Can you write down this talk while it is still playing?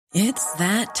It's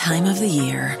that time of the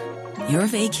year. Your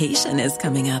vacation is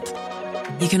coming up.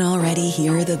 You can already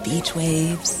hear the beach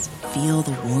waves, feel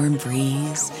the warm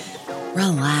breeze,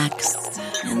 relax,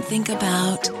 and think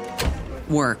about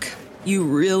work. You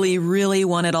really, really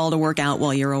want it all to work out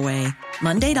while you're away.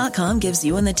 Monday.com gives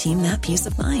you and the team that peace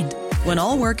of mind. When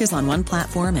all work is on one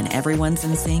platform and everyone's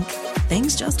in sync,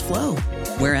 things just flow.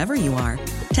 Wherever you are,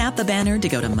 tap the banner to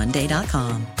go to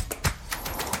Monday.com.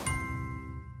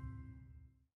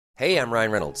 Hey, I'm Ryan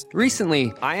Reynolds.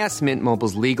 Recently, I asked Mint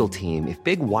Mobile's legal team if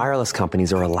big wireless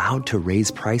companies are allowed to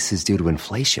raise prices due to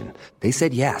inflation. They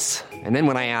said yes. And then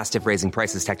when I asked if raising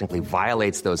prices technically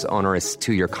violates those onerous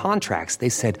two-year contracts, they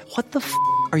said, what the f***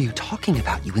 are you talking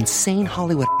about, you insane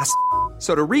Hollywood ass f-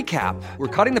 So to recap, we're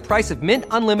cutting the price of Mint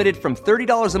Unlimited from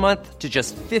 $30 a month to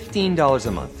just $15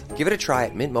 a month. Give it a try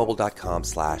at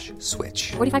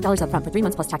mintmobile.com/switch. $45 up front for 3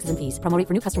 months plus taxes and fees. Promo rate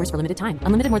for new customers for limited time.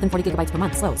 Unlimited more than 40 gigabytes per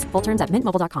month. Slows full terms at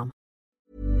mintmobile.com.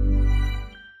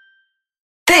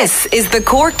 This is the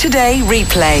Cork Today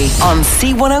replay on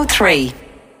C103.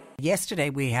 Yesterday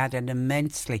we had an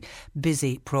immensely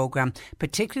busy programme,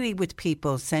 particularly with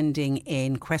people sending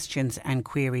in questions and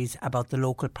queries about the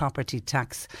local property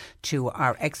tax to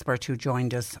our expert who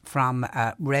joined us from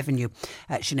Revenue,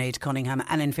 Sinead Cunningham.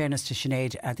 And in fairness to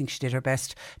Sinead, I think she did her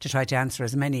best to try to answer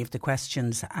as many of the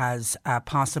questions as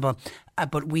possible.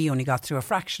 But we only got through a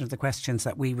fraction of the questions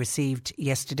that we received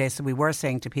yesterday. So we were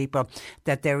saying to people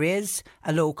that there is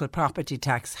a local property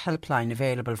tax helpline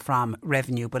available from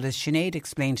Revenue. But as Sinead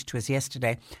explained to us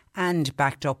yesterday, and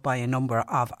backed up by a number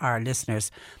of our listeners,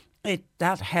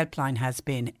 that helpline has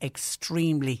been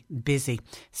extremely busy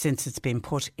since it's been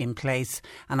put in place.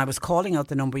 And I was calling out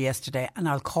the number yesterday, and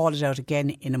I'll call it out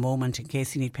again in a moment in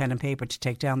case you need pen and paper to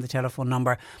take down the telephone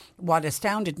number. What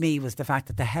astounded me was the fact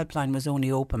that the helpline was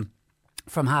only open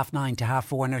from 9:30 to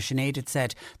 4:30. Now, Sinead had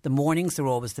said the mornings are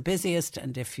always the busiest,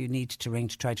 and if you need to ring,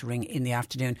 to try to ring in the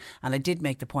afternoon. And I did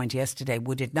make the point yesterday,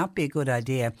 would it not be a good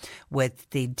idea, with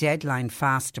the deadline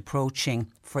fast approaching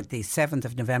for the 7th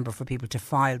of November for people to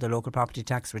file the local property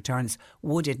tax returns,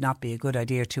 would it not be a good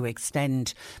idea to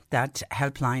extend that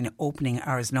helpline opening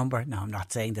hours number? Now, I'm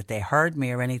not saying that they heard me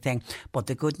or anything, but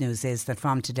the good news is that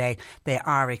from today they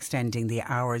are extending the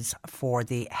hours for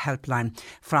the helpline.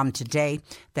 From today,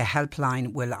 the helpline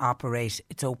will operate.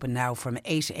 It's open now from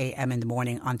 8 a.m. in the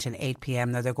morning until 8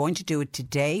 p.m. Now, they're going to do it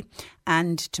today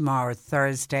and tomorrow,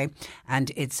 Thursday, and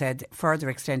it said further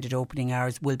extended opening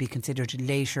hours will be considered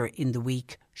later in the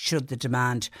week should the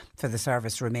demand for the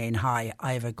service remain high.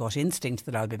 I have a gut instinct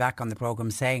that I'll be back on the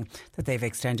programme saying that they've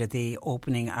extended the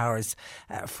opening hours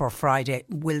for Friday.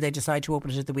 Will they decide to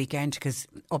open it at the weekend? Because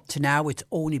up to now it's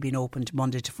only been opened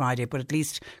Monday to Friday, but at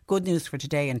least good news for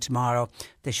today and tomorrow.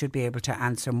 They should be able to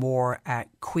answer more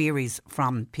queries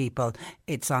from people.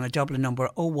 It's on a Dublin number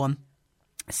 01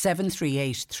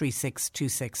 738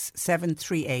 3626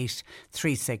 738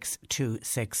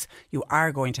 3626. You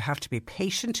are going to have to be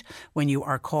patient when you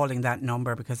are calling that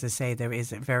number, because I say there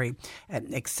is a very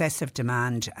excessive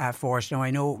demand for it. Now, I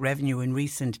know Revenue in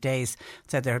recent days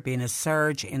said there had been a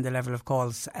surge in the level of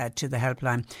calls to the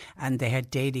helpline, and they had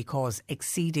daily calls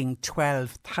exceeding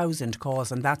 12,000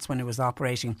 calls, and that's when it was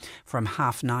operating from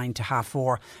 9:30 to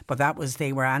 4:30. But that was,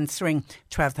 they were answering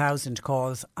 12,000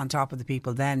 calls on top of the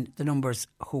people. Then the numbers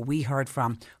who we heard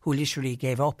from who literally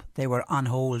gave up. They were on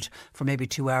hold for maybe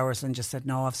 2 hours and just said,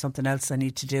 no, I have something else I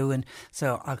need to do, and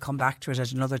so I'll come back to it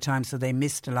at another time. So they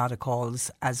missed a lot of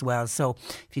calls as well. So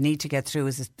if you need to get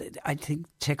through, I think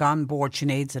take on board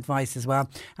Sinead's advice as well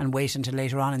and wait until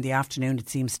later on in the afternoon. It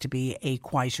seems to be a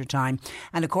quieter time.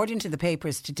 And according to the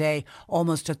papers today,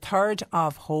 almost a third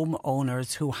of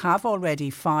homeowners who have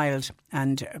already filed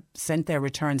and sent their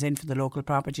returns in for the local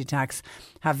property tax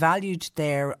have valued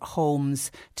their homes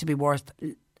to be worth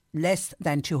less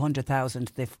than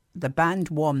 200,000. The band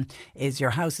one is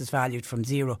your house is valued from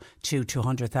 0 to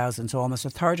 200,000. So almost a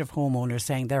third of homeowners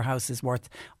saying their house is worth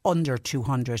under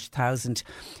 200,000.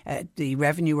 The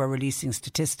Revenue are releasing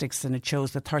statistics, and it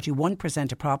shows that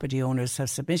 31% of property owners have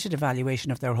submitted a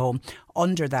valuation of their home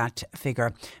under that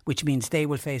figure, which means they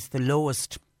will face the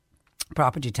lowest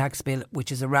property tax bill,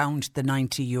 which is around the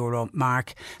 €90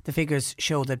 mark. The figures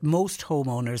show that most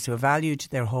homeowners who have valued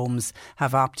their homes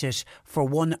have opted for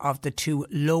one of the two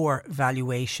lower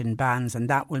valuation bands, and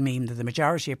that will mean that the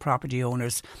majority of property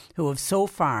owners who have so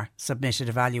far submitted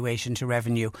a valuation to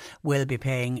Revenue will be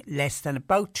paying less than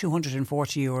about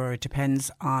 €240. It depends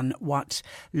on what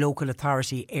local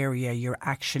authority area you're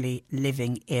actually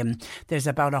living in. There's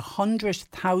about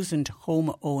 100,000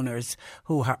 homeowners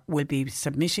who will be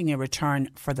submitting a return return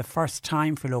for the first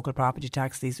time for local property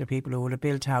tax. These are people who would have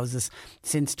built houses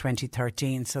since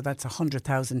 2013. So that's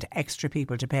 100,000 extra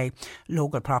people to pay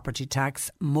local property tax.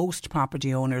 Most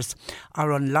property owners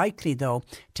are unlikely, though,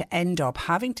 to end up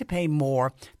having to pay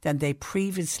more than they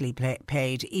previously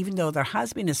paid, even though there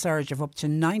has been a surge of up to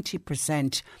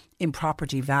 90% in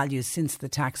property values since the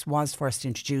tax was first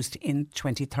introduced in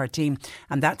 2013.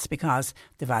 And that's because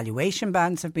the valuation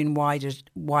bands have been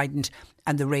widened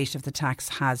and the rate of the tax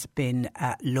has been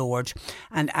lowered.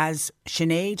 And as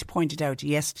Sinead pointed out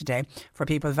yesterday, for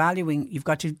people valuing, you've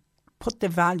got to put the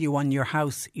value on your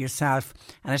house yourself,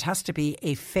 and it has to be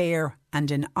a fair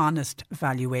and an honest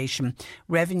valuation.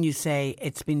 Revenue say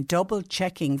it's been double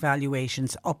checking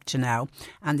valuations up to now,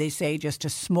 and they say just a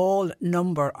small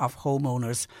number of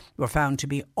homeowners were found to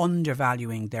be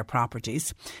undervaluing their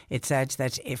properties. It said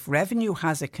that if Revenue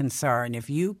has a concern, if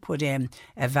you put in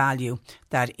a value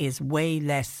that is way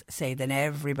less, say, than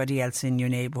everybody else in your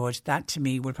neighbourhood, that to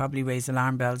me would probably raise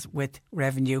alarm bells with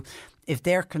Revenue. If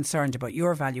they're concerned about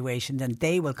your valuation, then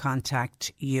they will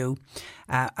contact you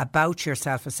about your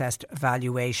self-assessed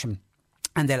valuation.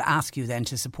 And they'll ask you then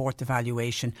to support the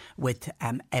valuation with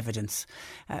evidence.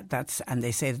 And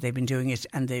they say that they've been doing it,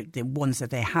 and the ones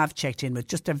that they have checked in with,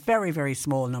 just a very, very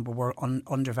small number were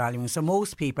undervaluing. So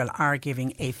most people are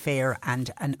giving a fair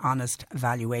and an honest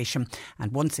valuation.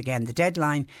 And once again, the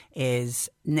deadline is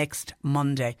next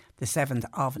Monday, the 7th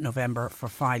of November, for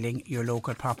filing your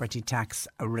local property tax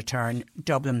return.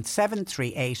 Dublin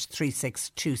 738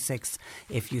 3626.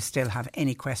 If you still have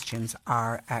any questions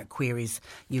or queries,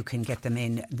 you can get them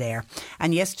in there.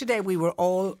 And yesterday we were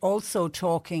all also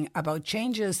talking about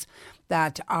changes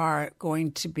that are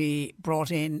going to be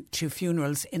brought in to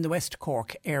funerals in the West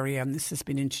Cork area. And this has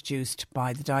been introduced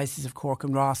by the Diocese of Cork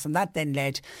and Ross. And that then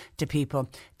led to people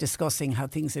discussing how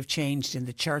things have changed in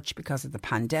the church because of the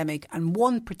pandemic. And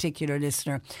one particular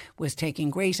listener was taking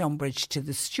great umbrage to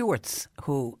the stewards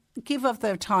who give of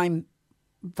their time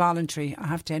voluntary, I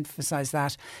have to emphasise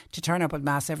that, to turn up at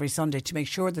Mass every Sunday to make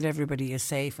sure that everybody is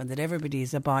safe and that everybody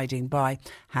is abiding by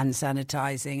hand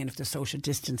sanitising, and if there's social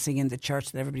distancing in the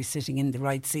church, that everybody's sitting in the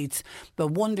right seats.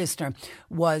 But one listener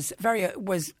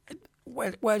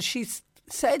she's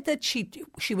said that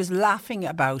she was laughing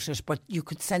about it, but you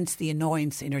could sense the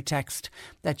annoyance in her text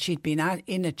that she'd been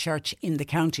in a church in the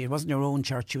county. It wasn't her own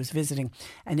church. She was visiting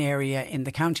an area in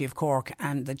the county of Cork,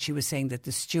 and that she was saying that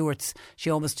the stewards, she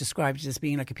almost described it as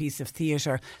being like a piece of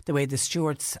theatre, the way the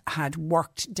stewards had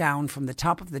worked down from the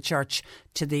top of the church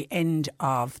to the end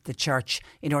of the church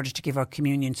in order to give out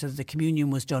communion, so that the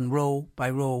communion was done row by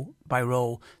row by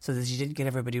row, so that you didn't get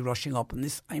everybody rushing up. And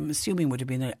this, I'm assuming, would have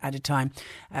been at a time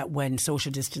when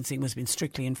social distancing was being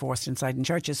strictly enforced inside in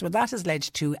churches. So that has led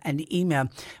to an email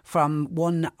from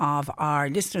one of our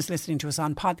listeners listening to us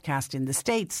on podcast in the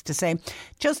States to say,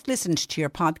 just listened to your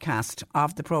podcast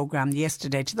of the programme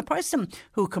yesterday. To the person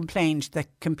who complained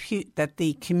that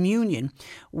the communion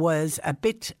was a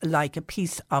bit like a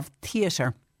piece of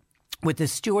theatre, with the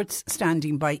stewards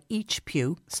standing by each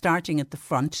pew, starting at the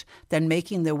front, then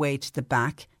making their way to the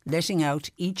back, letting out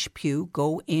each pew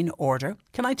go in order.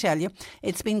 Can I tell you,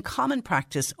 it's been common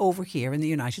practice over here in the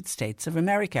United States of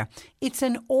America. It's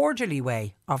an orderly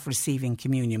way of receiving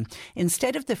communion.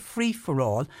 Instead of the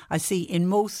free-for-all I see in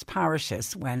most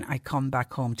parishes when I come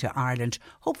back home to Ireland,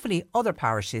 hopefully other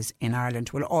parishes in Ireland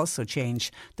will also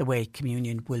change the way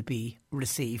communion will be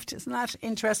received. Isn't that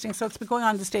interesting? So it's been going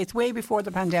on in the States way before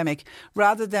the pandemic.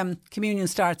 Rather than communion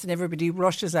starts and everybody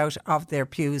rushes out of their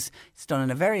pews, it's done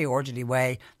in a very orderly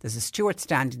way. There's a steward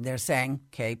standing there saying,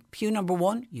 okay, pew number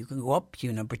 1, you can go up,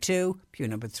 pew number 2, pew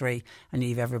number 3, and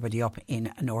leave everybody up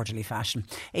in an orderly fashion.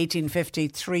 1850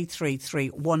 333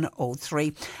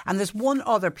 103. And there's one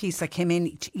other piece that came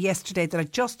in yesterday that I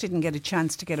just didn't get a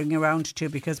chance to getting around to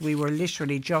because we were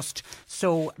literally just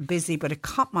so busy, but it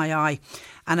caught my eye.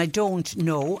 And I don't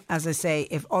know, as I say,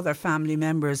 if other family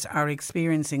members are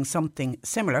experiencing something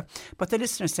similar. But the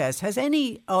listener says, has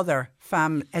anybody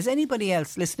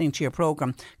else listening to your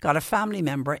programme got a family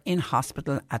member in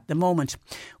hospital at the moment?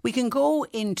 We can go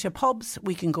into pubs,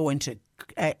 we can go into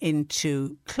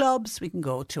clubs, we can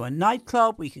go to a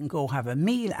nightclub, we can go have a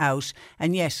meal out,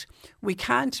 and yet we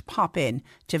can't pop in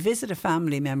to visit a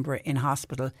family member in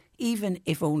hospital, even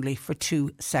if only for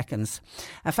 2 seconds.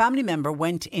 A family member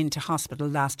went into hospital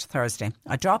last Thursday.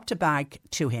 I dropped a bag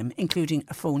to him, including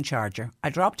a phone charger. I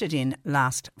dropped it in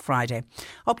last Friday.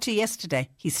 Up to yesterday,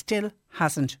 he still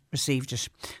hasn't received it.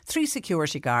 3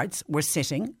 security guards were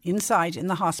sitting inside in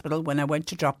the hospital when I went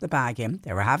to drop the bag in.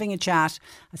 They were having a chat.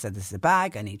 I said, this is a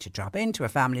bag I need to drop in to a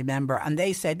family member. And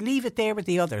they said, leave it there with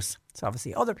the others. So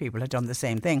obviously other people had done the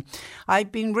same thing.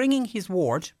 I've been ringing his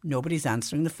ward. Nobody's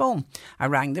answering the phone. I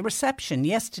rang the reception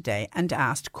yesterday and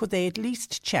asked could they at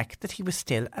least check that he was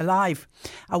still alive.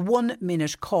 A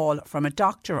 1-minute call from a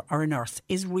doctor or a nurse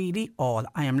is really all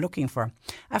I am looking for.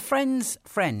 A friend's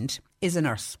friend is a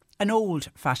nurse. An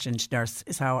old-fashioned nurse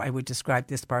is how I would describe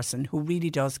this person who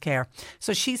really does care.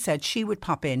 So she said she would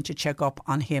pop in to check up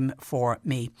on him for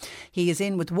me. He is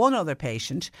in with one other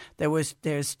patient.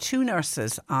 There's two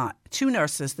nurses.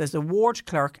 There's a ward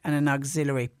clerk and an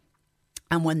auxiliary.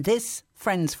 And when this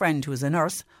friend's friend, who is a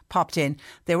nurse, popped in,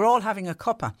 they were all having a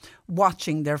cuppa,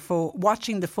 watching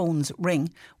the phones ring,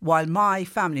 while my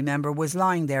family member was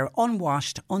lying there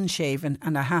unwashed, unshaven,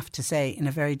 and I have to say in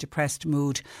a very depressed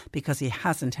mood because he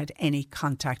hasn't had any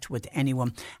contact with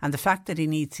anyone. And the fact that he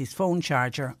needs his phone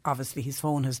charger, obviously his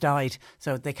phone has died,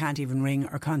 so they can't even ring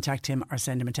or contact him or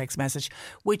send him a text message,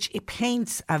 which it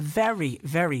paints a very,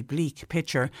 very bleak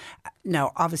picture.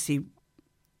 Now, obviously,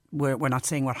 we're not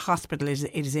saying what hospital it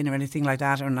is in or anything like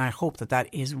that, and I hope that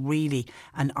is really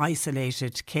an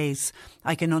isolated case.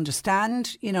 I can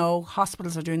understand,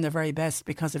 hospitals are doing their very best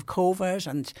because of COVID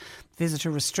and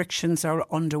visitor restrictions are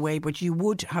underway, but you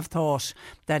would have thought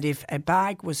that if a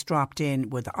bag was dropped in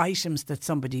with items that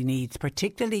somebody needs,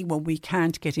 particularly when we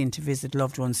can't get in to visit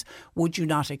loved ones, would you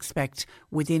not expect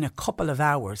within a couple of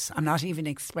hours, I'm not even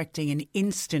expecting an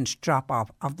instant drop off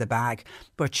of the bag,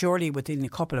 but surely within a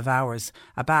couple of hours,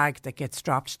 a bag that gets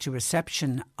dropped to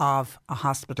reception of a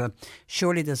hospital,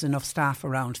 surely there's enough staff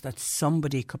around that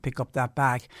somebody could pick up that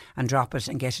bag and drop it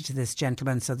and get it to this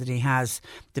gentleman so that he has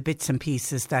the bits and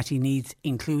pieces that he needs,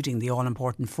 including the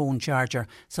all-important phone charger,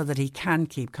 so that he can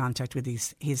keep contact with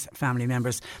his family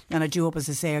members. And I do hope, as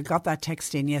I say, I got that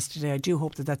text in yesterday, I do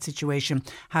hope that situation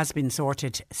has been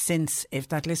sorted since. If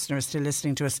that listener is still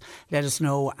listening to us, let us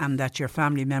know, and that your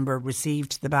family member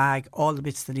received the bag, all the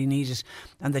bits that he needed,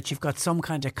 and that you've got some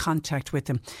kind of contact with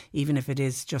him, even if it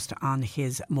is just on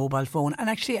his mobile phone. And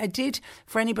actually, I did,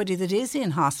 for anybody that is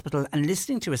in hospital and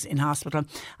listening to us in hospital,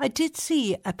 I did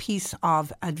see a piece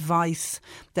of advice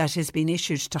that has been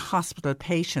issued to hospital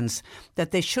patients,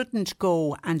 that they shouldn't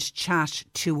go and chat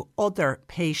to other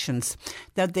patients,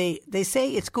 that they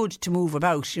say it's good to move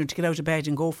about, to get out of bed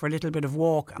and go for a little bit of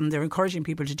walk, and they're encouraging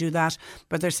people to do that,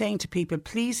 but they're saying to people,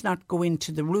 please not go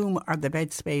into the room or the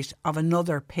bed space of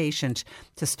another patient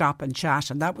to stop and chat.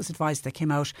 And that was advice that came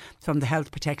out from the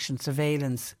Health Protection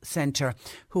Surveillance Centre,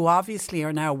 who obviously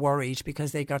are now worried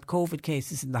because they got COVID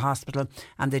cases in the hospital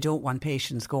and they don't want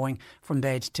patients going from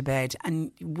bed to bed.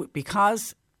 And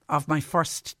because of my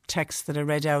first text that I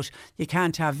read out, you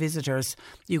can't have visitors,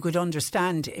 you could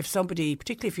understand if somebody,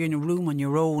 particularly if you're in a room on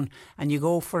your own and you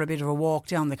go for a bit of a walk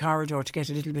down the corridor to get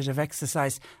a little bit of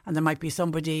exercise, and there might be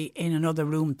somebody in another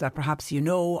room that perhaps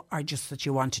or just that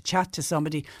you want to chat to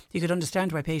somebody, you could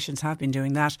understand why patients have been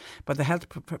doing that. But the Health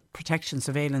Protection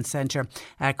Surveillance Centre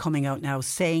coming out now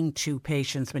saying to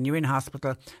patients, when you're in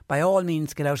hospital, by all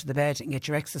means get out of the bed and get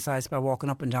your exercise by walking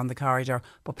up and down the corridor,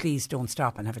 but please don't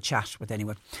stop and have a chat with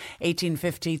anyone.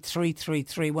 1850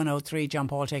 333 103. John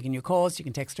Paul taking your calls. You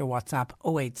can text or WhatsApp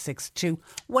 0862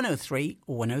 103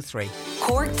 103.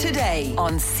 Cork Today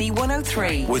on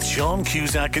C103. With Sean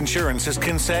Cusack Insurance's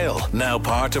Kinsale, now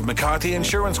part of McCarthy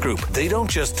Insurance Group. They don't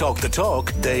just talk the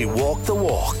talk, they walk the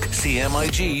walk.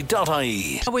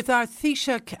 CMIG.ie. With our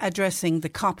Taoiseach addressing the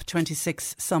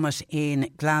COP26 summit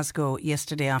in Glasgow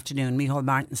yesterday afternoon, Micheál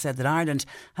Martin said that Ireland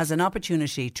has an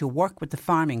opportunity to work with the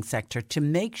farming sector to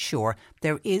make sure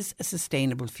there is a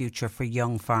sustainable future for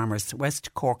young farmers.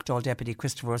 West Cork Dáil Deputy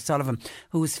Christopher O'Sullivan,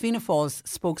 who is Fianna Fáil's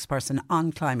spokesperson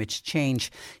on climate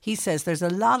change, he says there's a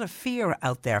lot of fear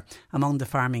out there among the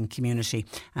farming community.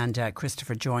 And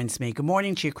Christopher joins me. Good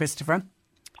morning to you, Christopher.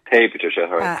 Hey, Patricia.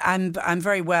 How are you? I'm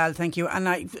very well, thank you. And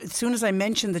as soon as I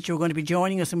mentioned that you were going to be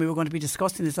joining us and we were going to be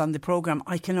discussing this on the programme,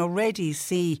 I can already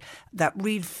see that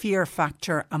real fear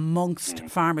factor amongst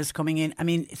farmers coming in. I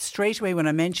mean, straight away when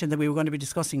I mentioned that we were going to be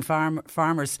discussing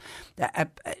farmers,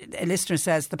 a listener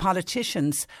says the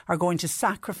politicians are going to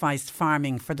sacrifice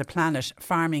farming for the planet.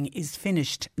 Farming is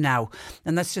finished now.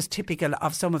 And that's just typical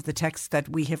of some of the texts that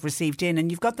we have received in.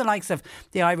 And you've got the likes of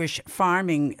the Irish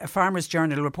Farmers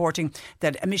Journal reporting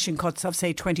that emission cuts of,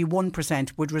 say,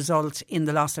 21% would result in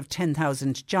the loss of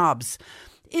 10,000 jobs.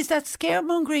 Is that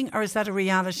scaremongering or is that a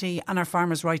reality, and are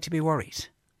farmers right to be worried?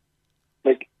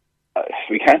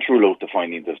 we can't rule out the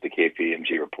findings of the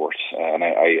KPMG report, and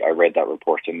I read that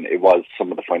report, and it was, some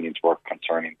of the findings were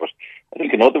concerning. But I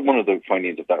think one of the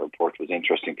findings of that report was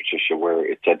interesting, Patricia, where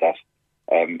it said that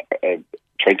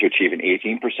trying to achieve an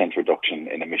 18% reduction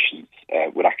in emissions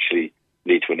would actually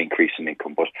lead to an increase in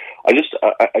income. But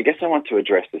I guess I want to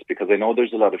address this because I know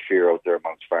there's a lot of fear out there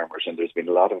amongst farmers, and there's been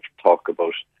a lot of talk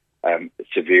about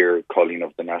severe culling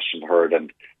of the national herd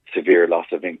and severe loss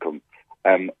of income.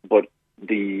 But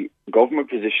the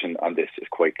government position on this is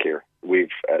quite clear.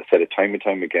 We've said it time and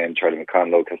time again. Charlie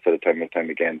McConalogue has said it time and time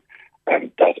again,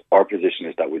 that our position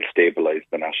is that we'll stabilise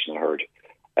the national herd,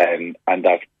 and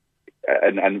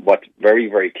what's very,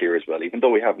 very clear as well, even though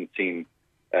we haven't seen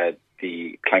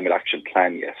the climate action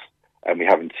plan yet, and we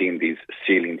haven't seen these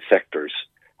ceiling sectors,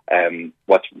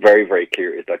 what's very, very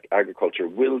clear is that agriculture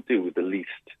will do the least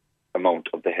amount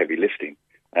of the heavy lifting,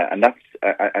 and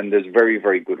there's very,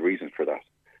 very good reason for that.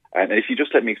 And if you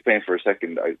just let me explain for a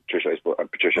second,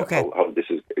 Patricia, okay, how this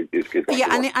is going to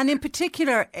work. And in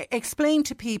particular, explain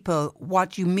to people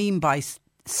what you mean by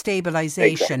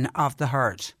stabilisation of the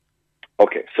herd.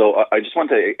 Okay, so I just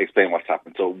want to explain what's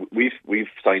happened. So we've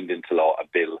signed into law a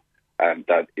bill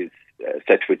that is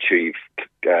set to achieve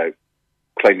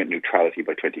climate neutrality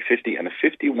by 2050 and a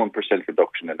 51%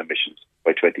 reduction in emissions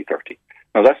by 2030.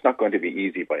 Now, that's not going to be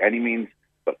easy by any means,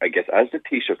 but I guess as the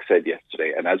Taoiseach said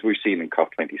yesterday, and as we've seen in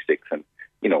COP26, and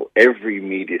every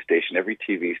media station, every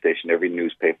TV station, every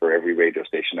newspaper, every radio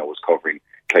station now is covering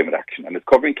climate action. And it's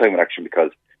covering climate action because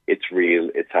it's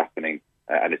real, it's happening,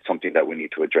 and it's something that we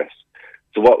need to address.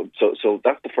 So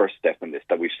that's the first step in this,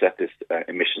 that we've set this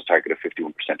emissions target of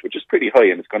 51%, which is pretty high,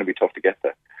 and it's going to be tough to get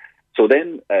there. So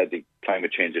then the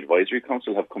Climate Change Advisory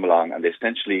Council have come along, and they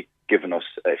essentially given us,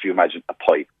 if you imagine, a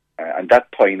pie. And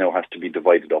that pie now has to be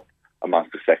divided up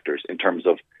amongst the sectors in terms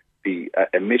of the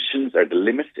emissions, or the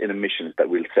limits in emissions that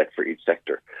we'll set for each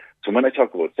sector. So when I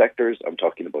talk about sectors, I'm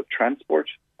talking about transport,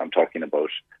 I'm talking about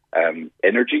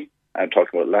energy, I'm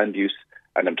talking about land use,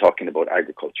 and I'm talking about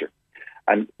agriculture.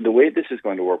 And the way this is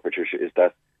going to work, Patricia, is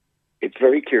that it's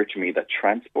very clear to me that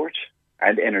transport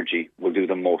and energy will do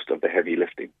the most of the heavy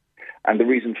lifting. And the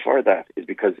reason for that is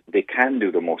because they can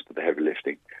do the most of the heavy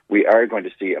lifting. We are going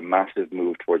to see a massive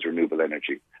move towards renewable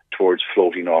energy, towards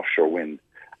floating offshore wind.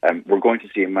 We're going to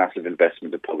see a massive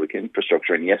investment in public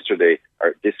infrastructure. And yesterday,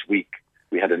 or this week,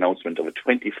 we had an announcement of a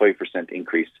 25%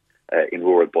 increase in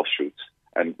rural bus routes.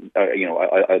 And,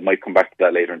 I might come back to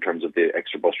that later in terms of the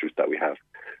extra bus routes that we have.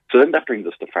 So then that brings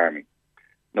us to farming.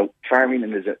 Now, farming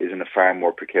is in a far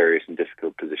more precarious and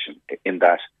difficult position in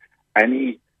that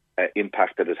any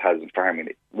impact that it has in farming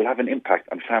will have an impact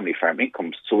on family farm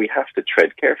incomes. So we have to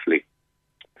tread carefully.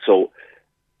 So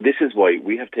this is why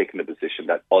we have taken the position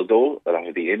that although a lot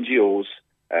of the NGOs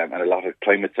and a lot of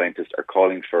climate scientists are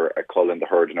calling for a cull in the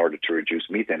herd in order to reduce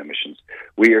methane emissions,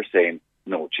 we are saying,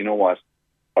 no, do you know what?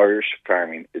 Irish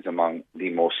farming is among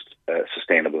the most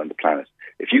sustainable on the planet.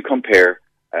 If you compare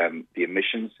the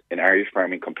emissions in Irish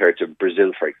farming compared to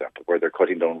Brazil, for example, where they're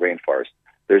cutting down rainforest,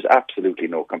 there's absolutely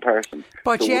no comparison.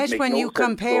 But so yet, when you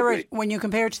compare it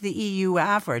to the EU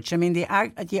average, I mean,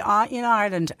 in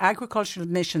Ireland, agricultural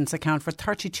emissions account for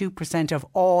 32% of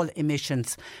all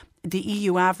emissions. The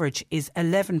EU average is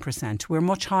 11%. We're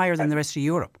much higher than the rest of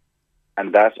Europe.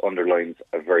 And that underlines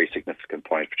a very significant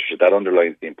point, Patricia. That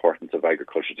underlines the importance of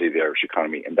agriculture to the Irish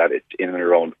economy, and that it's in and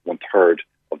around 1/3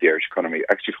 of the Irish economy,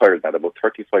 actually higher than that, about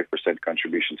 35%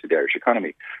 contribution to the Irish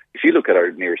economy. If you look at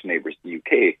our nearest neighbours, the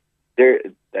UK, their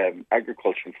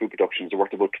agriculture and food production is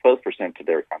worth about 12% to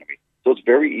their economy. So it's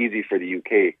very easy for the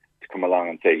UK to come along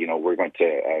and say, we're going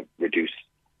to reduce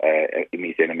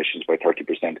methane emissions by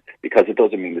 30%, because it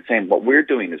doesn't mean the same. What we're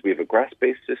doing is we have a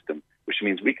grass-based system, which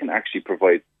means we can actually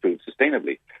provide food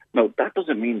sustainably. Now, that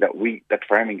doesn't mean that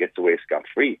farming gets away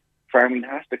scot-free. Farming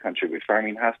has to contribute.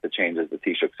 Farming has to change, as the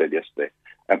Taoiseach said yesterday.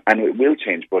 And it will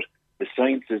change, but the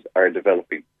sciences are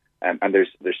developing. And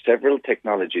there's several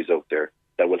technologies out there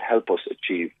that will help us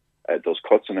achieve those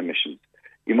cuts in emissions.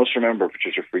 You must remember,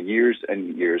 Patricia, for years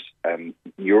and years,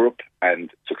 Europe and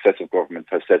successive governments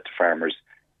have said to farmers,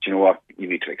 do you know what, you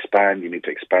need to expand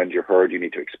your herd, you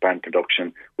need to expand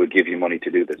production, we'll give you money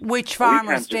to do this. Which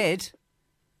farmers did?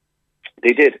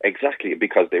 They did, exactly,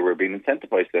 because they were being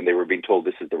incentivized and they were being told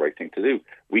this is the right thing to do.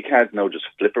 We can't now just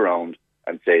flip around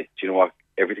and say, do you know what,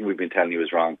 everything we've been telling you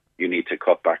is wrong, you need to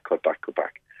cut back.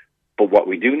 But what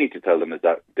we do need to tell them is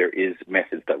that there is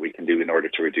methods that we can do in order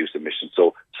to reduce emissions.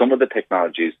 So some of the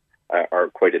technologies are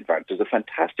quite advanced. There's a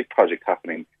fantastic project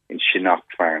happening in Shinnock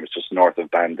Farm, it's just north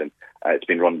of Bandon. It's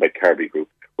been run by Carby Group,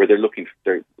 where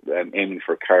they're aiming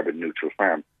for a carbon neutral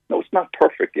farm. No, it's not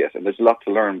perfect yet, and there's a lot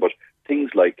to learn, but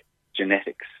things like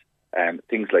genetics,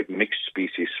 things like mixed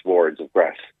species swards of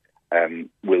grass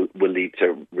will lead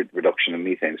to reduction in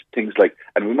methane. Things like,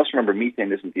 and we must remember,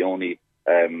 methane isn't the only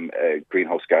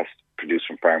greenhouse gas produced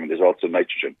from farming. There's also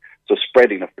nitrogen. So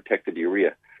spreading of protected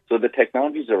urea. So the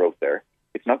technologies are out there.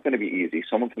 It's not going to be easy.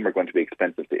 Some of them are going to be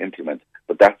expensive to implement,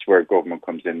 but that's where government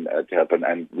comes in to help.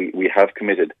 And we have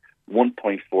committed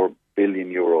 €1.4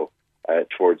 billion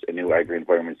towards a new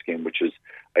agri-environment scheme, which is,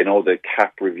 I know the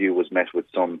CAP review was met with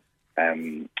some,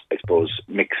 I suppose,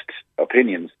 mixed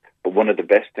opinions, but one of the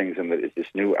best things in it is this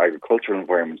new agricultural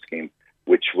environment scheme,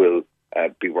 which will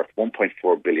be worth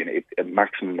 1.4 billion, a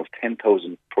maximum of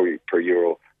 10,000 per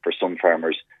euro for some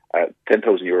farmers,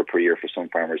 10,000 euro per year for some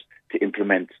farmers to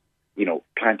implement,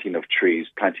 planting of trees,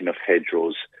 planting of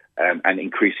hedgerows, and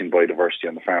increasing biodiversity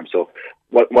on the farm. So,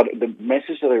 what the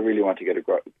message that I really want to get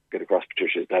across,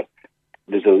 Patricia, is that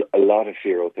there's a lot of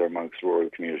fear out there amongst rural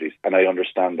communities, and I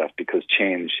understand that because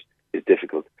change is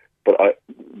difficult. But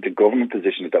the government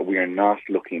position is that we are not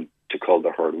looking to cull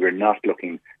the herd. We're not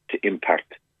looking to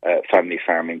impact family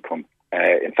farm income.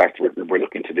 In fact, we're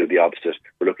looking to do the opposite.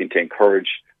 We're looking to encourage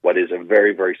what is a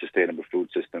very, very sustainable food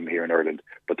system here in Ireland,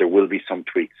 but there will be some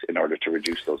tweaks in order to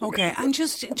reduce those emissions. Okay, and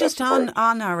just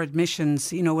on our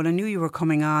admissions, when I knew you were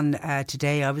coming on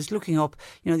today, I was looking up,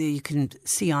 you can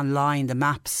see online the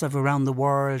maps of around the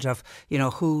world of,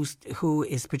 who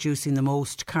is producing the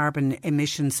most carbon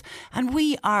emissions. And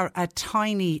we are a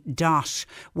tiny dot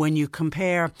when you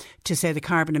compare to, say, the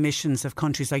carbon emissions of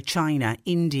countries like China,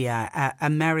 India,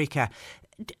 America.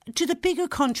 Do the bigger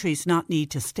countries not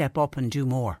need to step up and do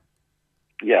more?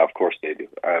 Yeah, of course they do.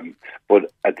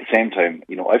 But at the same time,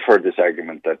 I've heard this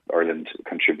argument that Ireland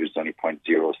contributes only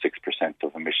 0.06%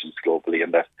 of emissions globally,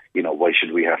 and that, why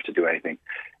should we have to do anything?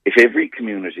 If every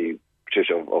community,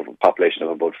 Patricia, of a population of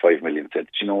about 5 million said,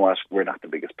 you know what, we're not the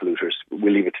biggest polluters,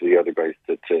 we'll leave it to the other guys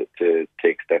to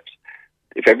take steps.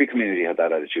 If every community had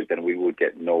that attitude, then we would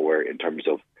get nowhere in terms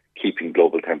of keeping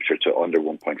global temperature to under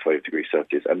 1.5 degrees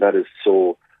Celsius. And that is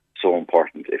so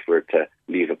important if we're to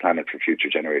leave a planet for future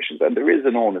generations. And there is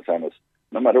an onus on us,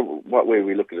 no matter what way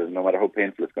we look at it, no matter how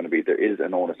painful it's going to be, there is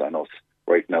an onus on us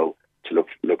right now to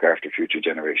look after future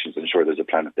generations and ensure there's a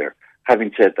planet there.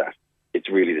 Having said that, it's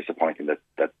really disappointing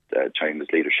that China's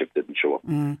leadership didn't show up.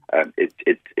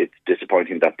 It's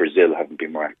disappointing that Brazil haven't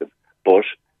been more active. But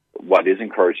what is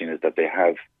encouraging is that they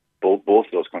have, both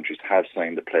of those countries have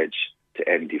signed the pledge to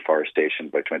end deforestation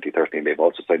by 2030, and they've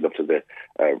also signed up to the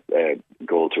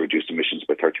goal to reduce emissions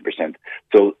by 30%.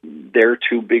 So there are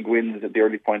two big wins at the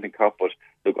early point in COP. But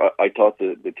look, I thought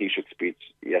the Taoiseach speech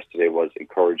yesterday was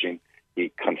encouraging.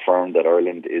 He confirmed that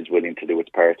Ireland is willing to do its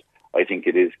part. I think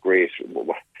it is great.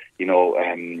 While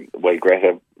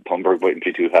Greta Thunberg mightn't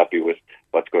be too happy with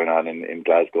what's going on in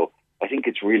Glasgow, I think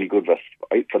it's really good that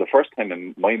for the first time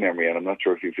in my memory, and I'm not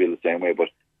sure if you feel the same way, but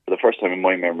for the first time in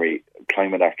my memory,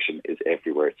 climate action is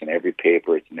everywhere. It's in every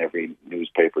paper, it's in every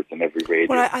newspaper, it's in every radio.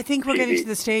 Well, I think we're TV. getting to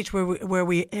the stage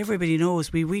where everybody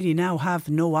knows we really now have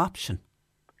no option.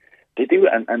 They do,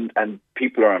 and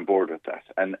people are on board with that.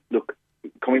 And look,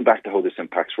 coming back to how this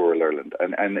impacts rural Ireland,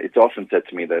 and it's often said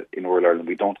to me that in rural Ireland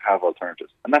we don't have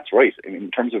alternatives. And that's right. I mean,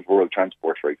 in terms of rural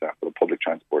transport, for example, or public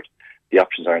transport, the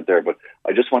options aren't there. But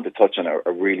I just want to touch on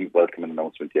a really welcome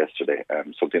announcement yesterday,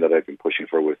 something that I've been pushing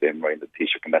for within Ryan the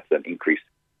Taoiseach, and that's an increase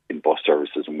in bus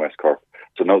services in West Cork.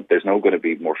 So now there's now going to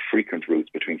be more frequent routes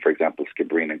between, for example,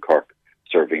 Skibbereen and Cork,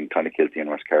 serving Clonakilty and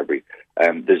West Carbery.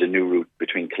 There's a new route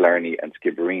between Killarney and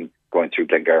Skibbereen going through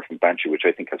Glengarry from Bantry, which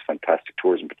I think has fantastic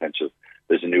tourism potential.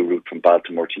 There's a new route from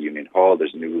Baltimore to Union Hall.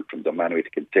 There's a new route from Dunmanway to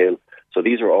Kinsale. So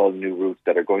these are all new routes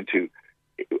that are going to,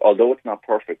 although it's not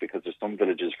perfect, because there's some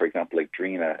villages, for example, like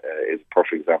Drina is a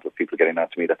perfect example of people getting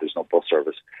out to me that there's no bus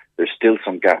service. There's still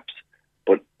some gaps,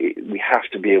 but we have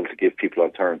to be able to give people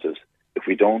alternatives. If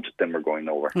we don't, then we're going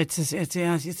nowhere. It's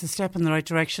a step in the right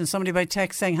direction. Somebody by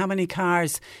text saying, how many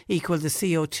cars equal the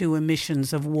CO2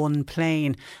 emissions of one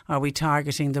plane? Are we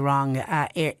targeting the wrong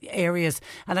areas?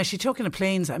 And actually, talking of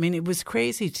planes, I mean, it was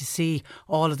crazy to see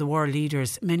all of the world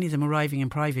leaders, many of them arriving in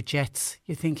private jets.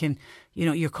 You're thinking,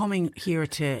 you're coming here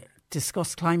to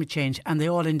discuss climate change, and they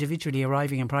all individually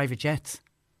arriving in private jets.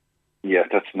 Yeah,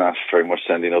 that's not very much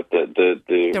sending out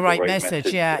the right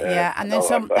message. Yeah. And then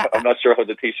some. I'm not sure how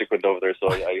the Taoiseach went over there, so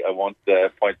I won't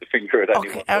point the finger at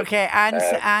anyone. Okay.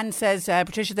 Anne says,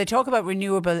 Patricia, they talk about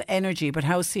renewable energy, but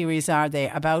how serious are they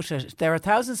about it? There are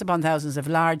thousands upon thousands of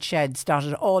large sheds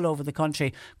dotted all over the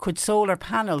country. Could solar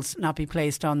panels not be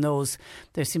placed on those?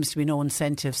 There seems to be no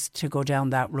incentives to go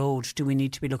down that road. Do we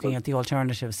need to be looking at the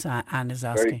alternatives? Anne is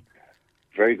asking.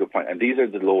 Very good point. And these are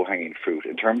the low-hanging fruit.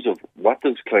 In terms of what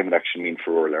does climate action mean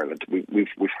for rural Ireland, we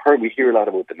hear a lot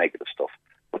about the negative stuff.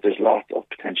 but there's lots of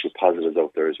potential positives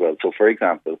out there as well. So, for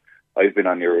example, I've been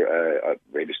on your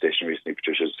radio station recently,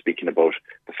 Patricia, speaking about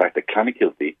the fact that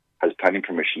Clonakilty has planning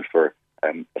permission for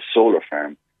a solar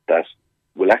farm that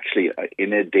will actually,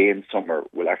 in a day in summer,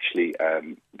 will actually,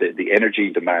 the energy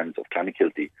demands of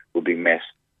Clonakilty will be met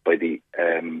by the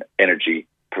energy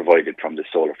provided from the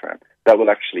solar farm. That will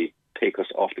actually take us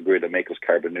off the grid and make us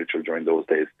carbon neutral during those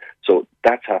days. So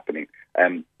that's happening.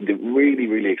 The really,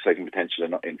 really exciting potential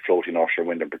in floating offshore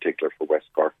wind in particular for West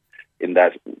Cork, in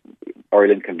that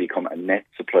Ireland can become a net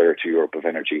supplier to Europe of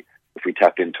energy if we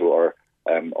tap into our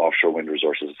offshore wind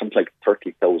resources. It's something like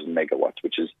 30,000 megawatts,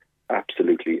 which is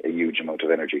absolutely a huge amount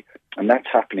of energy. And that's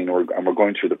happening, and we're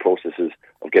going through the processes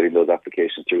of getting those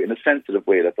applications through in a sensitive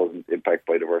way that doesn't impact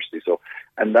biodiversity. So,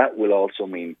 and that will also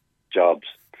mean jobs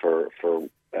for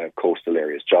coastal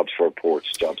areas, jobs for ports,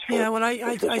 jobs for... Yeah, well,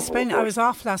 I was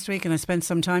off last week and I spent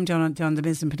some time down the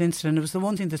Mizen Peninsula, and it was the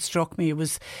one thing that struck me. It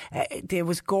was there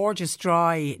was gorgeous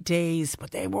dry days,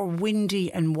 but they were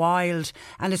windy and wild,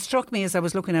 and it struck me as I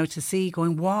was looking out to sea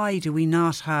going, why do we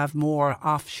not have more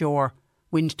offshore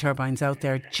wind turbines out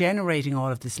there generating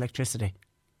all of this electricity?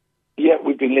 Yeah,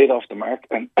 we've been laid off the mark,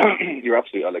 and you're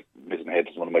absolutely, like, Mizen Head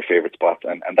is one of my favourite spots,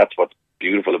 and that's what's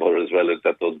beautiful about it as well, is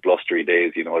that those blustery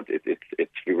days, it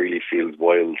really feels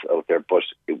wild out there, but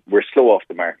we're slow off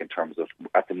the mark in terms of,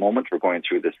 at the moment, we're going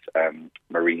through this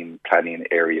marine planning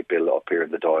area bill up here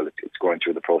in the Dáil. It's going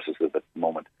through the processes at the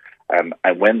moment, and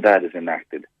when that is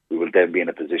enacted, we will then be in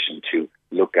a position to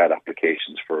look at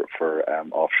applications for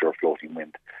offshore floating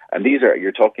wind. And these are,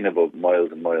 you're talking about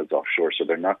miles and miles offshore, so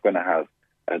they're not going to have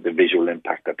the visual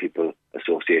impact that people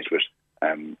associate with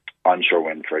onshore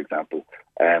wind, for example.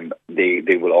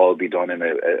 They will all be done in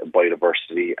a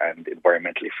biodiversity and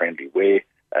environmentally friendly way.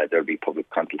 There'll be public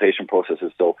consultation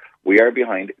processes. So we are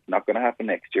behind. It's not going to happen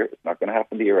next year. It's not going to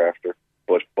happen the year after.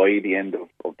 But by the end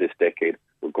of this decade,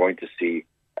 we're going to see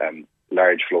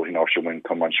large floating offshore wind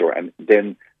come on shore. And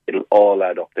then it'll all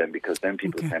add up then, because then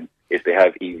people can, if they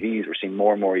have EVs, we're seeing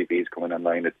more and more EVs coming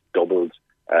online. It's doubled.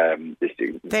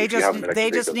 They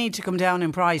just need to come down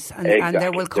in price, and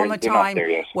there will come a time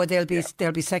where there'll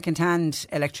be second-hand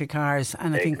electric cars,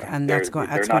 and I think that's going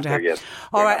to happen.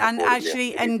 All right, and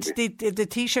actually, and the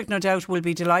Taoiseach no doubt will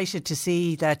be delighted to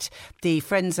see that the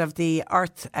Friends of the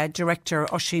Earth director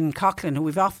Oisín Coughlin, who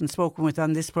we've often spoken with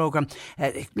on this programme,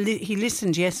 he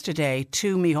listened yesterday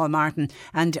to Micheál Martin,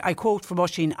 and I quote from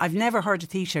Oisín: "I've never heard a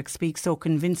Taoiseach speak so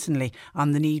convincingly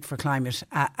on the need for climate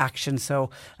action." So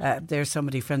there's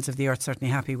somebody, Friends of the Earth,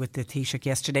 certainly happy with the Taoiseach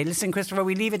yesterday. Listen, Christopher,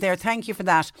 we leave it there. Thank you for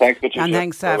that. Thanks, Patricia. And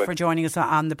thanks for joining us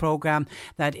on the programme.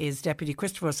 That is Deputy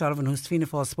Christopher O'Sullivan, who's Fianna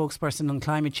Fáil spokesperson on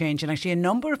climate change. And actually a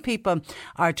number of people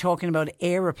are talking about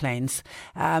aeroplanes.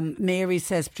 Mary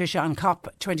says, Patricia, on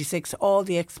COP26, all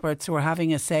the experts who are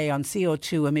having a say on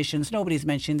CO2 emissions, nobody's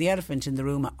mentioning the elephant in the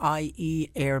room, i.e.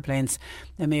 aeroplanes.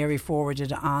 And Mary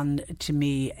forwarded on to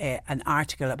me an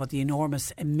article about the enormous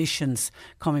emissions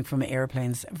coming from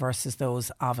aeroplanes versus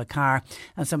those of a car.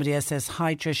 And somebody else says,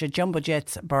 hi Tricia, jumbo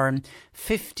jets burn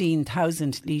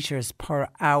 15,000 litres per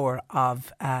hour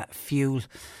of fuel.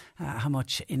 How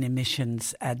much in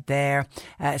emissions there?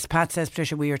 As Pat says,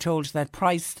 Patricia, we are told that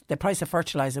the price of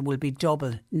fertiliser will be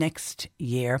double next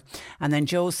year. And then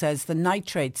Joe says the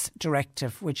nitrates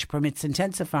directive, which permits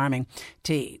intensive farming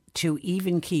to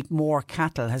even keep more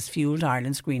cattle, has fuelled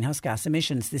Ireland's greenhouse gas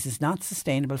emissions. This is not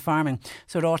sustainable farming,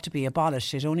 so it ought to be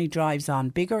abolished. It only drives on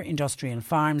bigger industrial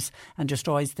farms and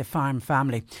destroys the farm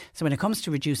family. So when it comes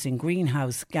to reducing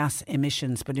greenhouse gas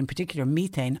emissions, but in particular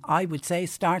methane, I would say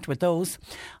start with those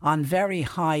on very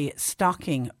high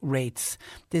stocking rates.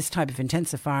 This type of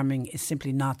intensive farming is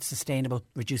simply not sustainable.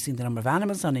 Reducing the number of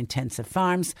animals on intensive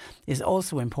farms is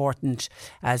also important,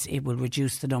 as it will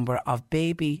reduce the number of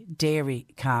baby dairy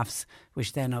calves,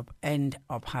 which then end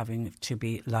up having to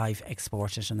be live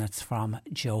exported. And that's from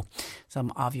Joe.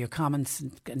 Some of your comments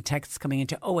and texts coming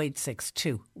into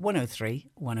 0862 103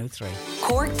 103.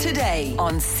 Cork Today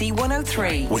on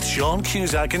C103. With Sean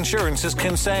Cusack Insurance's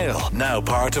Kinsale, now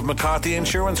part of McCarthy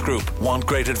Insurance Group. Want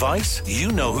great advice?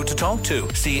 You know who to talk to.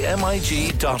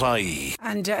 CMIG.ie.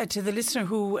 And to the listener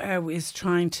who is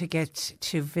trying to get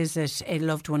to visit a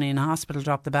loved one in hospital,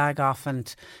 drop the bag off,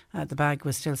 and the bag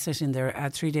was still sitting there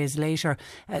 3 days later.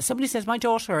 Somebody says, my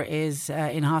daughter is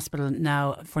in hospital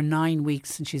now for 9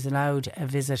 weeks, and she's allowed a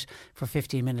visit for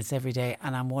 15 minutes every day.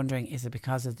 And I'm wondering, is it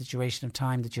because of the duration of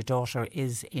time that your daughter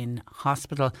is in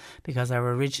hospital? Because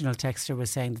our original texter was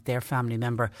saying that their family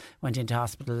member went into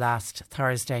hospital last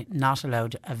Thursday, not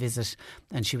allowed a visit,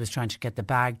 and she was trying to get the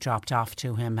bag dropped off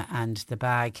to him, and the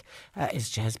bag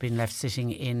has been left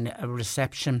sitting in a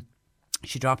reception.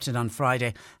 She dropped it on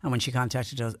Friday, and when she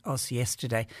contacted us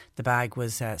yesterday, the bag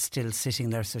was still sitting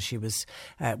there. So she was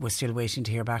still waiting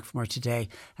to hear back from her today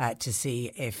to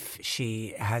see if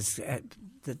she has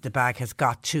the bag has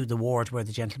got to the ward where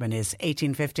the gentleman is.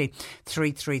 1850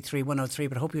 333 103.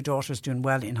 But I hope your daughter's doing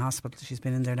well in hospital. She's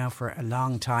been in there now for a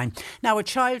long time. Now, a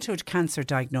childhood cancer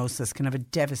diagnosis can have a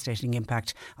devastating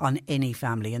impact on any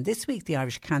family. And this week, the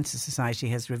Irish Cancer Society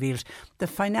has revealed the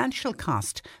financial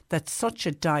cost that such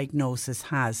a diagnosis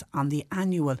has on the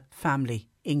annual family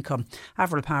income.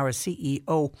 Avril Power,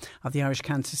 CEO of the Irish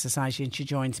Cancer Society, and she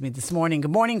joins me this morning.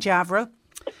 Good morning, Avril.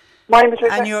 Morning,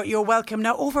 Patricia. And you're welcome.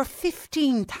 Now, over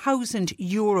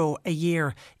 €15,000 a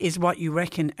year is what you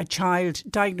reckon a child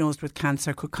diagnosed with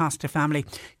cancer could cost a family.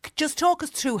 Just talk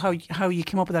us through how you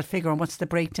came up with that figure and what's the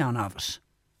breakdown of it.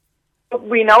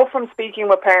 We know from speaking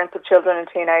with parents of children and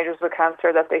teenagers with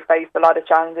cancer that they face a lot of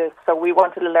challenges. So we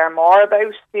wanted to learn more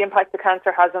about the impact the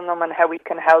cancer has on them and how we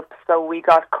can help. So we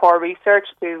got Core Research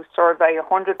to survey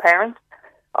 100 parents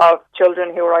of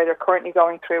children who are either currently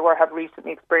going through or have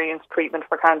recently experienced treatment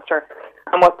for cancer.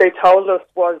 And what they told us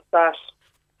was that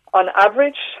on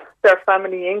average, their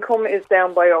family income is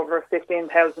down by over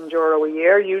 €15,000 a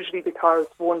year, usually because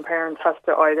one parent has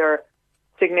to either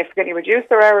significantly reduce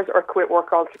their hours or quit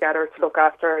work altogether to look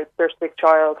after their sick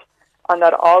child. And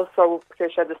that also,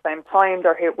 Patricia, at the same time,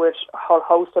 they're hit with a whole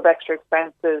host of extra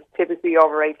expenses, typically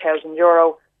over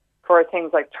 €8,000 for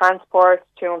things like transport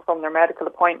to and from their medical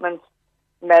appointments,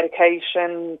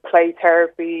 medication, play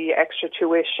therapy, extra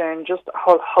tuition, just a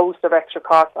whole host of extra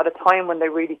costs at a time when they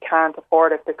really can't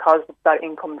afford it because of that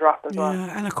income drop as well.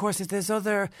 Yeah, and of course, if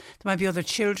there might be other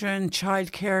children,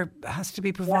 childcare has to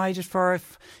be provided for.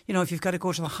 If you've got to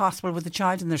go to the hospital with the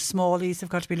child and they're smallies, they've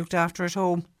got to be looked after at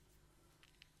home.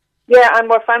 Yeah, and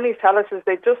what families tell us is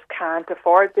they just can't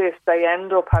afford this. They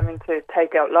end up having to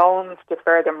take out loans,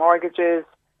 defer their mortgages,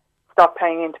 stop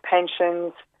paying into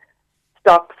pensions,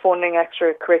 stop funding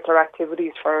extracurricular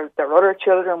activities for their other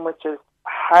children, which is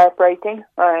heartbreaking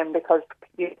because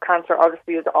cancer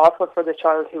obviously is awful for the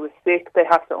child who is sick. They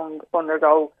have to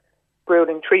undergo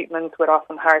grueling treatments with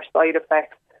often harsh side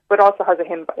effects, but also has an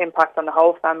impact on the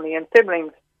whole family. And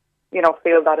siblings,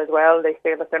 feel that as well. They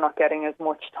feel that they're not getting as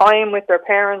much time with their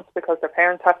parents because their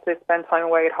parents have to spend time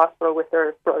away at hospital with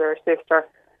their brother or sister,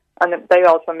 and they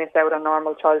also miss out on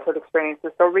normal childhood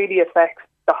experiences. So it really affects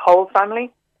the whole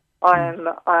family.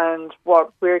 And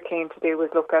what we're keen to do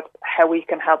is look at how we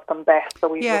can help them best. So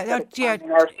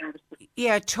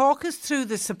talk us through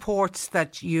the supports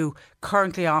that you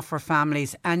currently offer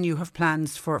families, and you have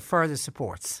plans for further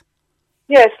supports.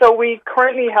 Yeah, so we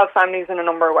currently help families in a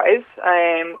number of ways.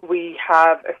 We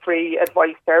have a free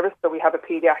advice service, so we have a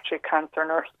paediatric cancer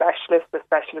nurse specialist, a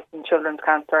specialist in children's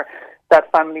cancer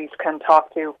that families can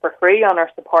talk to for free on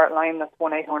our support line. That's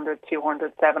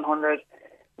 1-800-200-700.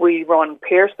 We run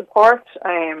peer support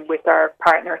with our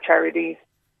partner charities,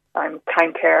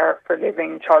 Kind Care for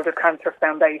Living, Childhood Cancer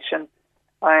Foundation,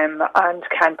 and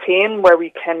Canteen, where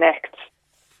we connect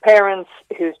parents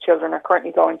whose children are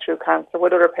currently going through cancer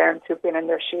with other parents who've been in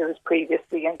their shoes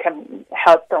previously and can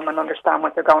help them and understand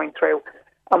what they're going through.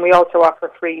 And we also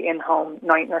offer free in-home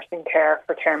night nursing care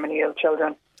for terminally ill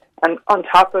children. And on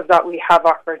top of that, we have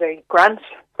offered a grant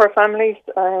for families,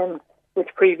 which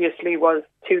previously was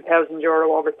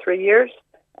 €2,000 over 3 years,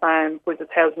 with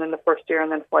 $1,000 in the first year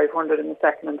and then $500 in the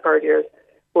second and third years.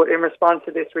 But in response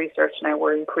to this research now,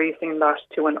 we're increasing that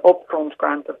to an upfront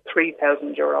grant of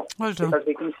 €3,000. Well done. Because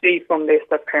we can see from this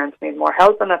that parents need more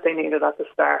help and that they need it at the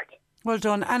start. Well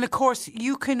done. And of course,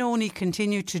 you can only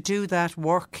continue to do that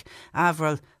work,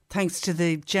 Avril, thanks to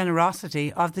the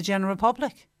generosity of the general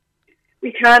public.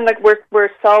 We can.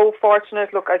 We're so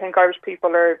fortunate. Look, I think Irish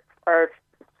people are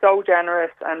so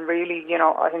generous, and really,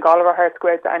 I think all of our hearts go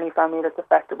out to any family that's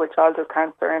affected with childhood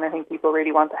cancer, and I think people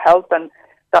really want to help, and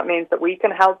that means that we can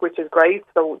help, which is great.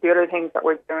 So the other things that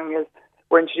we're doing is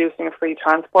we're introducing a free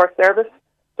transport service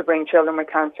to bring children with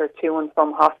cancer to and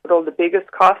from hospital. The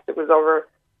biggest cost, it was over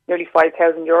nearly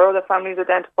 €5,000 that families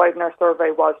identified in our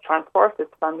survey, was transport.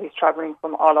 It's families travelling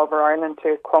from all over Ireland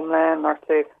to Crumlin or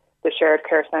to the shared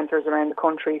care centres around the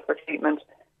country for treatment.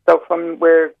 So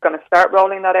we're going to start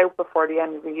rolling that out before the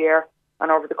end of the year,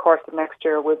 and over the course of next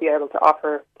year we'll be able to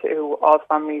offer to all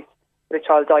families with a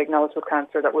child diagnosed with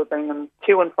cancer that will bring them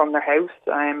to and from their house,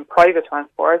 private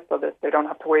transport, so that they don't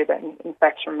have to worry about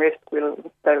infection risk.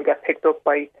 They'll get picked up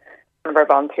by one of our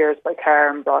volunteers by car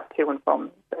and brought to and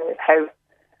from the house.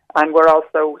 And we're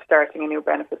also starting a new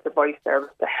benefits advice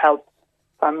service to help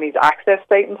families access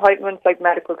state entitlements like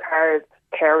medical cards,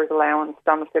 carers allowance,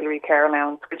 domiciliary care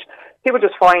allowance, which people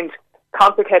just find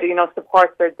complicated.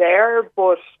 Supports are there,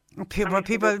 but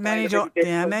Many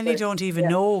don't even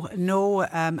know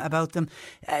about them.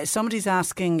 Somebody's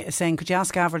saying, could you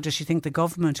ask Avril, does she think the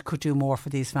government could do more for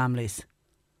these families?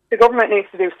 The government needs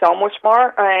to do so much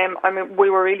more. We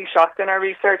were really shocked in our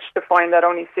research to find that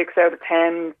only 6 out of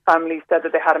 10 families said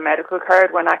that they had a medical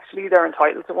card, when actually they're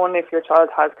entitled to one. If your child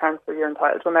has cancer, you're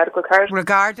entitled to a medical card.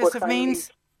 Regardless of means?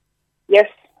 Yes.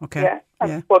 Okay.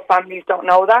 Yeah. But families don't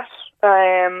know that.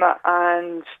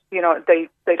 And,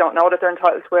 they don't know that they're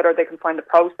entitled to it, or they can find the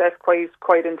process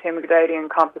quite intimidating and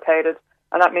complicated.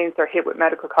 And that means they're hit with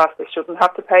medical costs they shouldn't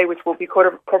have to pay, which will be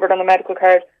covered on the medical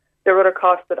card. There are other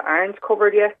costs that aren't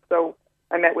covered yet. So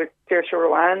I met with Saoirse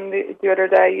Rowan the other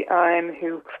day,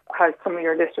 who has, some of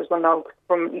your listeners will know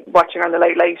from watching on the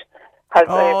Late Late.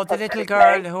 The little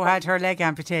girl who had her leg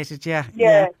amputated,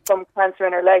 yeah, some cancer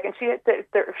in her leg, and she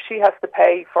has to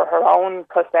pay for her own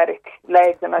prosthetic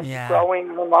legs, and as she's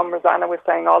growing, my mum Rosanna was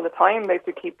saying all the time, they have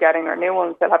to keep getting her new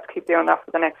ones. They'll have to keep doing that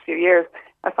for the next few years,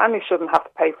 and families shouldn't have to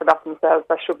pay for that themselves.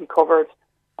 That should be covered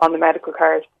on the medical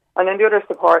card. And then the other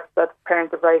supports that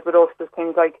parents have raised with us is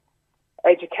things like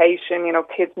education.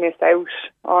 Kids miss out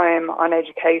on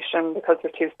education because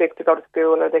they're too sick to go to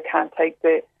school, or they can't take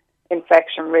the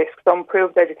infection risk. So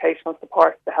improved educational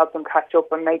support to help them catch up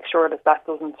and make sure that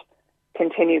doesn't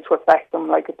continue to affect them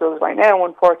like it does right now,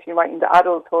 unfortunately, right into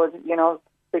adulthood,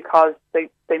 because they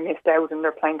missed out and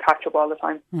they're playing catch up all the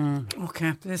time.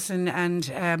 Okay, listen,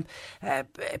 and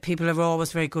people are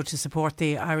always very good to support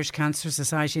the Irish Cancer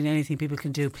Society, and anything people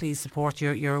can do, please support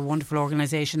your wonderful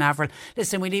organisation, Avril.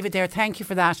 Listen, we leave it there. Thank you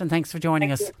for that, and thanks for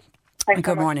joining us. And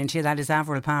good morning to you. That is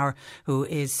Avril Power, who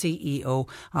is CEO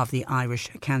of the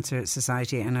Irish Cancer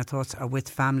Society. And our thoughts are with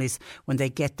families when they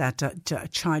get that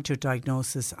childhood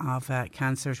diagnosis of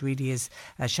cancer. It really is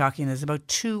shocking. There's about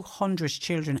 200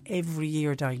 children every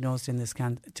year diagnosed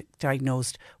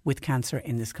with cancer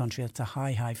in this country. That's a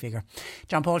high figure.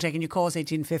 John Paul taking your calls,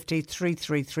 1850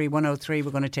 333 103.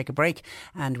 We're going to take a break,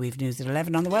 and we've news at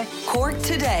 11 on the way. Cork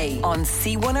Today on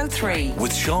C103.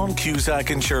 With Sean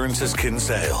Cusack Insurance's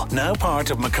Kinsale, now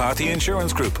part of McCarthy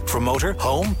Insurance Group. For motor,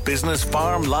 home, business,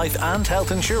 farm, life and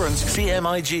health insurance,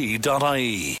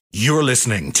 cmig.ie. You're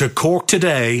listening to Cork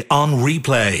Today on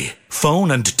replay.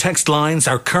 Phone and text lines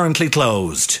are currently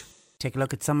closed. Take a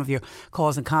look at some of your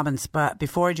calls and comments, but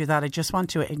before I do that, I just want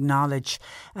to acknowledge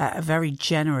a very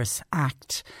generous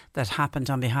act that happened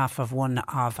on behalf of one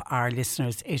of our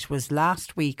listeners. It was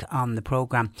last week on the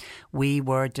programme. We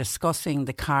were discussing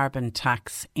the carbon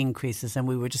tax increases, and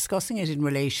we were discussing it in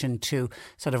relation to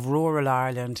sort of rural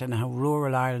Ireland and how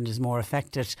rural Ireland is more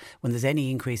affected when there's any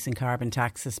increase in carbon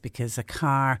taxes, because a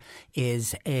car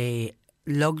is a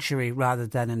luxury rather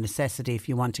than a necessity if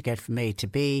you want to get from A to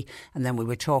B. And then we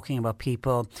were talking about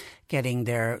people getting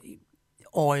their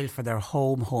oil for their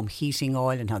home heating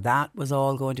oil, and how that was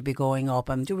all going to be going up,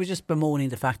 and we were just bemoaning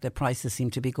the fact that prices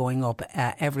seem to be going up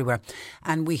everywhere.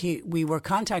 And we were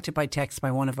contacted by text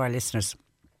by one of our listeners,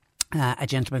 a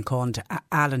gentleman called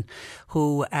Alan,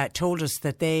 who told us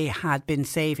that they had been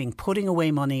putting away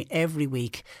money every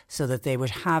week so that they would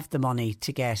have the money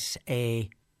to get a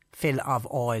fill of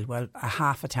oil, well, a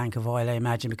half a tank of oil, I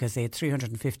imagine, because they had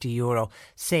 €350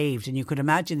 saved. And you could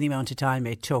imagine the amount of time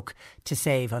it took to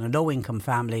save on a low income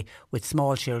family with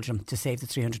small children to save the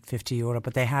 €350,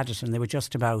 but they had it, and they were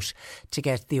just about to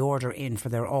get the order in for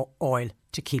their oil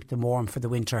to keep them warm for the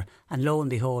winter. And lo and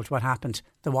behold, what happened?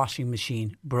 The washing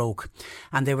machine broke.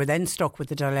 And they were then stuck with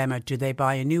the dilemma, do they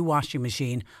buy a new washing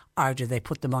machine or do they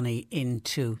put the money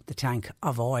into the tank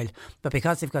of oil? But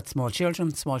because they've got small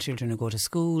children who go to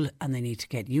school and they need to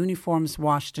get uniforms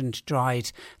washed and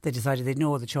dried, they decided they'd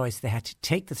no other choice. They had to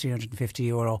take the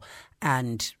 €350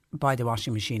 and buy the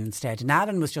washing machine instead. And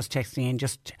Alan was just texting in,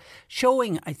 just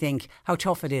showing, I think, how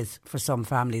tough it is for some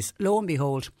families. Lo and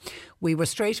behold, we were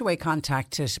straight away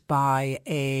contacted by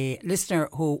a listener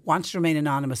who wanted to remain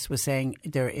anonymous, was saying,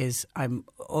 I'm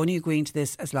only agreeing to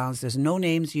this as long as there's no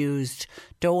names used.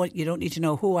 You don't need to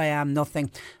know who I am, nothing.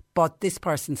 But this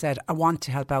person said, I want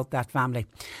to help out that family.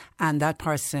 And that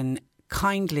person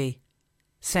kindly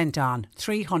sent on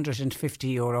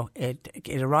 €350.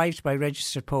 It arrived by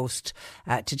registered post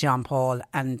to John Paul,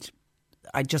 and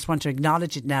I just want to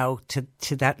acknowledge it now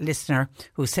to that listener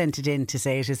who sent it in to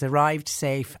say it has arrived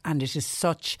safe, and it is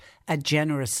such a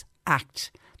generous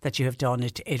act that you have done.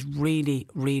 It really,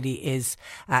 really is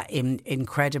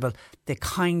incredible. The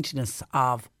kindness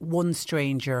of one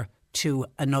stranger to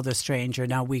another stranger.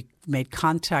 Now, we made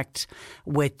contact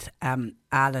with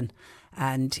Alan,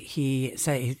 and he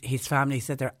said his family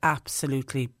said they're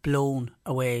absolutely blown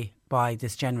away by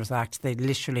this generous act. They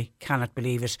literally cannot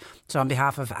believe it. So on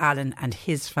behalf of Alan and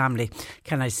his family,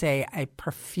 can I say a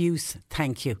profuse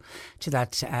thank you to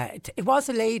that. It was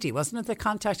a lady, wasn't it, that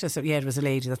contacted us? Yeah, it was a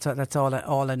lady. That's all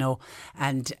I know.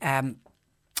 And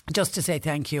just to say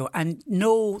thank you, and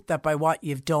know that by what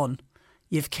you've done,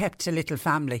 you've kept a little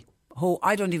family. Who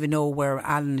I don't even know where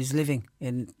Alan is living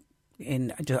in.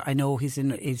 I know he's in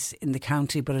the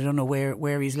county, but I don't know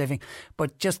where he's living.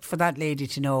 But just for that lady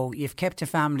to know, you've kept a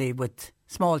family with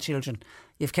small children.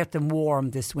 You've kept them warm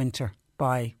this winter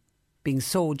by being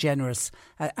so generous.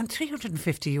 And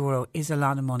 €350 is a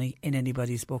lot of money in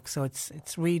anybody's book, so it's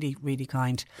really, really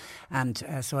kind. And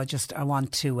so I just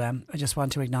want to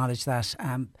acknowledge that.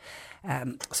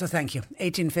 So thank you.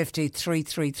 1850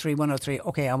 333 103.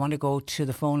 Okay, I want to go to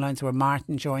the phone lines where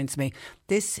Martin joins me.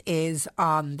 This is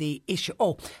on the issue.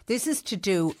 This is to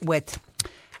do with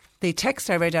the text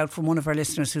I read out from one of our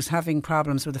listeners who's having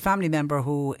problems with a family member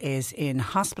who is in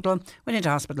hospital. Went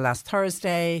into hospital last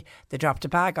Thursday. They dropped a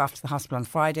bag off to the hospital on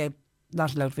Friday.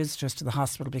 Not allowed visitors to the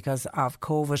hospital because of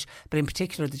COVID. But in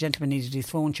particular, the gentleman needed his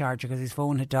phone charger because his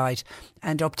phone had died.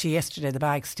 And up to yesterday, the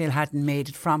bag still hadn't made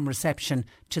it from reception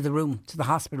to the room, to the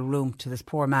hospital room, to this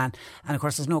poor man. And of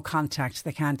course, there's no contact.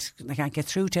 They can't get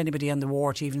through to anybody on the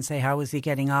ward to even say, how is he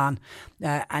getting on?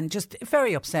 And just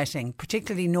very upsetting,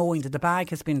 particularly knowing that the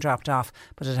bag has been dropped off,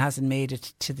 but it hasn't made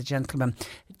it to the gentleman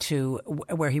to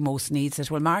where he most needs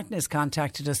it. Well, Martin has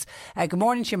contacted us. Good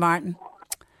morning to you, Martin.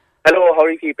 Hello, how are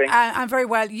you keeping? I'm very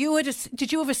well.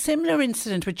 Did you have a similar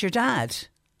incident with your dad?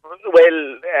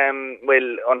 Well,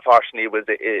 unfortunately, it was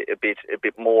a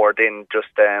bit more than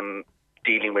just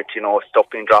dealing with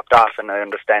stuff being dropped off, and I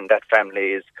understand that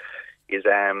family is it's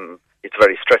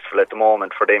very stressful at the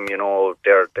moment for them.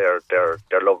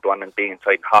 Their loved one and being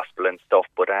inside hospital and stuff.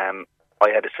 But I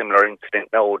had a similar incident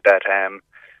now that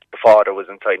the father was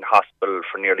inside hospital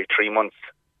for nearly 3 months.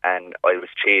 And I was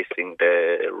chasing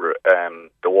the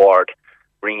ward,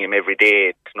 ringing him every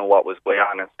day to know what was going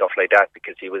on and stuff like that,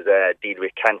 because he was dealing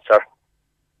with cancer.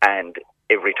 And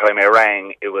every time I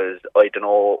rang, it was, I don't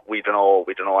know, we don't know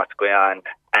what's going on.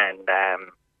 And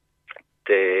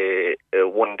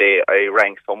one day I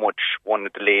rang so much, one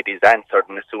of the ladies answered,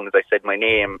 and as soon as I said my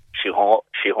name, she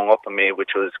hung up on me,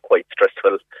 which was quite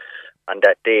stressful on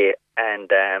that day. And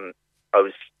that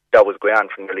was going on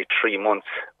for nearly 3 months,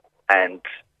 and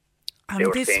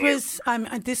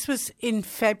this was in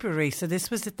February, so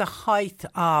this was at the height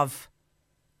of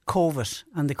COVID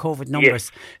and the COVID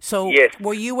numbers. Yes. So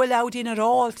were you allowed in at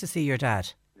all to see your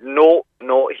dad? No,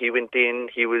 he went in.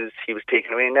 He was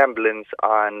taken away in an ambulance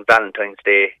on Valentine's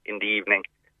Day in the evening,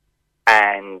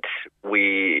 and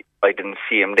I didn't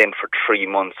see him then for 3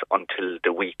 months until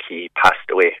the week he passed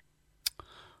away.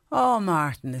 Oh,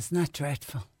 Martin, isn't that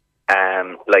dreadful?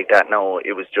 Like that. No,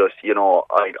 it was just,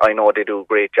 I know they do a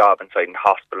great job inside in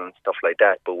hospital and stuff like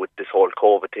that, but with this whole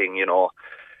COVID thing, they'll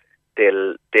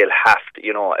have to,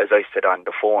 as I said on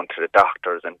the phone to the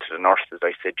doctors and to the nurses,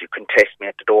 I said, you can test me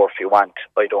at the door if you want,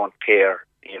 I don't care,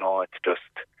 it's just,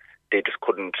 they just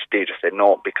said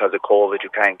no, because of COVID you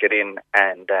can't get in.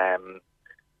 And I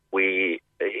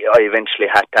eventually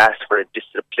had to ask for a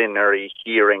disciplinary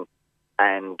hearing,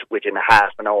 and within a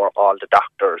half an hour all the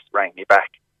doctors rang me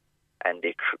back. And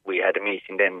we had a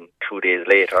meeting then 2 days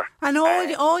later. And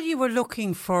all you were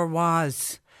looking for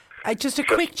was just a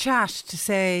quick chat to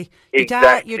say,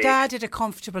 exactly. Your dad had a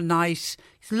comfortable night,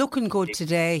 he's looking good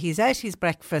today, he's at his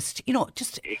breakfast,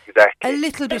 just exactly. A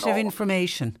little bit of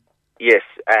information. Yes,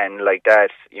 and like that,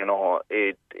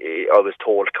 I was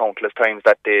told countless times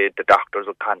that the doctors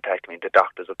would contact me,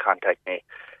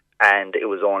 and it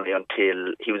was only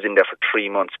until he was in there for 3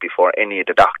 months before any of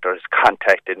the doctors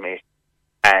contacted me.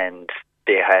 And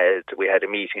we had a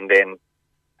meeting then,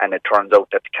 and it turns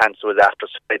out that the cancer was after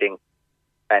spreading,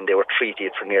 and they were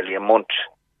treated for nearly a month.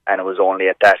 And it was only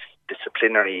at that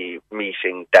disciplinary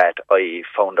meeting that I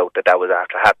found out that was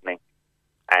after happening.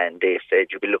 And they said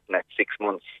you'll be looking at 6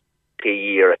 months to a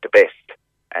year at the best.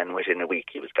 And within a week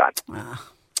he was gone.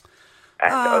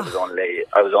 And I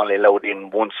was only allowed in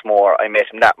once more. I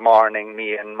met him that morning.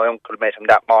 Me and my uncle met him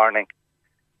that morning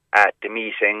at the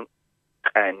meeting.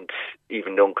 And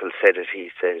even the uncle said it. He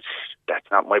said, "That's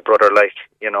not my brother."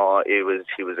 He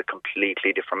was a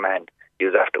completely different man. He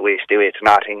was after wasted away to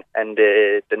nothing. And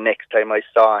the next time I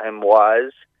saw him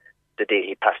was the day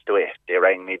he passed away. They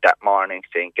rang me that morning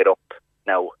saying, "Get up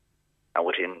now," and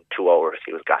within 2 hours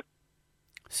he was gone.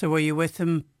 So were you with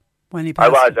him when he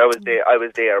passed? I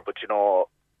was there. But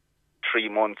 3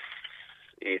 months.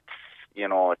 It's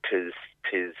tis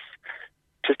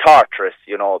torturous.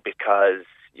 Because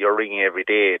you're ringing every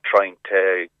day trying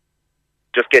to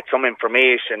just get some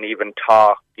information, even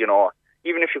talk, you know,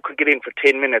 even if you could get in for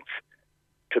 10 minutes,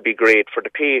 to be great for the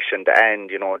patient, and,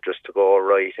 you know, just to go,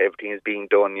 right, everything is being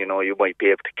done, you know, you might be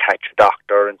able to catch a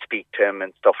doctor and speak to him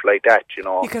and stuff like that, you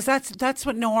know. Because that's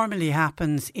what normally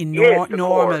happens in Yes,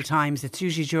 normal times. It's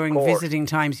usually during visiting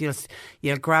times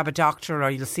you'll grab a doctor or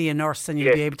you'll see a nurse and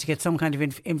you'll be able to get some kind of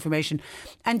information.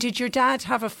 And did your dad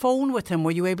have a phone with him?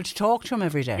 Were you able to talk to him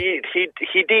every day?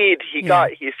 He did. He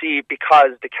got, you see,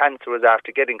 because the cancer was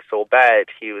after getting so bad,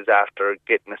 he was after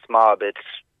getting a small bit,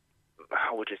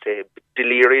 how would you say,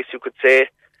 delirious, you could say,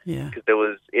 because there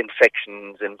was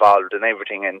infections involved and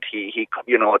everything, and he,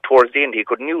 you know, towards the end he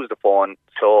couldn't use the phone,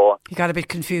 so he got a bit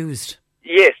confused.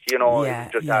 Yes, you know,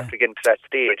 just after getting to that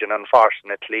stage, and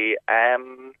unfortunately,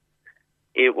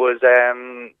 it was,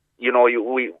 you know,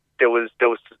 there was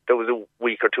a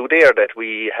week or two there that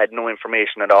we had no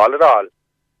information at all.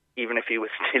 Even if he was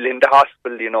still in the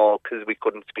hospital, you know, because we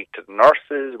couldn't speak to the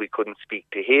nurses, we couldn't speak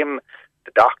to him.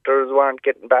 The doctors weren't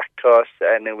getting back to us,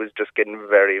 and it was just getting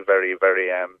very, very, very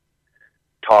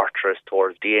torturous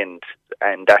towards the end.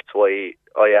 And that's why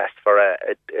I asked for a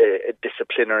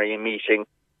disciplinary meeting.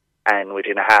 And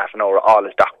within a half an hour, all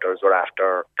his doctors were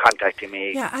after contacting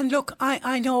me. Yeah, and look,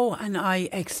 I know and I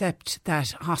accept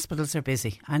that hospitals are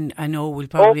busy. And I know we'll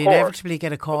probably inevitably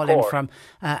get a call in from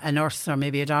a nurse or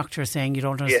maybe a doctor saying you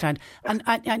don't understand.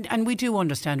 Yeah. And we do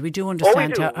understand. We do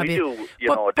understand. We do. You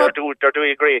know, they're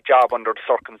doing a great job under the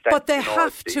circumstances. But they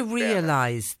have to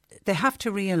realise,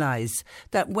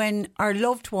 that when our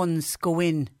loved ones go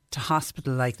in to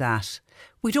hospital like that,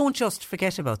 we don't just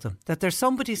forget about them, that there's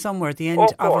somebody somewhere at the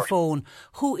end of a phone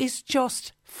who is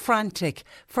just frantic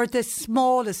for the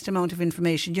smallest amount of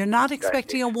information. You're not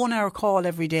expecting a 1 hour call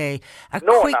every day. A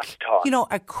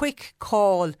quick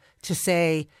call to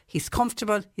say he's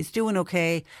comfortable, he's doing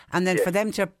okay, and then for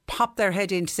them to pop their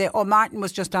head in to say, oh, Martin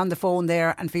was just on the phone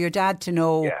there, and for your dad to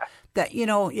know that, you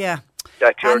know,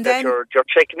 that you're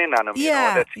checking in on him, you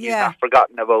know, that he's not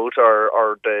forgotten about,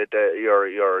 or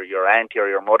your auntie or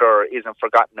your mother isn't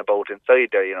forgotten about inside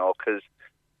there, you know, because,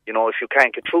 you know, if you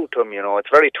can't get through to them, you know, it's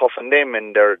very tough on them,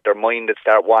 and their mind would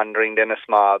start wandering then a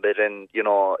small bit, and, you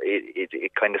know,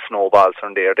 it kind of snowballs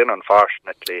from there then,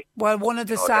 unfortunately. Well, one of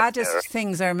the saddest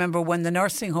things I remember, when the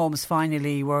nursing homes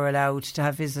finally were allowed to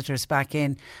have visitors back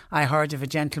in, I heard of a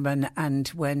gentleman, and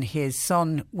when his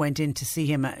son went in to see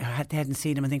him, they hadn't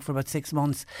seen him I think for about 6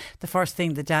 months, the first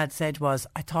thing the dad said was,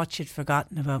 I thought you'd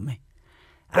forgotten about me.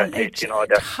 And it's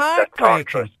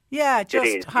heartbreaking.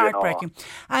 Just heartbreaking. You know,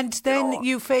 and then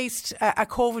you faced a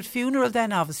COVID funeral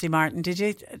then, obviously, Martin, did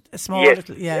you? A small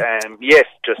little, you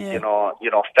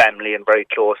know, family and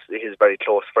his very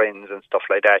close friends and stuff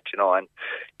like that, you know, and,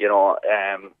 you know,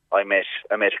 I met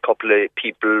a couple of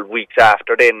people weeks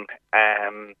after then,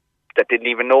 that didn't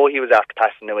even know he was after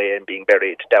passing away and being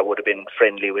buried. That would have been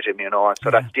friendly with him, you know. And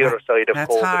so that's the other side of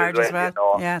COVID hard as well. You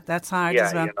know. Yeah, that's hard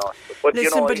as well. You know. But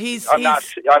listen, you know, but he's I'm not,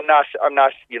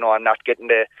 you know, I'm not getting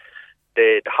the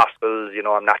hospitals, you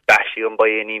know, I'm not bashing them by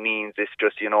any means. It's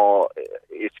just, you know,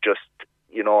 a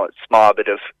small bit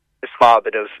of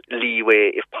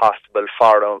leeway, if possible,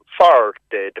 for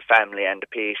the family and the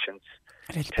patients.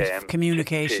 A little bit of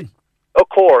communication. Of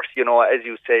course, you know, as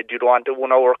you said, you don't want a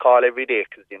 1 hour call every day,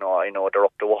 because, you know, I know they're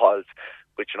up the walls,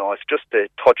 but, you know, it's just to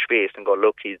touch base and go,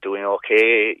 look, he's doing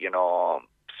okay, you know,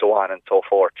 so on and so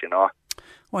forth, you know.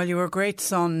 Well, you were a great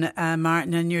son,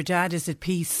 Martin, and your dad is at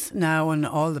peace now, and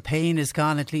all the pain is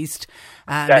gone at least.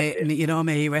 May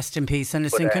he rest in peace. And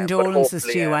listen, condolences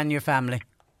to you and your family.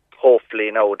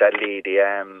 Hopefully, now that lady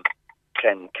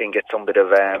can get some bit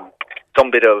of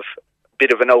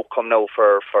an outcome now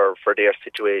for their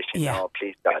situation. Yeah. You know,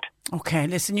 please, God. Okay,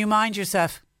 listen, you mind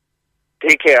yourself.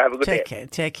 Take care. Have a good day.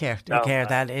 Take care.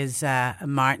 That is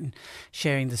Martin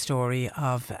sharing the story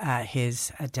of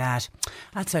his dad.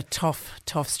 That's a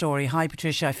tough story. Hi,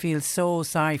 Patricia. I feel so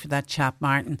sorry for that chap,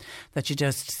 Martin, that you're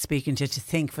just speaking to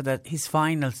think for his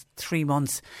final 3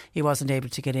 months he wasn't able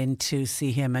to get in to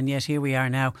see him, and yet here we are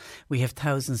now. We have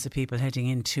thousands of people heading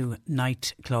into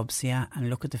nightclubs, and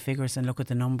look at the figures and look at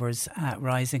the numbers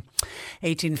rising.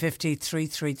 1850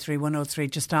 333 103.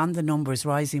 Just on the numbers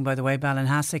rising, by the way,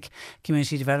 Ballinhassig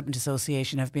Community Development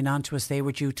Association have been on to us. They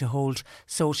were due to hold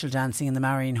social dancing in the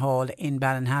Marion Hall in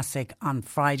Ballinhassig on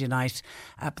Friday night,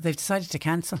 but they've decided to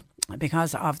cancel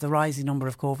because of the rising number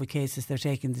of COVID cases. They're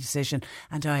taking the decision,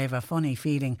 and I have a funny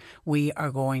feeling we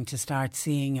are going to start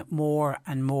seeing more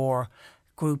and more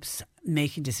groups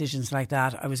making decisions like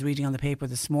that. I was reading on the paper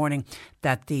this morning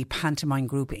that the pantomime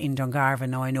group in Dungarvan,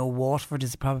 now I know Waterford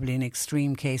is probably an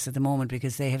extreme case at the moment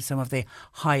because they have some of the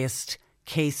highest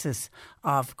cases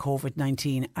of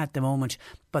COVID-19 at the moment,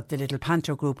 but the little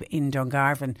panto group in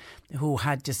Dungarvan who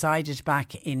had decided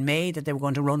back in May that they were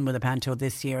going to run with a panto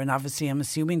this year, and obviously I'm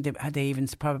assuming they even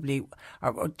probably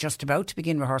are just about to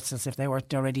begin rehearsals if they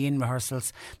weren't already in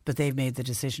rehearsals, but they've made the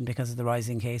decision because of the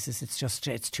rising cases.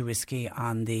 It's too risky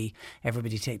on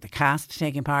everybody take the cast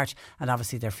taking part, and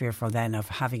obviously they're fearful then of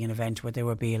having an event where there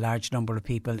will be a large number of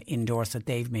people indoors, so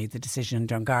they've made the decision in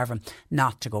Dungarvan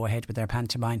not to go ahead with their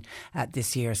pantomime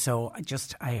this year. So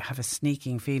I have a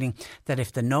sneaking feeling that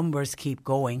if the numbers keep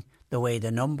going the way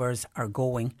the numbers are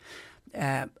going,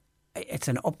 it's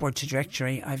an upward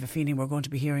trajectory. I have a feeling we're going to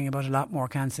be hearing about a lot more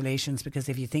cancellations, because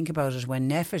if you think about it, when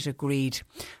NPHET agreed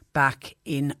back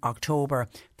in October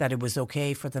that it was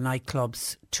okay for the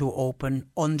nightclubs to open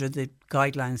under the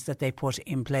guidelines that they put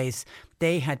in place,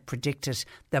 they had predicted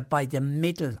that by the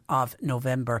middle of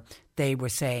November they were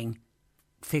saying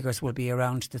figures will be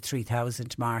around the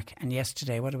 3,000 mark. And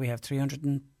yesterday, what do we have,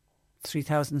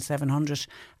 3,700,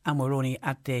 and we're only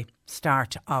at the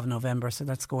start of November, so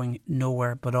that's going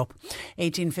nowhere but up.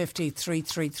 1850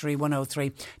 333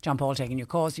 103. John Paul taking your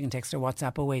calls. You can text or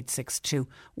WhatsApp 0862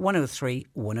 103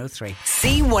 103.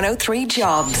 C103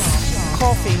 Jobs.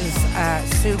 Caulfield's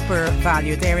Super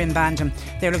Value, they're in Bandon.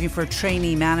 They're looking for a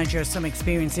trainee manager. Some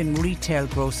experience in retail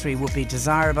grocery would be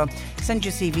desirable. Send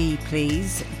your CV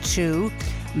please to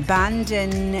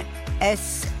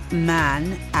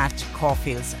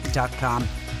bandonsman@caulfields.com.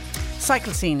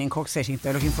 Cycle Scene in Cork City,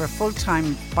 they're looking for a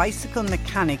full-time bicycle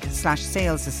mechanic /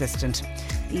 sales assistant.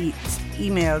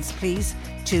 Emails please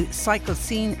to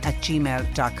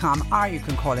cyclescene@gmail.com, or you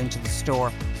can call into the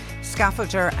store.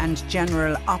 Scaffolder and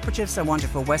general operatives are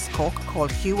wanted for West Cork. Call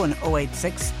Hugh on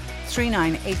 086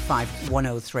 3985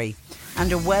 103.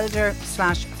 And a welder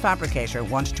 / fabricator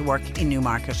wanted to work in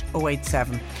Newmarket,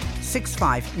 087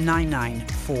 6599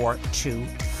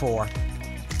 424.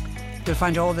 You'll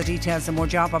find all the details and more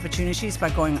job opportunities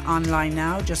by going online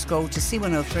now. Just go to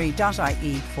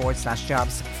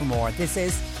c103.ie/jobs for more. This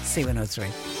is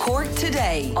C103. Cork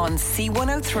Today on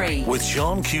C103. With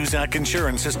Sean Cusack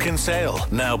Insurance's Kinsale,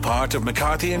 now part of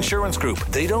McCarthy Insurance Group.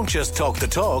 They don't just talk the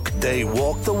talk, they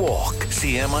walk the walk.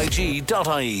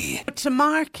 CMIG.ie. To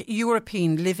mark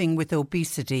European Living with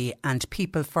Obesity and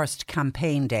People First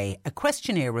Campaign Day, a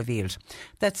questionnaire revealed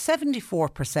that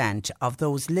 74% of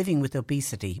those living with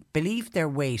obesity believe their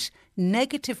weight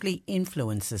negatively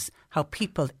influences how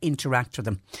people interact with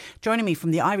them. Joining me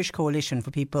from the Irish Coalition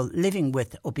for People Living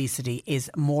with Obesity is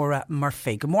Maura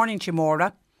Murphy. Good morning to you,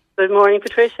 Maura. Good morning,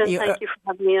 Patricia. Thank you for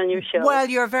having me on your show. Well,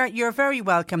 you're very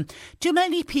welcome. Do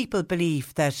many people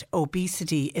believe that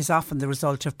obesity is often the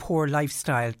result of poor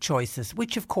lifestyle choices,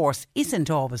 which of course isn't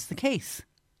always the case?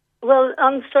 Well,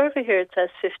 on the survey here it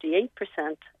says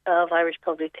 58% of Irish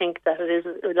public think that it is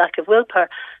a lack of willpower.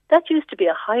 That used to be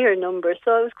a higher number,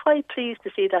 so I was quite pleased to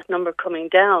see that number coming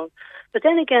down. But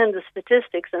then again, the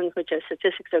statistics, and which our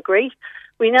statistics are great,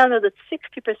 we now know that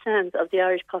 60% of the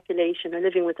Irish population are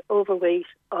living with overweight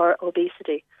or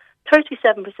obesity.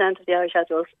 37% of the Irish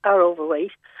adults are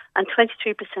overweight and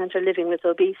 23% are living with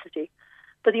obesity.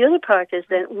 But the other part is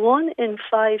that 1 in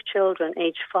 5 children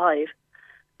aged 5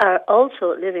 are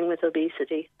also living with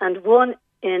obesity, and 1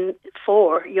 in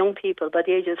 4 young people by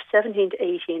the age of 17 to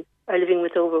 18 are living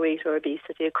with overweight or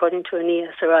obesity, according to an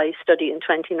ESRI study in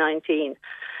 2019.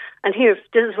 And here,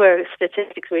 this is where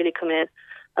statistics really come in.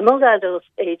 Among adults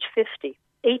aged 50,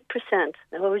 8%,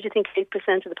 now what would you think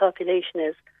 8% of the population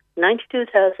is?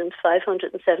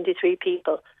 92,573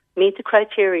 people meet the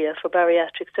criteria for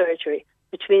bariatric surgery,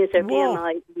 which means their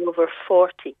BMI is over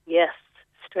 40. Yes,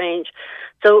 strange.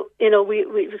 So,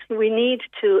 we need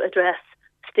to address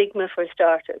stigma for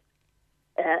starters.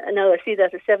 Now I see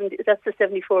that that's the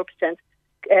 74%.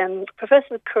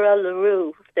 Professor Carol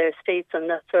LaRue there states on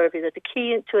that survey that the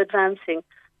key to advancing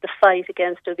the fight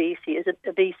against obesity is a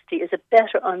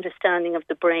better understanding of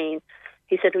the brain.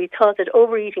 He said, we thought that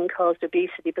overeating caused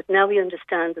obesity, but now we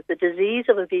understand that the disease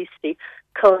of obesity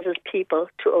causes people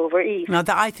to overeat. Now,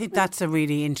 I think that's a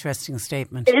really interesting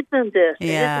statement. Isn't it?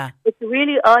 Yeah. It's a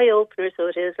really eye-opener, so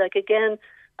it is. Like, again,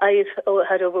 I've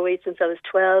had overweight since I was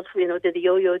 12, did the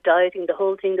yo-yo dieting, the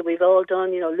whole thing that we've all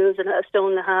done, losing 1.5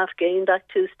 stone, gain back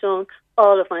 2 stone,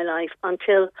 all of my life,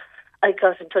 until I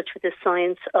got in touch with the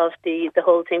science of the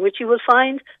whole thing, which you will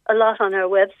find a lot on our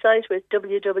website with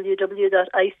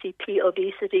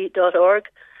www.icpobesity.org.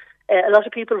 A lot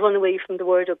of people run away from the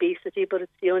word obesity, but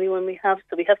it's the only one we have,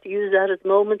 so we have to use that at the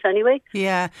moment anyway.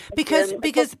 Yeah, because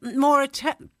Maura,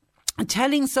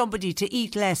 telling somebody to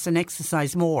eat less and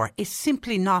exercise more is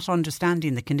simply not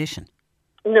understanding the condition.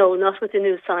 No, not with the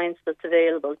new science that's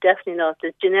available. Definitely not.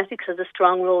 The genetics has a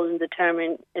strong role in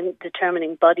determining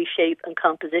body shape and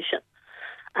composition.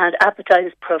 And appetite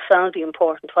is profoundly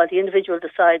important. While the individual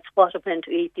decides what and when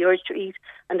to eat, the urge to eat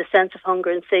and the sense of hunger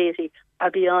and satiety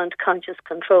are beyond conscious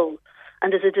control.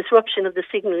 And there's a disruption of the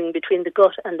signalling between the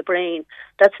gut and the brain.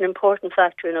 That's an important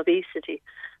factor in obesity.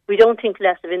 We don't think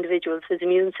less of individuals whose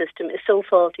immune system is so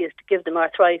faulty as to give them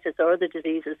arthritis or other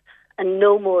diseases, and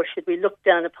no more should we look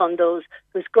down upon those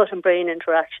whose gut and brain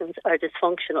interactions are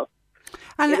dysfunctional.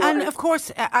 And of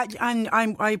course,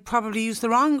 I probably used the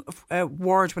wrong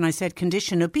word when I said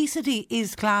condition. Obesity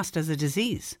is classed as a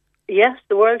disease. Yes,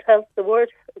 the World Health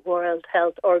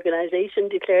Organization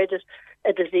declared it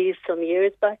a disease some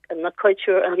years back. I'm not quite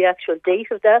sure on the actual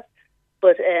date of that,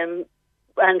 but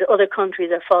and other countries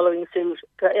are following suit.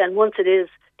 And once it is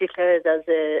declared as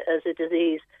a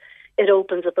disease, it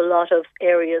opens up a lot of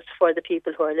areas for the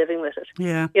people who are living with it.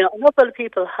 Yeah. An awful lot of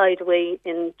people hide away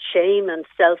in shame and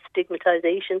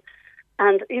self-stigmatization.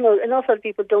 And, an awful lot of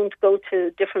people don't go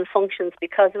to different functions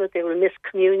because of it. They will miss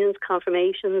communions,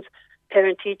 confirmations,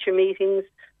 parent-teacher meetings,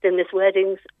 they miss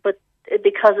weddings, but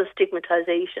because of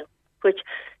stigmatization, which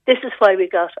this is why we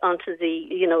got onto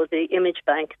the image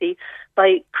bank.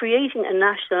 By creating a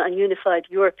national and unified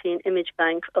European image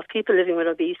bank of people living with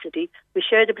obesity, we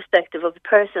share the perspective of the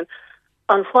person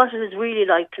on what it is really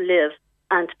like to live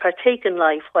and to partake in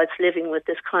life whilst living with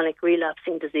this chronic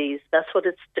relapsing disease. That's what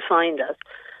it's defined as.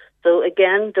 So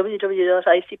again,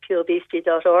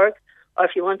 www.icpobesity.org, or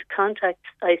if you want to contact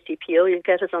ICPO, you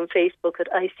get us on Facebook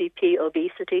at ICP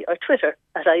Obesity or Twitter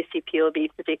at ICP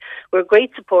Obesity. We're a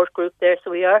great support group there, so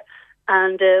we are.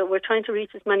 And we're trying to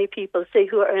reach as many people, say,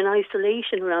 who are in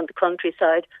isolation around the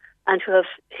countryside and who have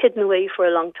hidden away for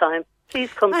a long time.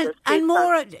 Please come to us. And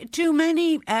Maura, do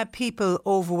many people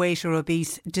overweight or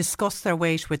obese discuss their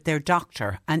weight with their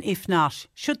doctor? And if not,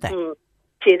 should they?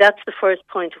 See, that's the first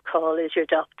point of call, is your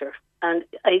doctor. And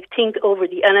I think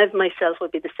and I myself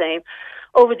would be the same,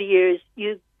 over the years,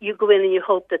 you go in and you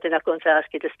hope that they're not going to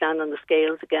ask you to stand on the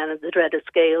scales again, and the dreaded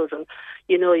scales, and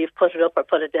you've put it up or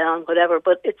put it down, whatever.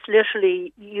 But it's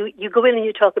literally, you go in and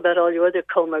you talk about all your other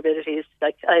comorbidities.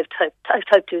 Like I have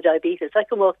type 2 diabetes. I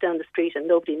can walk down the street and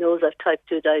nobody knows I've type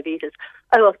 2 diabetes.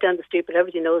 I walk down the street but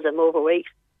everybody knows I'm overweight.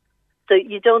 So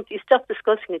you stop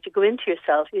discussing it, you go into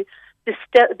yourself. There's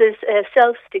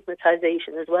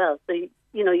self-stigmatization as well. So,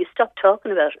 you stop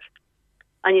talking about it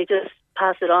and you just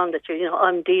pass it on that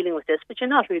I'm dealing with this, but you're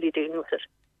not really dealing with it.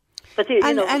 But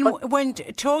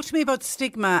talk to me about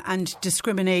stigma and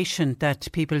discrimination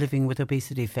that people living with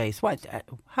obesity face.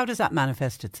 How does that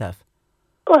manifest itself?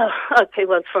 Well,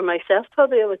 for myself,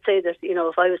 probably I would say that,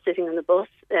 if I was sitting on the bus,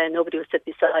 nobody would sit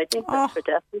beside me. That's for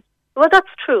definite. Well,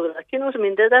 that's true. You know what I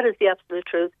mean? That is the absolute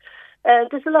truth.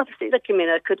 There's a lot of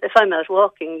if I'm out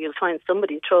walking, you'll find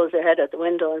somebody throws their head out the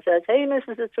window and says, "Hey,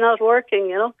 missus, it's not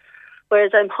working,"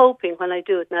 Whereas I'm hoping when I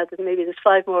do it now that maybe there's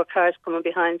 5 more cars coming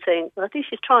behind saying, "Well, at least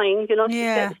she's trying,"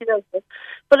 Yeah. She does it.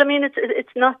 But I mean,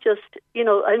 it's not just,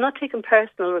 I'm not taking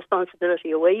personal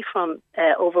responsibility away from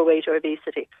overweight or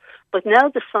obesity, but now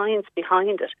the science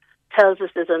behind it tells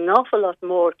us there's an awful lot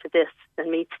more to this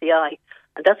than meets the eye,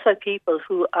 and that's why people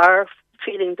who are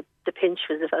feeling the pinch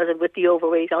with the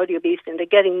overweight or the obesity and they're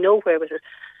getting nowhere with it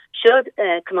should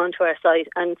come onto our site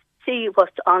and see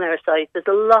what's on our site. There's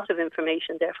a lot of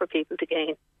information there for people to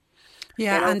gain.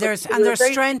 Yeah, and there's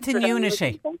strength in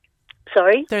unity.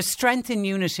 Sorry? There's strength in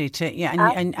unity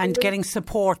and getting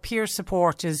support, peer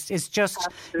support is just,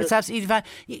 it's absolutely valuable.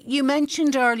 You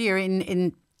mentioned earlier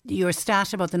in your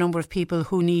stat about the number of people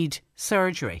who need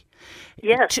surgery.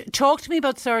 Yes. Talk to me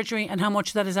about surgery and how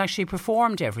much that is actually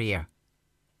performed every year.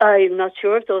 I'm not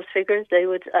sure of those figures. I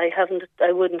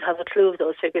wouldn't have a clue of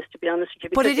those figures, to be honest with you.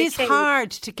 But it is hard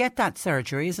to get that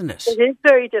surgery, isn't it? It is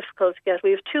very difficult to get.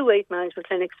 We have 2 weight management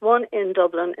clinics, one in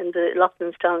Dublin in the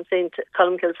Loughlinstown St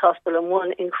Columkills Hospital and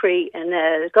one in Cree in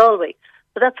Galway.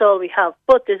 But that's all we have.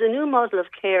 But there's a new model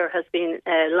of care has been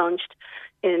launched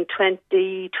in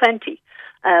 2020.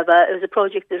 It was a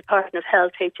project of the Department of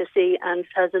Health, HSE, and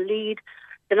has a lead,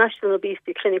 the National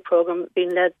Obesity Clinic Programme,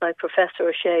 being led by Professor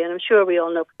O'Shea. And I'm sure we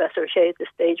all know Professor O'Shea at this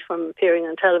stage from appearing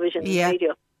on television and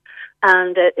radio.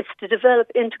 And it's to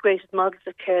develop integrated models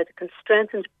of care that can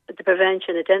strengthen the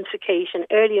prevention, identification,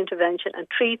 early intervention and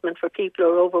treatment for people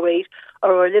who are overweight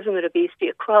or who are living with obesity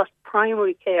across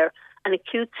primary care and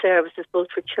acute services,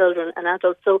 both for children and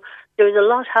adults. So there is a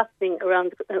lot happening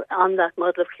around on that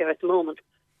model of care at the moment.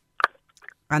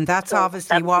 And that's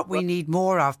obviously what we need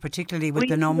more of, particularly with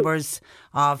the numbers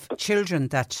of children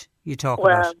that you talk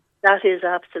about. That is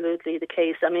absolutely the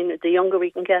case. I mean, the younger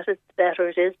we can get it, the better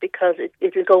it is, because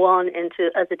it will go on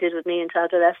into, as it did with me, into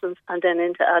adolescence and then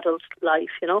into adult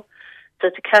life, So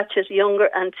to catch it younger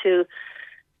and to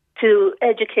to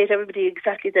educate everybody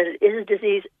exactly that it is a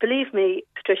disease. Believe me,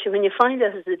 Patricia, when you find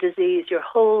out it's a disease, your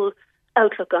whole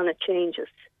outlook on it changes.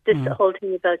 This whole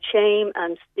thing about shame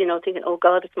and, thinking, oh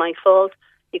God, it's my fault.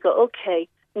 You go, okay,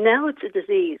 now it's a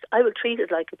disease. I will treat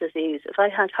it like a disease. If I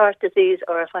had heart disease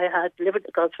or if I had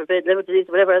God forbid, liver disease,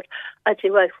 whatever else, I'd say,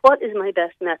 right, what is my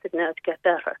best method now to get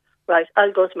better? Right,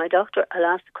 I'll go to my doctor, I'll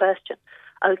ask the question.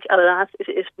 I'll ask,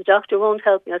 if the doctor won't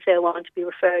help me, I'll say I want to be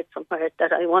referred somewhere,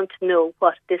 that I want to know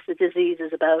what this disease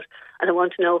is about, and I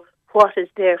want to know what is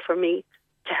there for me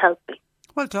to help me.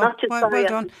 Well done. Well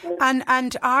done.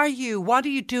 And what are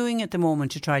you doing at the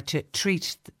moment to try to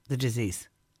treat the disease?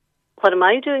 What am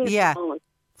I doing at the moment?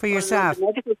 For yourself?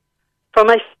 For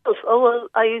myself. Oh, well,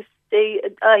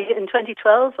 in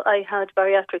 2012, I had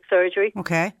bariatric surgery.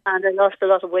 Okay. And I lost a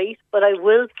lot of weight. But I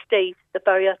will state that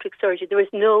bariatric surgery, there is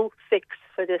no fix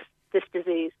for this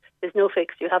disease. There's no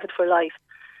fix. You have it for life.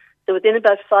 So within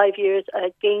about 5 years, I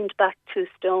had gained back 2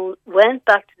 stone, went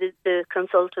back to the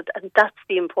consultant, and that's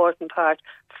the important part.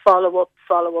 Follow up.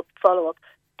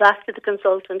 Back to the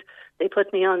consultant. They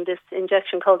put me on this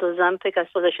injection called Ozempic. I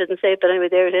suppose I shouldn't say it, but anyway,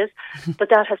 there it is. But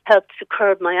that has helped to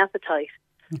curb my appetite.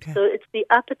 Okay. So it's the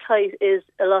appetite is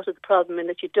a lot of the problem, in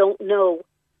that you don't know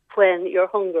when your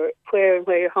hunger,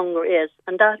 where your hunger is,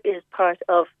 and that is part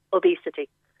of obesity.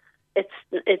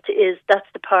 That's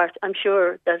the part. I'm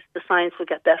sure that the science will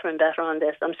get better and better on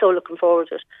this. I'm so looking forward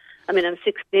to it. I mean, I'm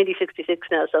nearly 66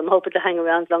 now, so I'm hoping to hang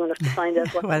around long enough to find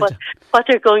out what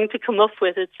they're going to come up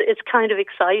with. It's kind of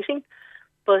exciting.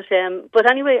 But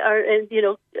anyway,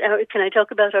 can I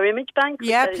talk about our image bank?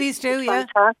 Yeah, please do.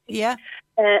 Yeah.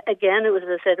 Again, it was, as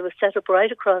I said, it was set up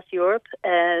right across Europe.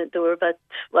 There were at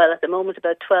the moment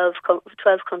about 12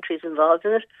 countries involved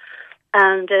in it.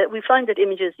 And we find that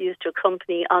images used to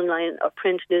accompany online or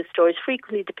print news stories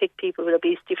frequently depict people with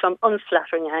obesity from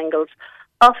unflattering angles,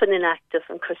 often inactive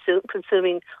and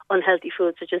consuming unhealthy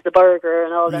foods such as the burger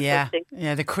and all that sort of thing.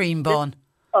 Yeah, the cream bun.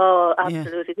 Oh,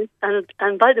 absolutely. Yeah.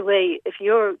 And by the way, if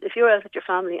you're out with your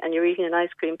family and you're eating an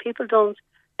ice cream, people don't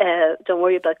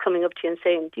worry about coming up to you and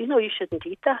saying, "Do you know you shouldn't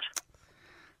eat that?"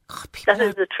 That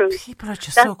is the truth. People are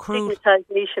just so cruel.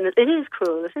 Stigmatization. It is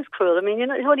cruel. It is cruel. I mean, what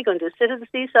are you going to do? Sit at the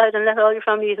seaside and let all your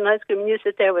family eat an ice cream and you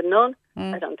sit there with none?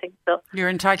 I don't think so. You're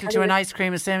entitled to an ice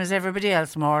cream the same as everybody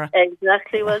else, Maura.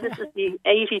 Exactly. Well, this is the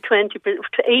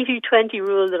 80-20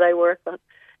 rule that I work on.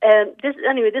 This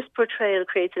portrayal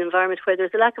creates an environment where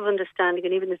there's a lack of understanding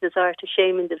and even a desire to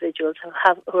shame individuals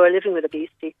who are living with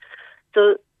obesity.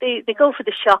 So they go for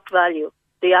the shock value,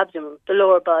 the abdomen, the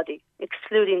lower body,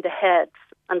 excluding the heads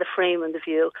and the frame and the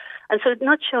view. And so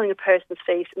not showing a person's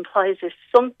face implies there's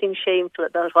something shameful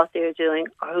about what they're doing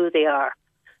or who they are.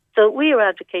 So we are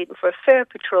advocating for a fair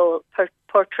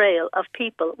portrayal of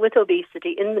people with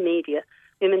obesity in the media.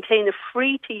 We maintain a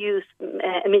free-to-use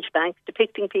image bank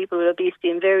depicting people with obesity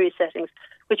in various settings,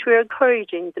 which we're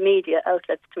encouraging the media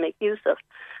outlets to make use of.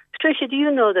 Patricia, do you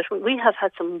know that we have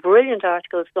had some brilliant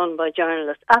articles done by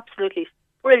journalists, absolutely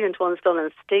brilliant ones done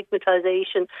on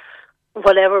stigmatization,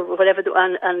 whatever,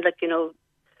 and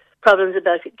problems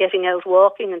about getting out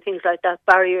walking and things like that,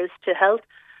 barriers to health.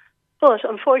 But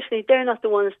unfortunately, they're not the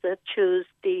ones that choose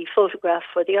the photograph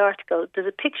for the article. There's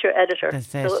a picture editor.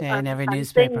 That's in every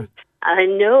newspaper. I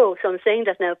know, so I'm saying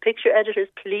that now. Picture editors,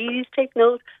 please take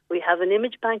note. We have an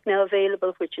image bank now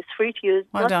available, which is free to use.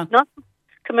 Not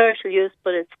commercial use,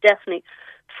 but it's definitely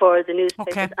for the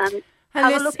newspapers. Okay. And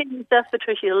have a look at yourself,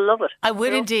 Patricia. You'll love it. I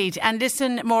will indeed. And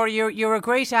listen, Maura, you're a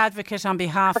great advocate on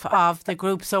behalf of the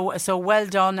group. So well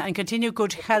done, and continue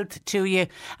good health to you.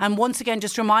 And once again,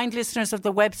 just remind listeners of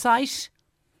the website.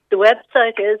 The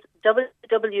website is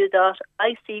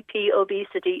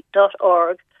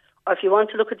www.icpobesity.org. Or if you want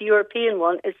to look at the European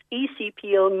one, it's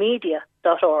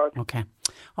ecpomedia.org. Okay.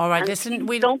 All right. And listen,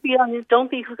 don't be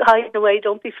hiding away.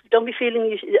 Don't be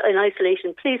feeling in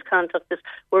isolation. Please contact us.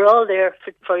 We're all there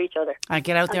for each other. I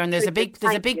get out there, and there's a big,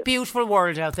 beautiful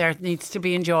world out there that needs to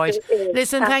be enjoyed.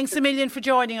 Listen, thanks a million for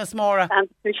joining us, Maura. And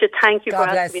Patricia, thank you for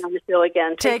having me on the show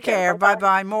again. Take care. Bye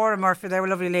bye. Maura Murphy, there, a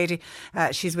lovely lady.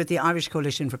 She's with the Irish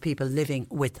Coalition for People Living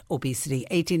with Obesity.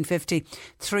 1850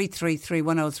 333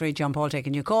 103. John Paul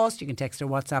taking your calls. You can text or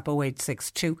WhatsApp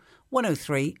 0862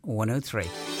 103 103.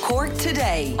 Cork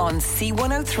Today on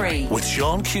C103. With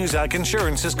Sean Cusack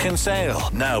Insurance's Kinsale,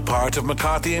 now part of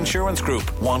McCarthy Insurance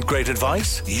Group. Want great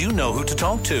advice? You know who to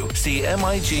talk to.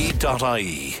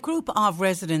 CMIG.ie. A group of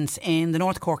residents in the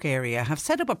North Cork area have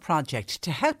set up a project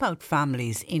to help out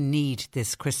families in need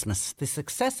this Christmas. The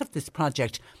success of this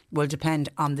project will depend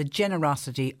on the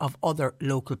generosity of other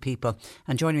local people.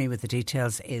 And joining me with the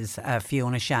details is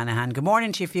Fiona Shanahan. Good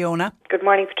morning to you, Fiona. Good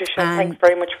morning, Patricia. Thanks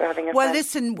very much for having us. Well,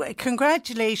 listen,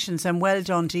 congratulations and well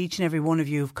done to each and every one of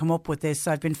you who've come up with this.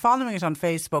 I've been following it on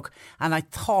Facebook, and I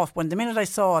thought, the minute I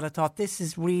saw it, I thought this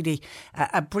is really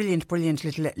a brilliant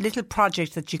little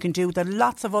project that you can do, that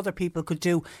lots of other people could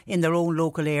do in their own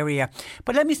local area.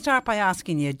 But let me start by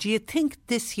asking you, do you think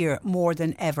this year, more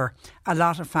than ever, a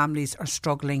lot of families are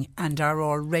struggling and are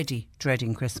already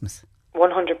dreading Christmas?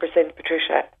 100%,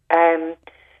 Patricia.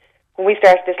 When we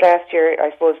started this last year,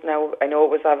 I suppose now, I know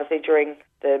it was obviously during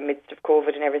the midst of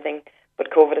COVID and everything,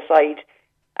 but COVID aside,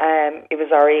 it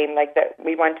was our aim that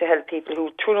we want to help people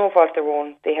who, through no fault of their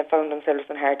own, they have found themselves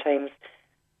in hard times.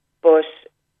 But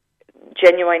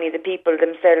genuinely, the people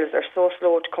themselves are so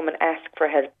slow to come and ask for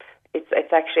help.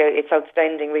 It's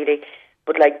outstanding, really.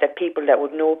 But that people that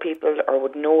would know people or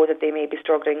would know that they may be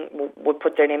struggling would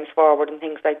put their names forward and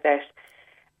things like that.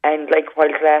 And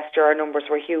while last year our numbers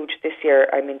were huge, this year,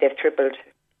 they've tripled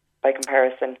by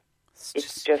comparison.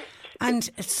 It's just... And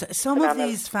some phenomenal. Of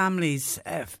these families,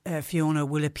 Fiona,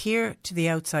 will appear to the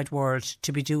outside world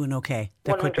to be doing okay.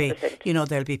 There 100%. Could be,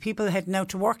 there'll be people heading out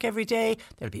to work every day.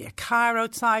 There'll be a car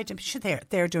outside. I'm sure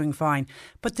they're doing fine.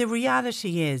 But the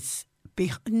reality is,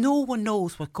 no one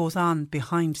knows what goes on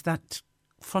behind that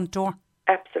front door.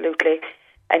 Absolutely.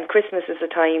 And Christmas is a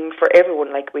time for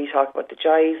everyone. We talk about the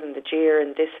joys and the cheer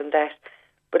and this and that.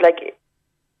 But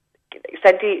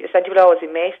Santa will always be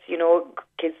met,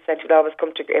 kids, Santa will always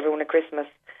come to everyone at Christmas.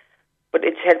 But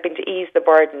it's helping to ease the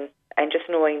burden and just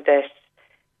knowing that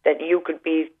you could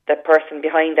be that person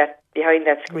behind that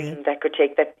screen that could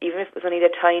take that, even if it was only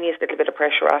the tiniest little bit of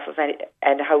pressure off of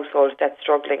any household that's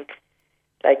struggling,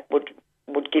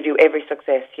 would give you every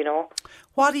success,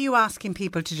 What are you asking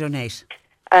people to donate?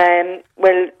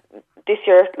 Well, this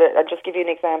year, I'll just give you an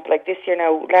example. This year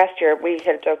now, last year we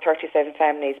helped out 37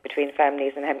 families between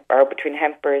families and between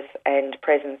hampers and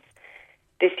presents.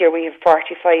 This year we have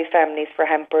 45 families for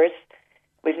hampers,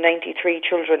 we've 93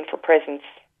 children for presents,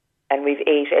 and we've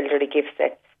 8 elderly gift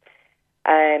sets.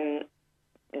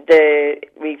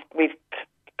 We've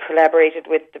collaborated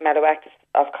with the Mallow Act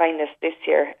of Kindness this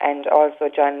year, and also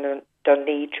John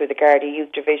Dunlea through the Garda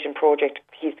Youth Division project.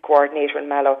 He's the coordinator in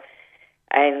Mallow,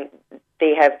 and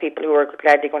they have people who are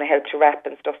gladly going to help to wrap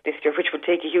and stuff this year, which would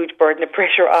take a huge burden of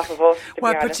pressure off of us.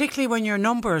 Well, particularly when your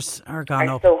numbers are gone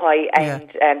up. So high, and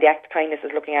the Act of Kindness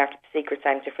is looking after the Secret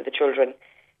Santa for the children.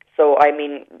 So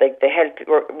the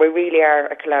help, we really are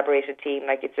a collaborated team.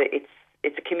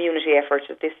 It's a community effort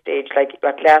at this stage.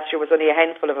 Last year was only a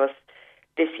handful of us.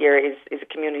 This year is a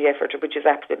community effort, which is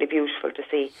absolutely beautiful to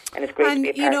see, and it's great to be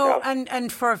a part of. And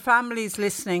for families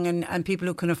listening and people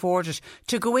who can afford it,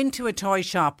 to go into a toy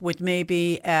shop with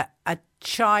maybe a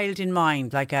child in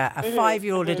mind, like a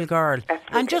 5-year-old little girl,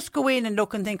 absolutely. And just go in and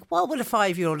look and think, what would a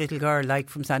 5-year-old little girl like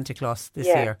from Santa Claus this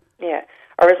year? Yeah.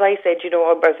 Or as I said, I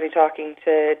was talking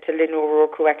to Lynn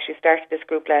O'Rourke, who actually started this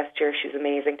group last year. She's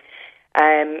amazing.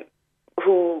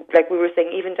 Who, we were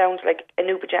saying, even down to a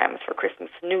new pyjamas for Christmas,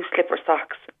 new slipper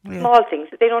socks, small things.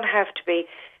 They don't have to be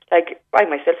I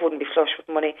myself wouldn't be flush with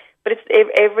money, but it's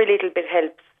every little bit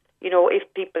helps.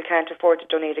 If people can't afford to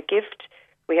donate a gift,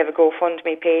 we have a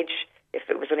GoFundMe page. If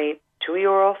it was only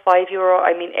 €2,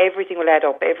 €5, everything will add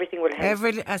up. Everything will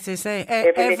help. As they say,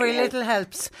 every little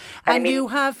helps. And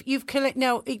you've collect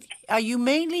now. Are you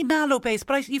mainly Mallow based?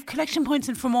 But you've collection points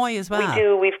in Fermoy as well. We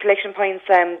do. We've collection points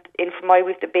in Fermoy.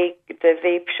 We've the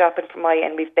vape shop in Fermoy,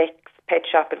 and we've Beck's pet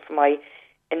shop in Fermoy.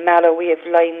 In Mallow, we have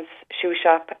Lyons shoe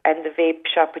shop and the vape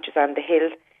shop, which is on the hill.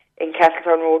 In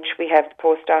Castletown Road, we have the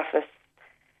post office.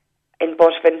 In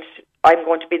Buttevant, I'm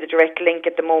going to be the direct link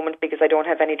at the moment because I don't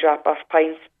have any drop-off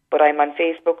pints, but I'm on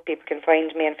Facebook. People can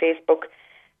find me on Facebook.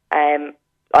 I'm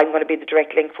going to be the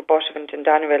direct link for Buttevant and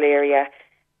Doneraile area.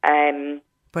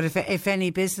 But if any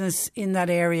business in that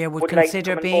area would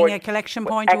consider being a collection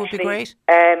point, it would be great.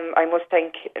 I must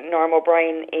thank Norma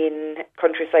O'Brien in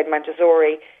Countryside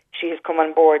Montessori. She has come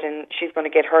on board and she's going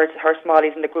to get her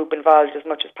smallies in the group involved as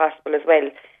much as possible as well.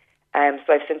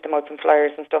 So I've sent them out some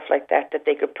flyers and stuff like that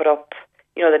they could put up.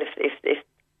 That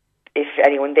if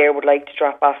anyone there would like to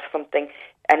drop off something,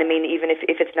 and even if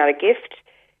it's not a gift,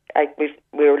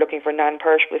 we were looking for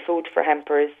non-perishable food for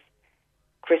hampers,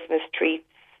 Christmas treats,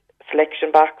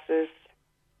 selection boxes,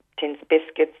 tins of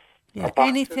biscuits. Yeah,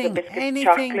 anything,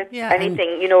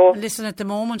 anything. Listen, at the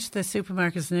moment, the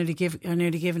supermarkets are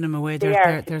nearly giving them away.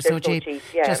 They're so cheap.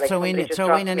 Yeah, just throw in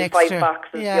an extra 5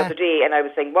 boxes the other day, and I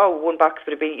was saying, wow, 1 box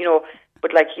would have been,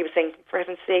 But he was saying, for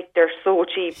heaven's sake, they're so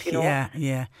cheap,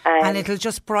 Yeah. And it'll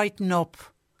just brighten up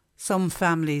some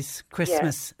families'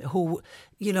 Christmas who,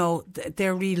 you know,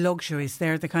 they're real luxuries.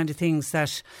 They're the kind of things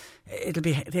that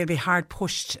they'll be hard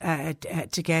pushed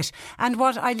to get. And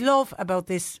what I love about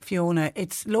this, Fiona,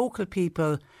 it's local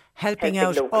people helping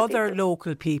out other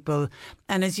local people,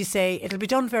 and as you say, it'll be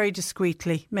done very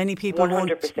discreetly. Many people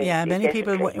won't. Yeah, many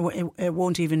people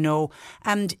won't even know.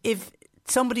 And if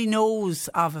somebody knows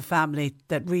of a family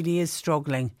that really is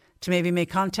struggling, to maybe make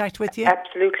contact with you.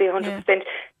 Absolutely, 100%.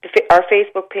 Our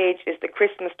Facebook page is the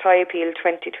Christmas Tie Appeal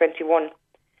 2021,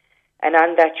 and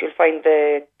on that you'll find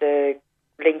the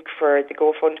link for the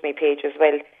GoFundMe page as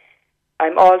well.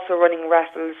 I'm also running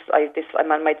raffles.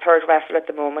 I'm on my third raffle at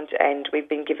the moment, and we've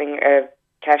been giving a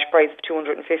cash prize of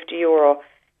 €250,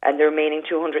 and the remaining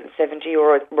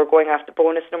 €270. We're going off the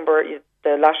bonus number,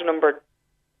 the lotto number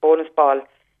bonus ball.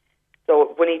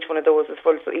 So when each one of those is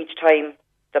full, so each time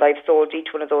that I've sold each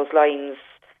one of those lines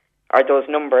or those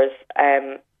numbers,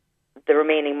 the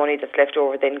remaining money that's left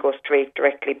over then goes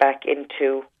directly back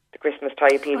into the Christmas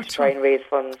Tie Appeal to try and raise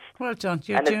funds. Well done.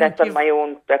 That's on my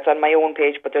own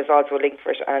page, but there's also a link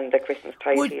for it on the Christmas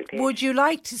Tie Appeal page. Would you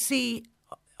like to see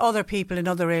other people in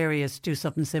other areas do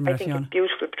something similar, Fiona? I think it's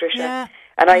beautiful, Patricia. Yeah.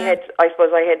 And I had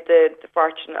the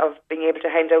fortune of being able to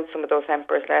hand out some of those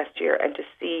hampers last year and to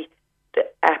see the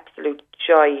absolute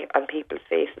joy on people's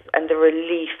faces and the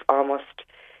relief almost,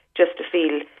 just to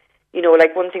feel, you know,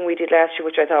 like one thing we did last year,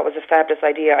 which I thought was a fabulous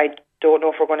idea. I don't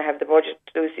know if we're going to have the budget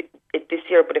to do it this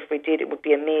year, but if we did, it would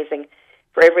be amazing.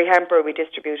 For every hamper we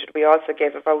distributed, we also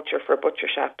gave a voucher for a butcher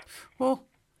shop. Oh,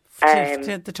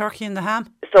 the turkey and the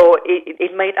ham? So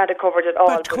it might not have covered it all,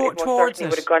 but it most certainly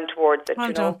would have gone towards it,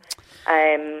 you know.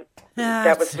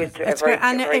 That was with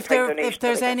and if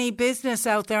there's any business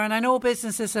out there, and I know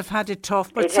businesses have had it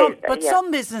tough, but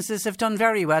some businesses have done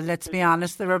very well. Let's be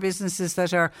honest. There are businesses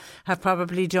that have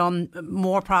probably done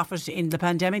more profit in the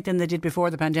pandemic than they did before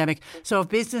the pandemic. So if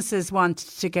businesses want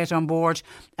to get on board,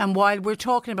 and while we're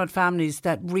talking about families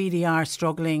that really are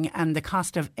struggling and the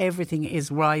cost of everything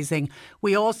is rising,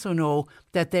 we also know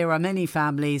that there are many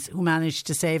families who managed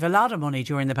to save a lot of money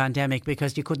during the pandemic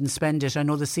because you couldn't spend it. I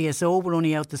know the CSO were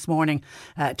only out this morning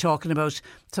talking about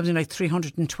something like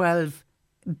 €312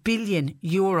 billion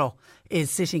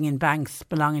is sitting in banks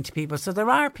belonging to people. So there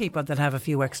are people that have a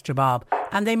few extra bob,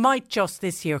 and they might just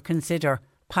this year consider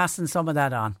passing some of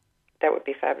that on. That would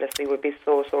be fabulous. We would be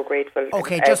so grateful.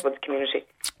 Okay, just with the community.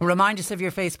 Remind us of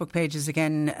your Facebook pages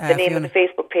again. The name of the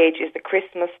Facebook page is the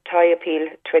Christmas Tie Appeal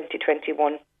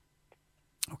 2021.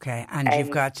 Okay, and you've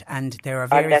got, and there are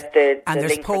various, and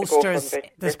there's posters.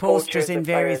 There's posters in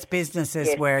various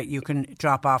businesses where you can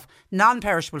drop off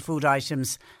non-perishable food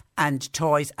items and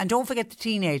toys, and don't forget the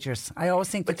teenagers. I always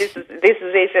think. But this is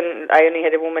it, and I only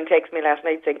had a woman text me last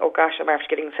night saying, "Oh gosh, I'm after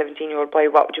getting a 17-year-old boy.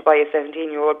 What would you buy a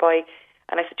 17-year-old boy?"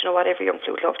 And I said, you know what, every young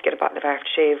fella would love to get a bottle of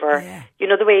aftershave, or you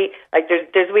know the way, like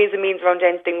there's ways and means around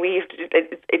anything.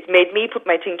 It's made me put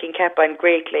my thinking cap on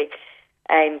greatly.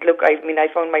 And look, I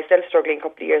found myself struggling a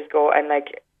couple of years ago, and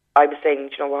like I was saying,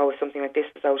 you know, wow, if something like this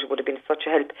was out, it would have been such a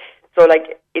help. So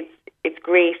like it's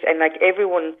great, and like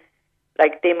everyone,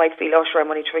 like they might feel, oh sure, I'm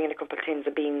only throwing in a couple of tins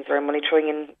of beans, or I'm only throwing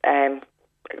in a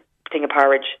thing of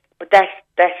porridge, but that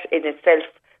in itself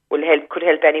could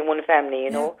help any one family,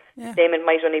 you know. Same, it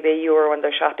might only be €1 on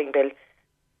their shopping bill,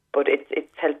 but it's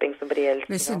helping somebody else.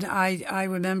 Listen, you know? I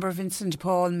remember Vincent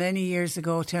Paul many years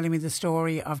ago telling me the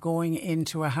story of going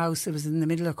into a house. It was in the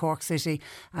middle of Cork City,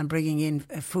 and bringing in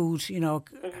food, you know,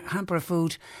 hamper of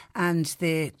food, and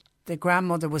the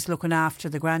grandmother was looking after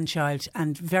the grandchild,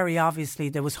 and very obviously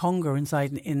there was hunger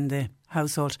inside in the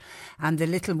household, and the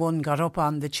little one got up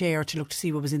on the chair to look to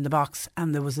see what was in the box,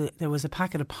 and there was a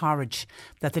packet of porridge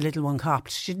that the little one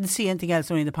copped. She didn't see anything else,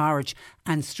 only the porridge,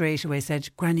 and straight away said,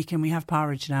 "Granny, can we have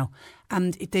porridge now?"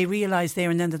 And they realised there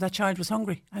and then that child was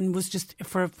hungry and was just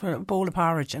for a bowl of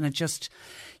porridge. And it just,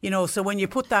 you know, so when you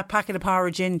put that packet of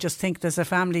porridge in, just think there's a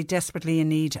family desperately in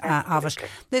need of it.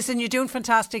 Listen, you're doing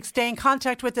fantastic. Stay in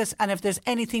contact with us, and if there's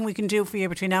anything we can do for you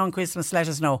between now and Christmas, let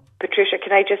us know. Patricia,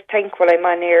 can I just thank, while I'm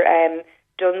on here,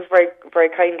 Dunn's very, very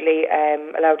kindly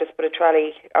allowed us to put a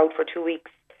trolley out for 2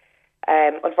 weeks.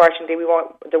 Unfortunately,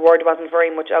 the word wasn't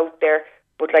very much out there,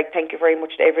 but like, thank you very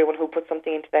much to everyone who put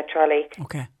something into that trolley.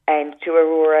 Okay. And to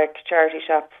Aurora charity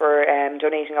shop for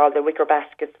donating all the wicker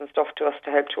baskets and stuff to us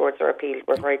to help towards our appeal.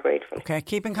 We're very grateful. Okay,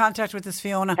 keep in contact with us,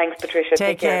 Fiona. Thanks, Patricia.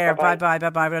 Take care. Bye-bye.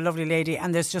 We're a lovely lady.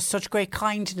 And there's just such great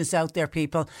kindness out there,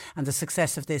 people. And the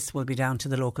success of this will be down to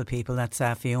the local people. That's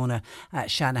Fiona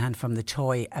Shanahan from the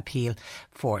Toy Appeal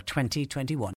for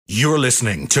 2021. You're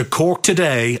listening to Cork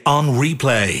Today on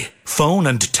replay. Phone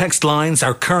and text lines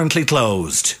are currently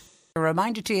closed. A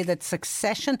reminder to you that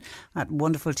Succession, that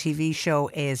wonderful TV show,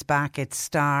 is back. It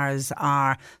stars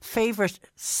our favourite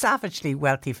savagely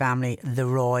wealthy family, the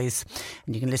Roys.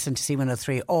 And you can listen to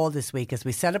C103 all this week as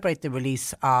we celebrate the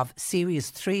release of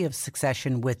Series 3 of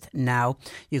Succession with Now.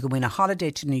 You can win a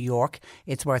holiday to New York.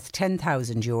 It's worth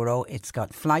 €10,000. It's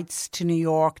got flights to New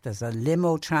York. There's a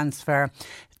limo transfer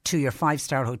to your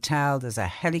 5-star hotel. There's a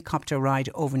helicopter ride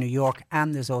over New York,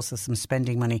 and there's also some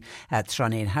spending money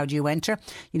thrown in. How do you enter?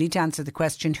 You need to answer the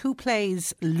question, who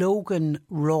plays Logan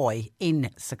Roy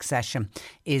in Succession?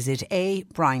 Is it A,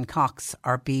 Brian Cox,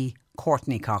 or B,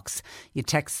 Courtney Cox? You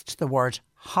text the word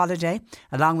holiday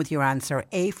along with your answer,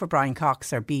 A for Brian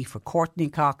Cox or B for Courtney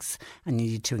Cox, and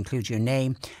you need to include your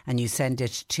name, and you send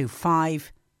it to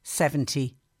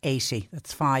 57080.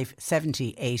 That's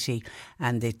 57080,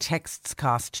 and the texts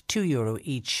cost €2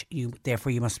 each.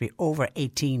 Therefore you must be over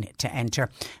 18 to enter,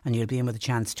 and you'll be in with a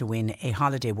chance to win a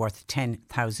holiday worth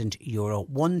 €10,000.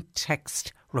 One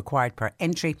text required per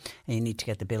entry, and you need to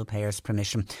get the bill payer's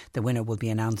permission. The winner will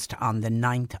be announced on the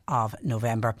 9th of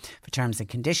November. For terms and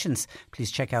conditions,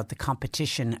 please check out the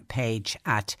competition page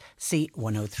at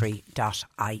c103.ie.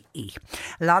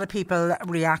 A lot of people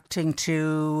reacting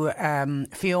to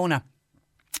Fiona,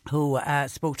 who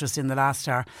spoke to us in the last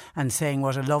hour, and saying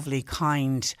what a lovely,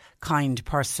 kind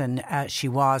person she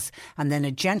was. And then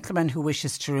a gentleman who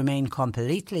wishes to remain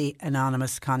completely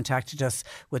anonymous contacted us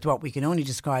with what we can only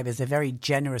describe as a very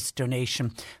generous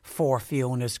donation for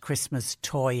Fiona's Christmas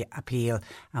toy appeal.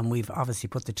 And we've obviously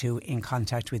put the two in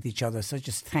contact with each other. So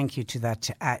just thank you to that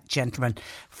gentleman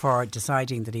for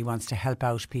deciding that he wants to help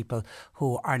out people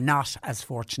who are not as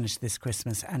fortunate this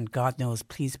Christmas. And God knows,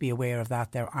 please be aware of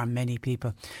that. There are many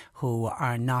people who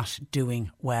are not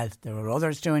doing well. There are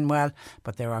others doing well,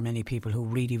 but there are many people who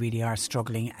really, really are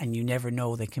struggling, and you never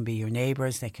know. They can be your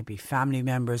neighbours, they can be family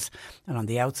members, and on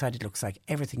the outside it looks like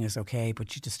everything is okay,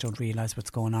 but you just don't realise what's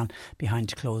going on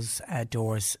behind closed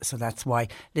doors. So that's why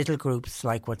little groups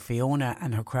like what Fiona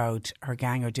and her crowd, her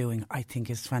gang, are doing, I think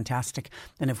is fantastic.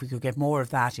 And if we could get more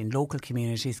of that in local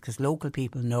communities, because local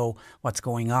people know what's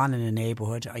going on in a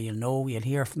neighbourhood, or you'll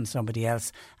hear from somebody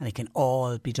else, and it can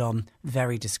all be done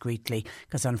very discreetly.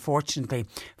 Because unfortunately,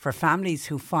 for families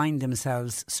who find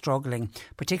themselves struggling,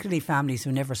 particularly families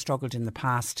who never struggled in the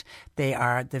past, they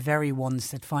are the very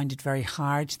ones that find it very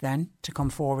hard then to come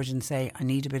forward and say, I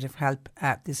need a bit of help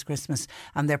at this Christmas.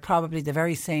 And they're probably the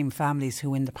very same families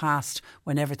who in the past,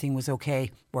 when everything was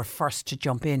okay, were first to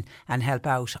jump in and help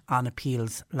out on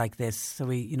appeals like this. So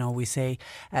we say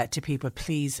to people,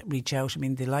 please reach out. I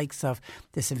mean, the likes of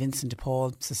the St Vincent de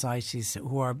Paul societies,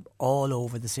 who are all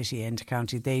over the city and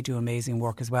county, they do amazing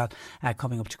work as well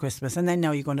coming up to Christmas. And then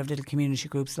now you're going to have little community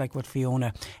groups like what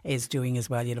Fiona is doing as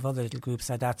well. You'll have other little groups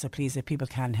like that. So please, if people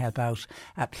can help out,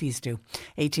 please do.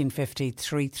 1850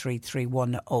 333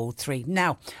 103.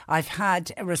 Now, I've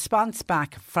had a response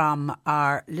back from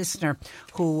our listener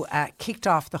who kicked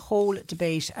off the whole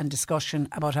debate and discussion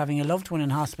about having a loved one in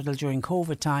hospital during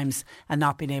COVID times and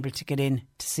not being able to get in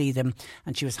to see them.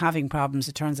 And she was having problems.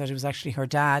 It turns out it was actually her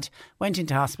dad. Went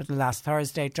into hospital last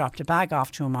Thursday, dropped a bag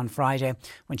off to him on Friday.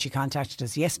 When she contacted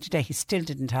us yesterday, he still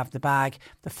didn't have the bag.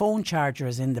 The phone charger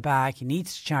is in the bag. He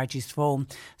needs to charge his phone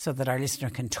so that our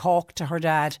listener can talk to her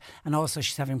dad. And also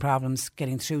she's having problems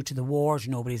getting through to the ward.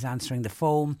 Nobody's answering the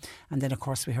phone. And then, of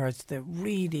course, we heard the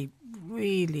really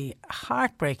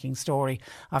heartbreaking story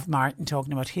of Martin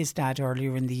talking about his dad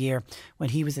earlier in the year when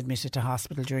he was admitted to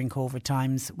hospital during COVID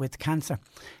times with cancer.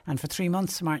 And for 3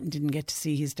 months, Martin didn't get to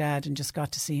see his dad and just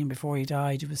got to see him before he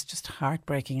died. It was just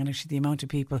heartbreaking. And actually the amount of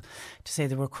people to say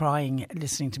they were crying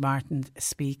listening to Martin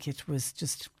speak, it was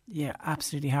just,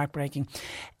 absolutely heartbreaking.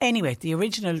 Anyway, the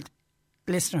original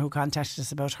listener who contacted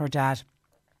us about her dad,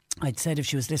 I'd said if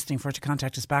she was listening for her to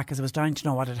contact us back, as I was dying to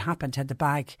know what had happened.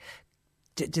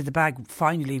 Did the bag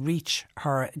finally reach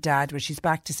her dad? Well, she's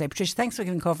back to say, Patricia, thanks for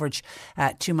giving coverage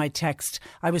to my text.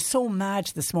 I was so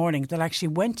mad this morning that I actually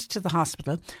went to the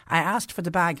hospital. I asked for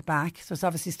the bag back, so it's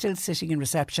obviously still sitting in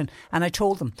reception, and I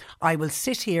told them I will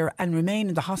sit here and remain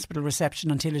in the hospital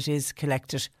reception until it is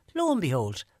collected. Lo and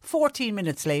behold, 14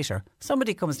 minutes later,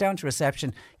 somebody comes down to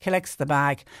reception, collects the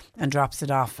bag and drops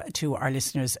it off to our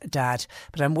listener's dad.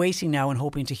 But I'm waiting now and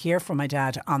hoping to hear from my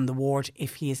dad on the ward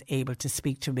if he is able to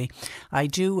speak to me. I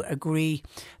do agree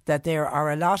that there are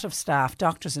a lot of staff,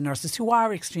 doctors and nurses, who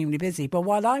are extremely busy. But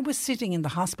while I was sitting in the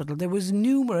hospital, there was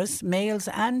numerous males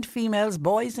and females,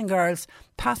 boys and girls,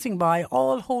 passing by,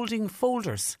 all holding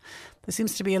folders. There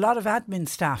seems to be a lot of admin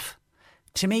staff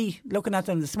to me, looking at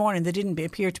them this morning, they didn't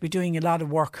appear to be doing a lot of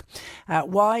work.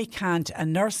 Why can't a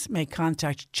nurse make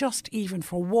contact just even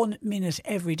for 1 minute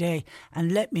every day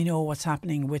and let me know what's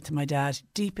happening with my dad?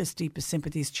 Deepest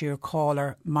sympathies to your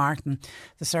caller, Martin.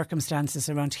 The circumstances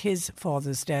around his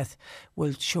father's death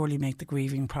will surely make the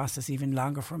grieving process even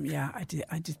longer for him. Yeah, I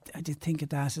did think of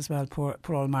that as well, poor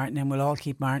old Martin, and we'll all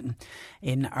keep Martin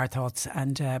in our thoughts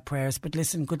and prayers. But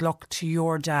listen, good luck to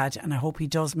your dad, and I hope he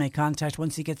does make contact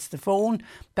once he gets the phone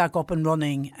back up and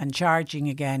running and charging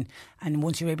again, and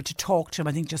once you're able to talk to him,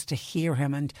 I think just to hear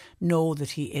him and know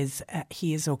that he is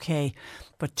okay.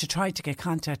 But to try to get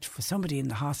contact for somebody in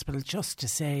the hospital just to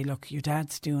say, look, your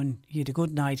dad's he had a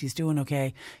good night, he's doing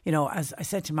okay. You know, as I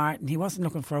said to Martin, he wasn't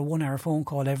looking for a 1 hour phone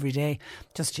call every day.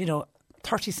 Just,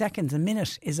 30 seconds, a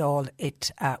minute is all it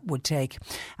would take.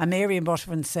 And Mary in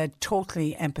Butterford said,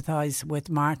 totally empathise with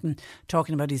Martin,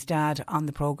 talking about his dad on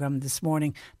the programme this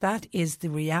morning. That is the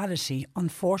reality,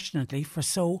 unfortunately, for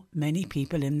so many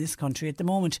people in this country at the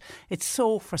moment. It's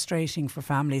so frustrating for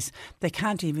families. They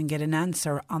can't even get an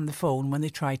answer on the phone when they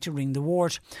try to ring the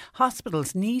ward.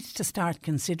 Hospitals need to start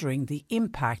considering the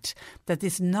impact that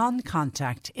this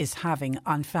non-contact is having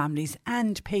on families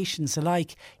and patients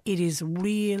alike. It is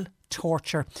real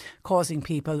torture, causing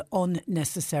people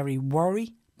unnecessary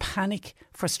worry, panic,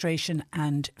 frustration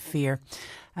and fear.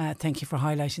 Thank you for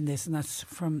highlighting this, and that's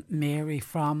from Mary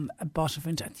from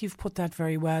Butterford. You've put that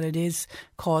very well. It is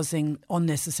causing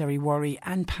unnecessary worry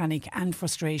and panic and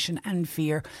frustration and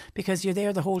fear because you're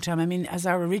there the whole time. I mean, as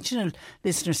our original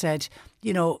listener said,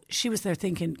 she was there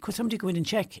thinking, could somebody go in and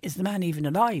check, is the man even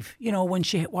alive? When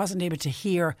she wasn't able to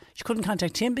hear, she couldn't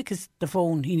contact him because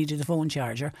he needed the phone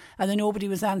charger, and then nobody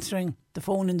was answering the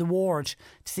phone in the ward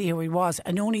to see how he was.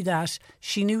 And only that,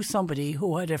 she knew somebody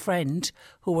who had a friend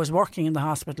who was working in the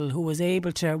hospital who was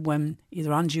able to, when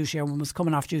either on duty or when was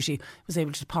coming off duty, was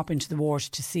able to pop into the ward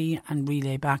to see and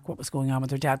relay back what was going on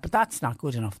with her dad. But that's not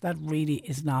good enough. That really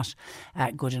is not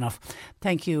good enough.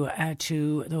 Thank you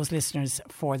to those listeners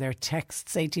for their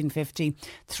texts. 1850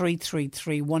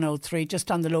 333 103.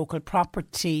 Just on the local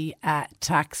property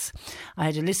tax, I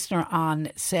had a listener on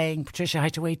saying, Patricia, I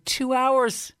had to wait 2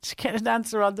 hours to get an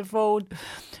answer on the phone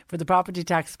for the property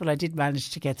tax, but I did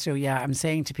manage to get through. Yeah, I'm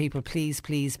saying to people, please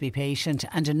be patient.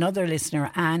 And another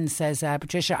listener, Anne, says,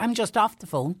 Patricia, I'm just off the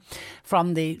phone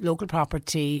from the local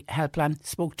property helpline.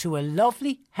 Spoke to a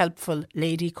lovely, helpful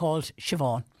lady called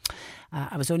Siobhan.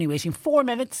 I was only waiting 4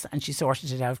 minutes and she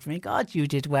sorted it out for me. God, you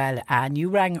did well, Anne. You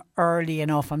rang early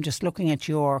enough. I'm just looking at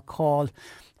your call.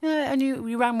 And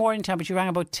you rang more in time, but you rang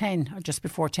about 10 or just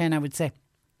before 10, I would say.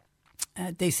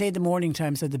 They say the morning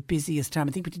times are the busiest time.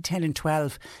 I think between 10 and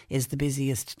 12 is the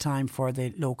busiest time for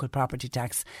the local property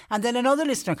tax. And then another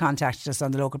listener contacted us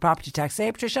on the local property tax.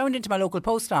 Say, Patricia, I went into my local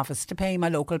post office to pay my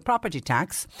local property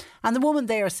tax, and the woman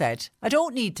there said, I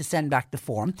don't need to send back the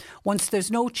form once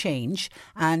there's no change,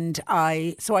 and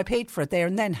so I paid for it there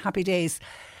and then. Happy days.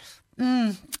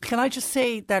 Can I just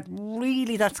say that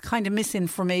really that's kind of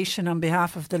misinformation on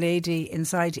behalf of the lady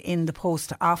inside in the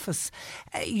post office.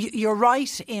 You're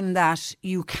right in that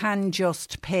you can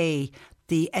just pay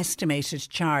the estimated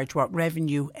charge, what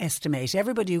revenue estimate.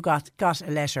 Everybody who got a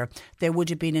letter, there would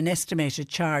have been an estimated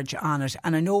charge on it.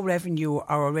 And I know Revenue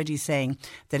are already saying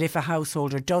that if a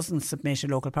householder doesn't submit a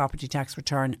local property tax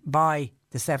return by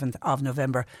the 7th of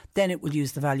November, then it will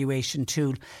use the valuation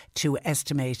tool to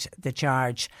estimate the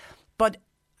charge. But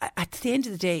at the end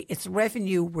of the day, it's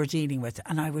revenue we're dealing with.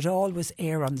 And I would always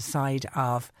err on the side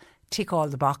of tick all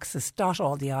the boxes, dot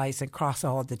all the I's and cross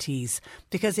all the T's.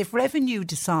 Because if Revenue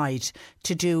decide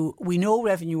to do, we know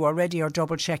Revenue already are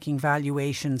double checking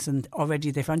valuations, and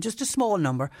already they found just a small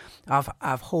number of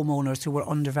homeowners who were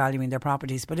undervaluing their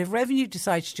properties. But if Revenue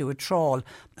decides to do a trawl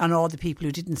on all the people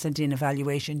who didn't send in a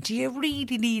valuation, do you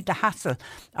really need the hassle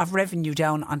of Revenue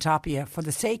down on top of you for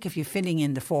the sake of you filling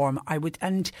in the form?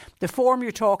 And the form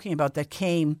you're talking about that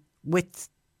came with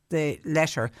the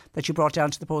letter that you brought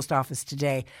down to the post office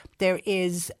today, there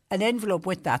is an envelope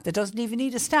with that doesn't even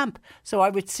need a stamp. So I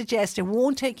would suggest it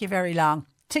won't take you very long.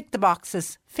 Tick the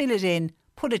boxes, fill it in,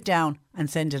 put it down and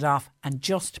send it off and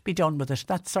just be done with it.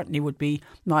 That certainly would be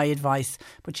my advice.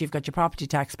 But you've got your property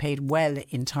tax paid well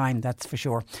in time, that's for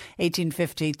sure.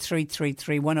 1850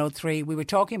 333 103. We were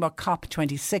talking about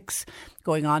COP26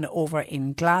 going on over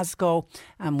in Glasgow,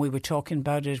 and we were talking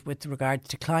about it with regard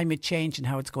to climate change and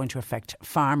how it's going to affect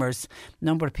farmers. A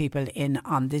number of people in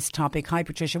on this topic. Hi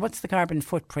Patricia, what's the carbon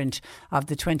footprint of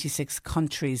the 26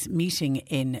 countries meeting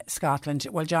in Scotland?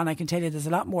 Well, John, I can tell you there's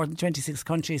a lot more than 26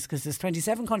 countries, because there's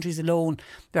 27 countries alone Tyrone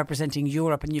representing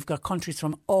Europe, and you've got countries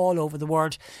from all over the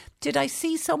world. Did I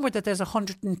see somewhere that there's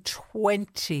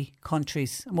 120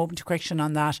 countries? I'm open to correction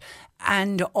on that.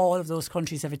 And all of those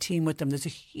countries have a team with them. There's a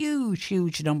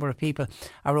huge number of people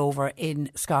are over in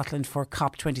Scotland for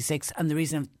COP26. And the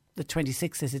reason the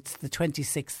 26th is it's the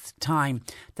 26th time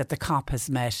that the COP has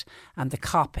met, and the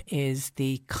COP is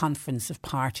the Conference of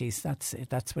Parties. That's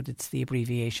what it's the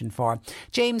abbreviation for.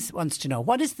 James wants to know,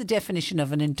 what is the definition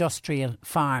of an industrial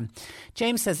farm?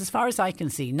 James says, as far as I can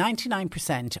see,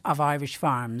 99% of Irish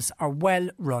farms are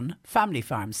well-run family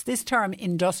farms. This term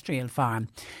industrial farm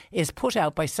is put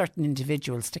out by certain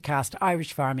individuals to cast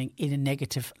Irish farming in a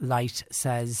negative light,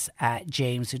 says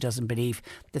James, who doesn't believe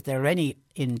that there are any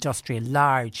industrial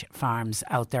large farms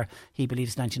out there. He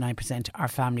believes 99% are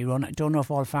family run. I don't know if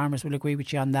all farmers will agree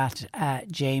with you on that,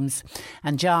 James.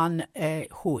 And John,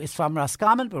 who is from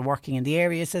Roscommon but working in the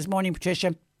area, says, morning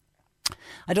Patricia,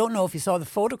 I don't know if you saw the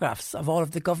photographs of all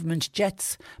of the government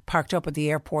jets parked up at the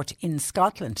airport in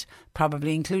Scotland,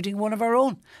 probably including one of our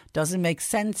own. Doesn't make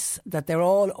sense that they're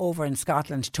all over in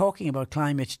Scotland talking about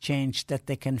climate change, that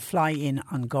they can fly in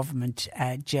on government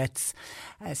jets,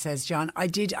 says John. I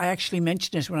actually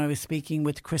mentioned it when I was speaking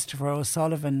with Christopher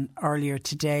O'Sullivan earlier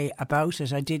today about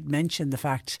it. I did mention the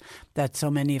fact that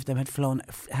so many of them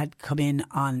had come in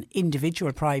on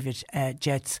individual private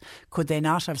jets. Could they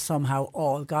not have somehow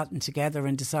all gotten together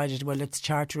and decided, well, let's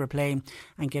charter a plane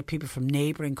and get people from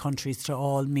neighbouring countries to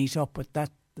all meet up? But that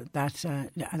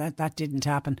didn't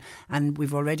happen. And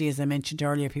we've already, as I mentioned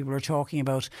earlier, people are talking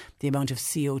about the amount of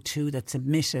CO2 that's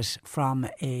emitted from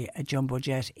a jumbo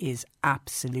jet is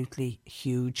absolutely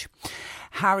huge.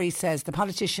 Harry says the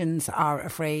politicians are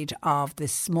afraid of the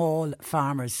small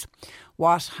farmers.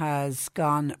 What has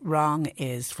gone wrong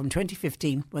is from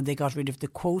 2015, when they got rid of the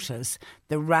quotas,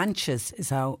 the ranches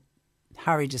is how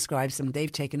Harry describes them.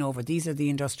 They've taken over. These are the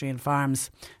industrial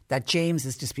farms that James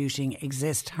is disputing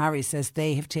exist. Harry says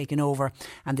they have taken over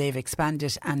and they've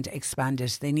expanded and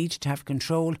expanded. They need to have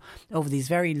control over these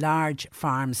very large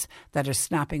farms that are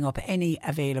snapping up any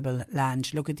available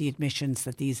land. Look at the emissions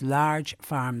that these large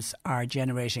farms are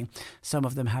generating, some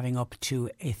of them having up to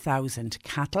 1,000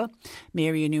 cattle.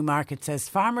 Mary in Newmarket says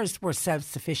farmers were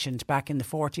self-sufficient back in the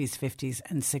 40s, 50s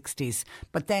and 60s,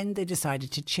 but then they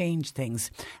decided to change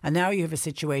things. And now you have a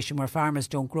situation where farmers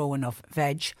don't grow enough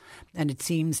veg, and it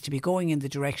seems to be going in the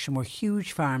direction where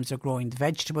huge farms are growing the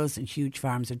vegetables and huge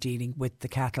farms are dealing with the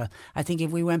cattle. I think if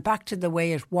we went back to the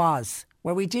way it was,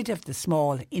 where we did have the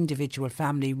small individual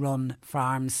family run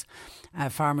farms,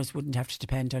 farmers wouldn't have to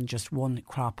depend on just one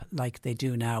crop like they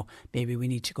do now. Maybe we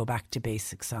need to go back to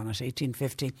basics on it.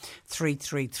 1850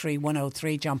 333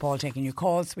 103. John Paul taking your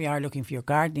calls. We are looking for your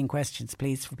gardening questions,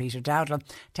 please, for Peter Dowdall.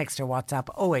 Text or WhatsApp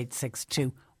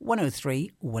 0862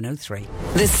 103 103.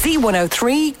 The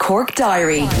C103 Cork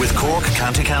Diary. With Cork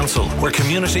County Council, where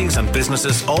communities and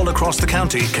businesses all across the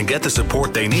county can get the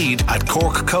support they need at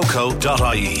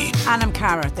corkcoco.ie. Anam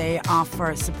Cara, they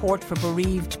offer support for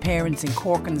bereaved parents in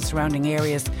Cork and the surrounding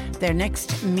areas. Their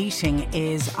next meeting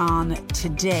is on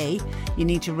today. You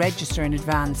need to register in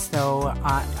advance, though,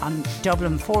 on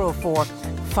Dublin 404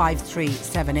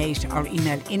 5378 or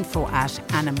email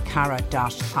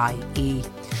info@anamcara.ie.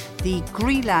 The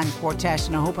Greeland Quartet,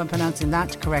 and I hope I'm pronouncing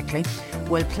that correctly,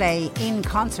 will play in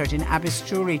concert in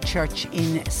Abistrury Church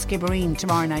in Skibbereen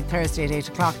tomorrow night, Thursday at 8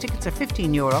 o'clock. Tickets are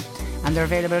 €15 and they're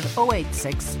available at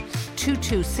 086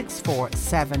 2264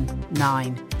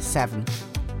 797.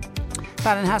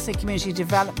 Ballinhassig Community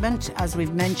Development, as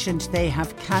we've mentioned, they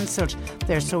have cancelled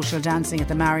their social dancing at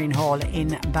the Marion Hall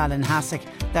in Ballinhassig.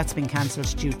 That's been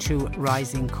cancelled due to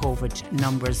rising COVID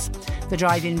numbers. The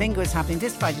drive-in bingo is happening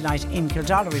this Friday night in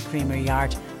Kildallery Creamery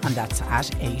Yard, and that's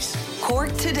at 8.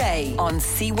 Cork Today on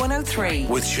C103.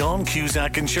 With Sean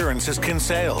Cusack Insurance's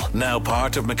Kinsale, now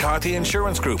part of McCarthy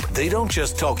Insurance Group. They don't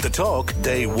just talk the talk,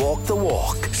 they walk the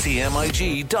walk.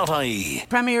 CMIG.ie.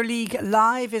 Premier League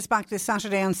Live is back this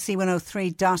Saturday on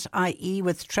C103.ie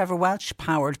with Trevor Welch,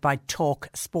 powered by Talk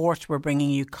Sport. We're bringing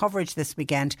you coverage this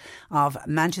weekend of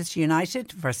Manchester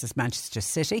United versus Manchester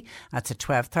City. That's at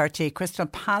 12:30. Crystal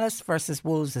Palace versus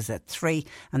Wolves is at 3,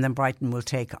 and then Brighton will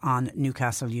take on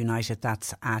Newcastle United.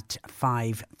 That's at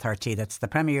 5:30. That's the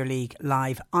Premier League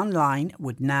Live online.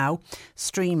 Would now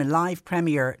stream live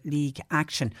Premier League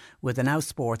action with the Now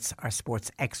Sports or Sports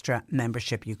Extra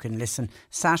membership. You can listen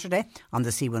Saturday on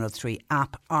the C103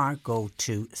 app or go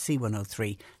to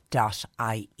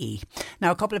C103.ie.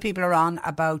 Now, a couple of people are on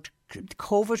about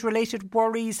COVID-related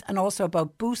worries and also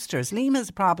about boosters. Liam has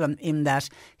a problem in that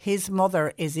his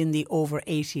mother is in the over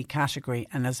 80 category,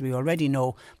 and as we already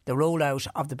know, the rollout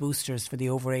of the boosters for the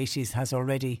over 80s has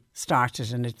already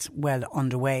started and it's well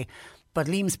underway. But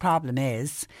Liam's problem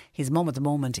is his mum at the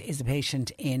moment is a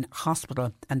patient in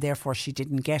hospital and therefore she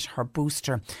didn't get her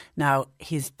booster. Now,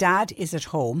 his dad is at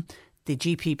home. The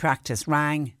GP practice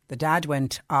rang. The dad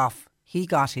went off. He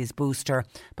got his booster,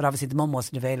 but obviously the mum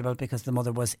wasn't available because the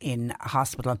mother was in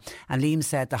hospital. And Liam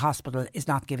said the hospital is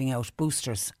not giving out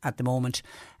boosters at the moment.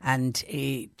 And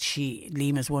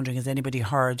Liam is wondering, has anybody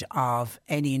heard of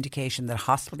any indication that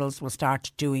hospitals will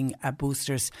start doing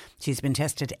boosters? She's been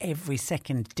tested every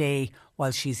second day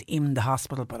while she's in the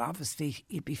hospital, but obviously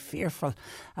you'd be fearful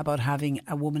about having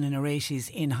a woman in her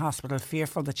 80s in hospital,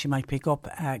 fearful that she might pick up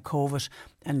COVID,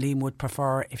 and Liam would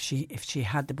prefer if she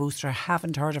had the booster. I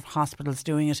haven't heard of hospitals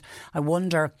doing it. I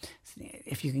wonder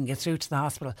if you can get through to the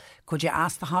hospital. Could you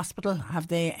ask the hospital, have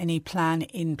they any plan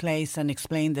in place, and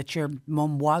explain that your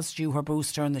mum was due her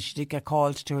booster and that she did get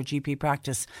called to her GP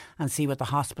practice, and see what the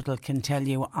hospital can tell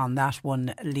you on that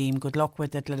one, Liam. Good luck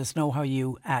with it. Let us know how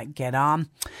you get on.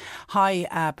 Hi,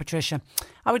 Patricia.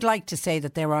 I would like to say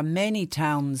that there are many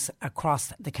towns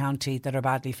across the county that are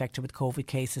badly affected with COVID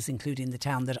cases, including the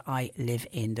town that I live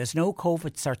in. There's no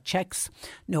COVID cert checks,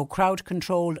 no crowd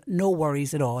control, no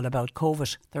worries at all about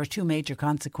COVID. There are two major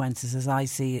consequences as I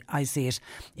see it.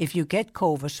 If you get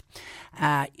COVID,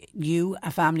 you,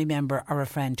 a family member or a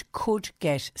friend, could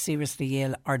get seriously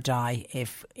ill or die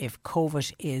if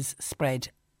COVID is spread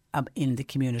in the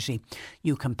community.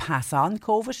 You can pass on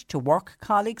COVID to work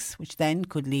colleagues, which then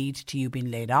could lead to you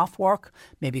being laid off work,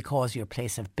 maybe cause your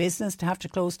place of business to have to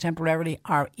close temporarily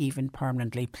or even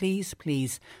permanently.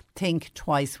 Please think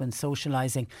twice when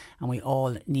socialising, and we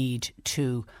all need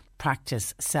to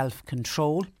practice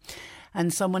self-control.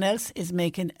 And someone else is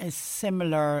making a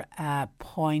similar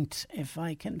point. If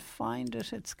I can find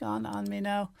it, it's gone on me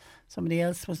now. Somebody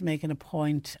else was making a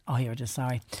point. Oh, here it is,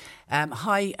 sorry.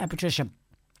 Hi, Patricia.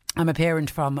 I'm a parent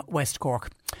from West Cork.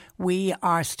 We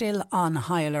are still on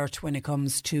high alert when it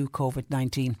comes to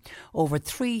COVID-19. Over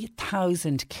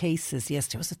 3,000 cases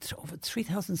yesterday. Was it over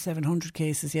 3,700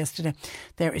 cases yesterday?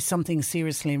 There is something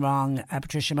seriously wrong,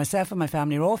 Patricia. Myself and my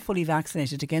family are all fully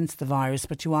vaccinated against the virus,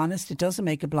 but to be honest, it doesn't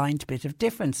make a blind bit of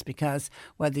difference, because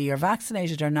whether you're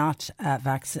vaccinated or not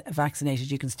vaccinated,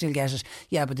 you can still get it.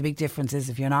 Yeah, but the big difference is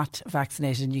if you're not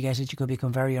vaccinated and you get it, you could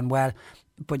become very unwell.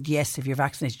 But yes, if you're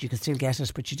vaccinated, you can still get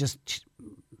it, but you just,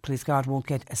 please God, won't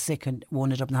get sick and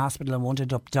won't end up in the hospital and won't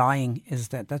end up dying.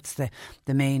 That's the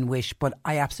main wish. But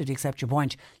I absolutely accept your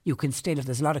point. You can still, if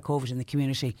there's a lot of COVID in the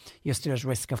community, you're still at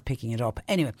risk of picking it up.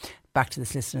 Anyway, back to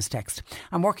this listener's text.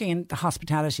 I'm working in the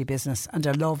hospitality business and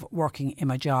I love working in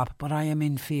my job, but I am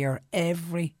in fear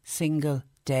every single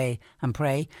day and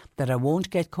pray that I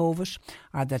won't get COVID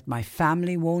or that my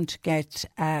family won't get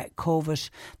COVID.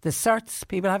 The certs,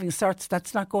 people having certs,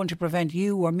 that's not going to prevent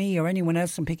you or me or anyone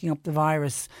else from picking up the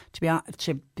virus.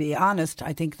 To be honest,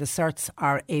 I think the certs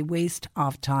are a waste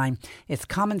of time. It's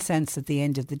common sense at the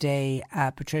end of the day,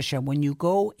 Patricia. When you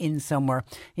go in somewhere,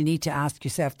 you need to ask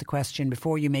yourself the question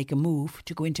before you make a move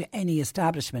to go into any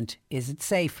establishment. Is it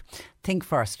safe? Think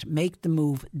first, make the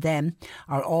move then.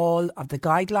 Are all of the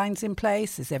guidelines in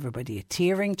place? Is everybody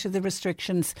adhering to the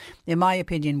restrictions? In my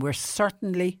opinion, we're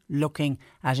certainly looking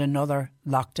at another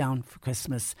lockdown for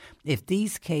Christmas. If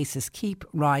these cases keep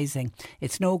rising,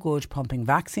 it's no good pumping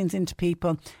vaccines into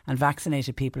people, and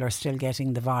vaccinated people are still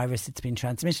getting the virus. It's been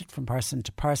transmitted from person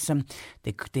to person.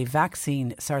 The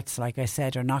vaccine certs, like I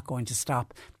said, are not going to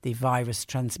stop the virus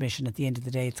transmission. At the end of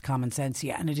the day, it's common sense,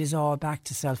 and it is all back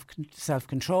to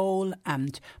self-control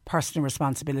and personal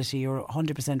responsibility. You're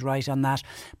 100% right on that.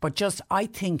 But I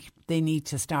think they need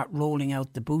to start rolling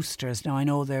out the boosters. Now, I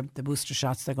know the booster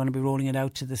shots, they're going to be rolling it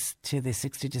out to the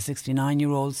 60 to 69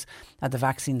 year olds at the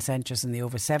vaccine centres, and the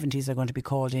over 70s are going to be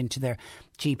called into their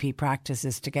GP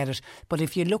practices to get it. But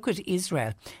if you look at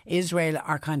Israel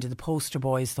are kind of the poster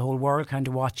boys. The whole world kind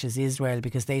of watches Israel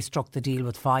because they struck the deal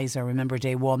with Pfizer, remember,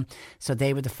 day one. So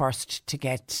they were the first to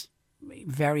get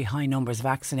very high numbers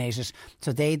vaccinated.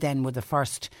 So they then were the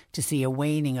first to see a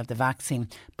waning of the vaccine.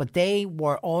 But they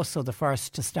were also the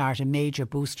first to start a major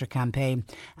booster campaign.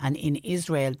 And in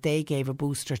Israel, they gave a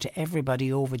booster to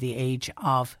everybody over the age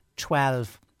of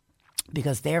 12.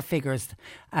 Because their figures,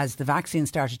 as the vaccine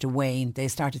started to wane, they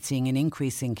started seeing an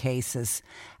increase in cases.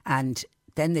 And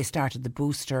then they started the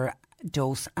booster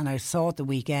dose. And I saw at the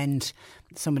weekend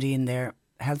somebody in their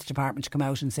health department to come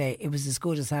out and say it was as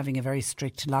good as having a very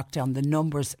strict lockdown. The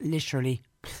numbers literally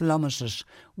plummeted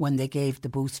when they gave the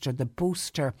booster. The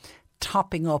booster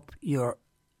topping up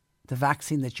the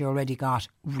vaccine that you already got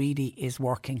really is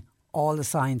working. All the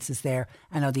science is there,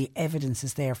 and all the evidence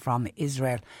is there from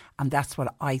Israel. And that's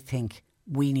what I think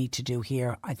we need to do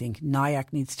here. I think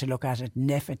NIAC needs to look at it,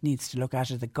 NEFIT needs to look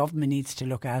at it, the government needs to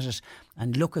look at it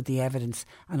and look at the evidence.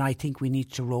 And I think we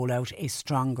need to roll out a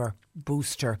stronger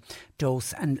booster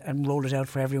dose and roll it out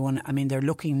for everyone. I mean, they're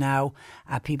looking now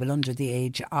at people under the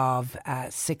age of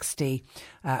 60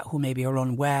 who maybe are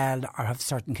unwell or have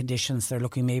certain conditions. They're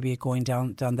looking maybe at going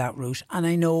down that route. And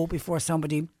I know before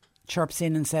somebody chirps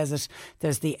in and says it,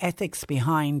 there's the ethics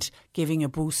behind giving a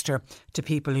booster to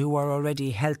people who are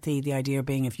already healthy. The idea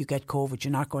being if you get COVID,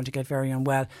 you're not going to get very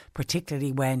unwell,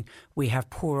 particularly when we have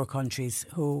poorer countries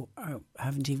who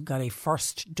haven't even got a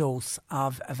first dose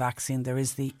of a vaccine. There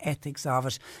is the ethics of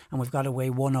it, and we've got to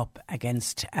weigh one up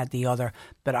against the other.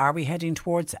 But are we heading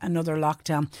towards another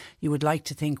lockdown? You would like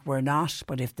to think we're not,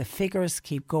 but if the figures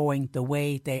keep going the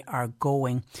way they are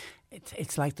going,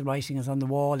 it's like the writing is on the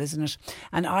wall, isn't it?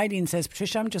 And Eileen says,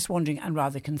 Patricia, I'm just wondering and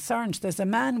rather concerned. There's a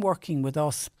man working with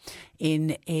us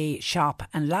in a shop,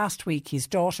 and last week his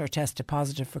daughter tested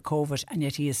positive for COVID, and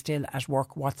yet he is still at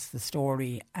work. What's the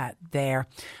story there?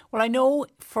 Well, I know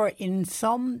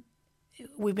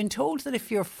we've been told that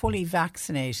if you're fully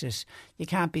vaccinated, you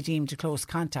can't be deemed a close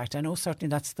contact. I know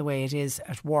certainly that's the way it is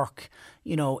at work.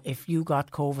 You know, if you got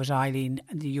COVID, Eileen,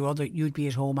 you'd be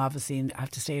at home obviously and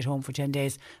have to stay at home for 10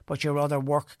 days, but your other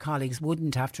work colleagues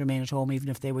wouldn't have to remain at home even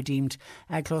if they were deemed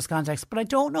close contacts. But I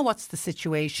don't know what's the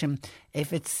situation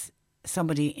if it's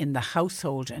somebody in the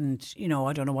household, and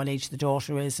I don't know what age the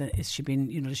daughter is. Is she been,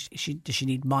 does she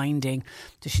need minding?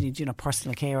 Does she need,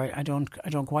 personal care? I don't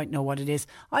quite know what it is.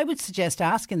 I would suggest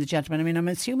asking the gentleman. I mean, I'm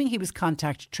assuming he was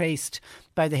contact traced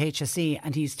by the HSE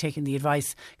and he's taken the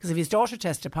advice, because if his daughter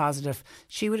tested positive,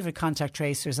 she would have had contact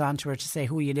tracers onto her to say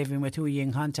who are you living with, who are you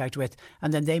in contact with,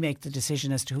 and then they make the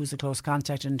decision as to who's a close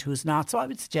contact and who's not. So I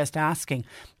would suggest asking,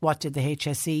 what did the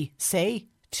HSE say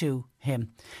to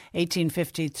him?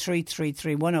 1850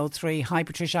 333 103. Hi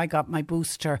Patricia, I got my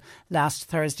booster last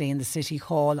Thursday in the City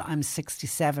Hall. I'm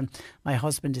 67. My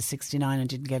husband is 69 and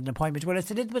didn't get an appointment. Well,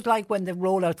 it's a little bit like when the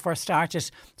rollout first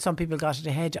started. Some people got it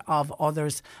ahead of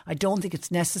others. I don't think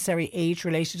it's necessary age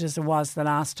related as it was the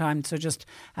last time, so just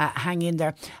hang in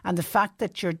there. And the fact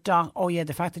that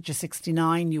the fact that you're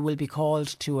 69, you will be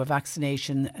called to a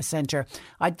vaccination centre.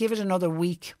 I'd give it another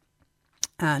week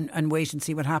and wait and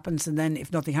see what happens, and then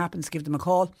if nothing happens, give them a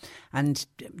call, and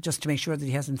just to make sure that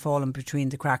he hasn't fallen between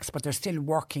the cracks. But they're still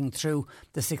working through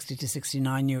the 60 to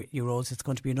 69 year olds. It's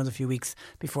going to be another few weeks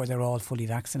before they're all fully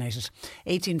vaccinated.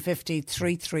 1850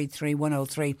 333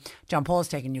 103. John Paul's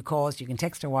taking your calls. You can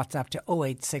text or WhatsApp to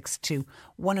 0862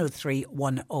 103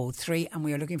 103, and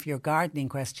we are looking for your gardening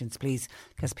questions, please,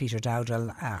 because Peter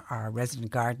Dowdall, our resident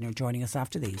gardener, joining us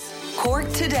after these.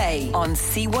 Cork Today on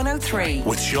C103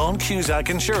 with Sean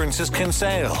Cusack Insurance's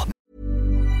Kinsale.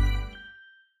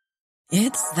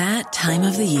 It's that time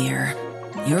of the year.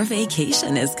 Your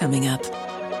vacation is coming up.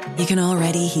 You can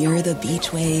already hear the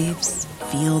beach waves,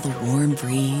 feel the warm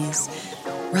breeze,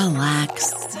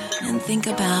 relax, and think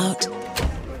about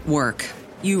work.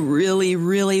 You really,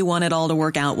 really want it all to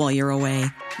work out while you're away.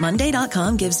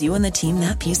 Monday.com gives you and the team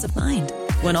that peace of mind.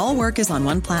 When all work is on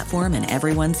one platform and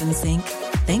everyone's in sync,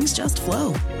 things just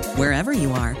flow. Wherever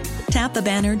you are, tap the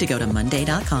banner to go to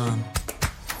Monday.com.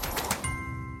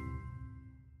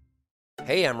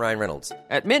 Hey, I'm Ryan Reynolds.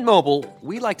 At Mint Mobile,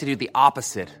 we like to do the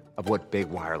opposite of what Big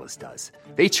Wireless does.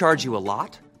 They charge you a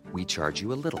lot, we charge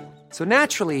you a little. So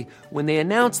naturally, when they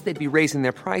announced they'd be raising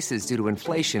their prices due to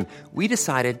inflation, we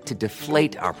decided to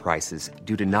deflate our prices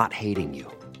due to not hating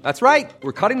you. That's right.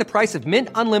 We're cutting the price of Mint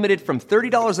Unlimited from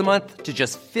 $30 a month to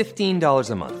just $15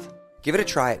 a month. Give it a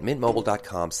try at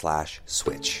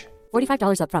mintmobile.com/switch.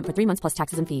 $45 up front for 3 months plus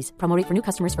taxes and fees. Promo rate for new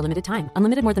customers for limited time.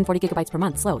 Unlimited more than 40 gigabytes per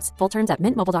month slows. Full terms at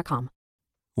mintmobile.com.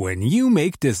 When you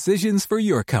make decisions for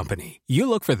your company, you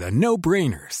look for the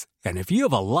no-brainers. And if you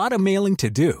have a lot of mailing to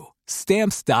do,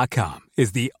 Stamps.com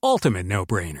is the ultimate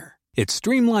no-brainer. It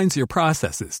streamlines your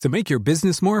processes to make your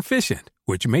business more efficient,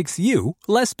 which makes you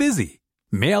less busy.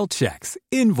 Mail checks,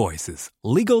 invoices,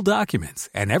 legal documents,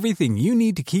 and everything you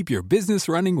need to keep your business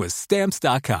running with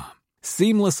Stamps.com.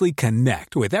 Seamlessly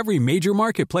connect with every major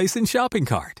marketplace and shopping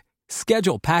cart.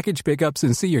 Schedule package pickups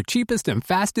and see your cheapest and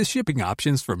fastest shipping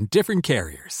options from different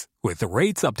carriers, with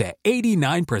rates up to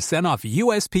 89% off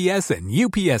USPS and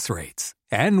UPS rates.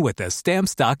 And with the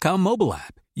Stamps.com mobile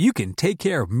app, you can take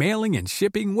care of mailing and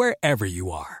shipping wherever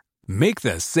you are. Make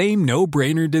the same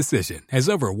no-brainer decision as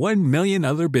over 1 million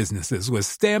other businesses with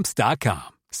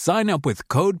Stamps.com. Sign up with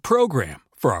code PROGRAM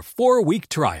for a 4-week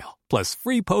trial, plus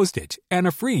free postage and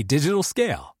a free digital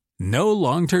scale. No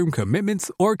long-term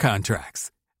commitments or contracts.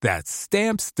 That's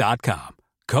Stamps.com.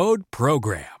 Code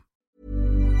PROGRAM.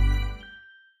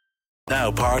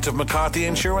 Now part of McCarthy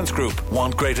Insurance Group.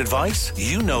 Want great advice?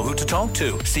 You know who to talk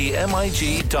to. See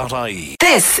MIG.ie.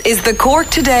 This is the Cork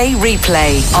Today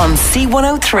replay on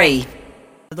C103.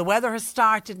 The weather has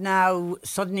started now.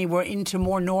 Suddenly we're into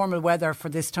more normal weather for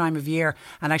this time of year.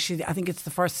 And actually, I think it's the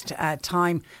first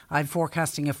time I'm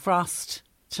forecasting a frost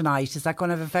tonight. Is that going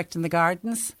to have effect in the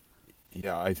gardens?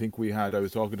 Yeah, I think we had. I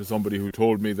was talking to somebody who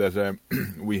told me that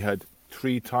we had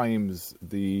 3 times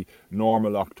the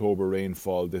normal October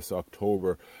rainfall this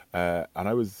October. And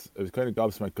I was kind of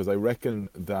gobsmacked because I reckon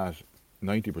that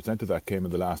 90% of that came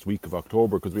in the last week of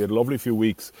October, because we had a lovely few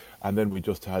weeks and then we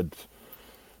just had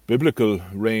biblical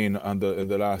rain on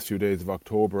the last few days of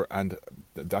October, and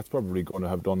that's probably going to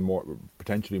have done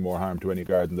potentially more harm to any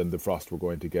garden than the frost we're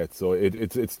going to get. So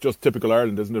it's just typical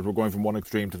Ireland, isn't it? We're going from one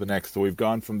extreme to the next. So we've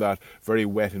gone from that very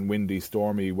wet and windy,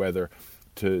 stormy weather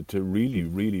to really,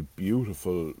 really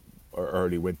beautiful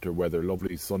early winter weather,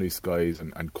 lovely sunny skies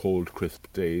and cold, crisp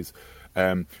days.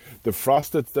 The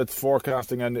frost that's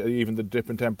forecasting, and even the dip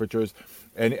in temperatures,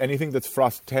 anything that's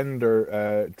frost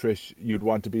tender, Trish, you'd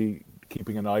want to be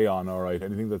keeping an eye on, all right?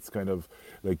 Anything that's kind of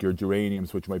like your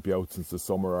geraniums, which might be out since the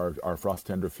summer, or frost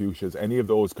tender fuchsias, any of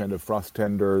those kind of frost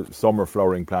tender summer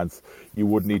flowering plants, you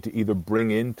would need to either bring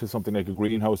into something like a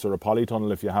greenhouse or a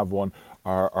polytunnel if you have one,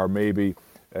 or maybe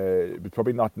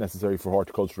probably not necessary for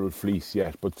horticultural fleece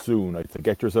yet, but soon. I'd say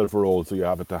get yourself a roll so you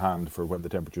have it to hand for when the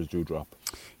temperatures do drop.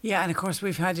 Yeah, and of course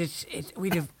we've had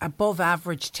we'd have above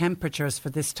average temperatures for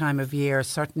this time of year.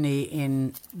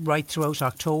 Certainly right throughout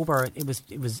October, it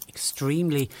was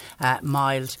extremely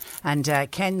mild. And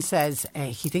Ken says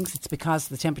he thinks it's because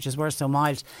the temperatures were so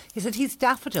mild. He said his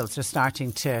daffodils are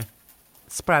starting to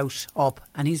sprout up,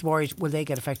 and he's worried, will they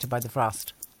get affected by the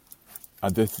frost?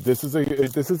 And this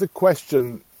is a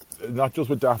question, not just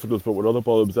with daffodils but with other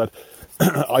bulbs, that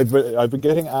I've been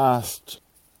getting asked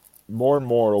more and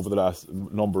more over the last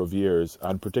number of years,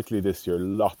 and particularly this year.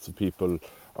 Lots of people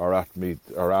are asking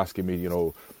me,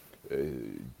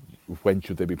 when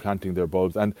should they be planting their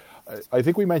bulbs? And I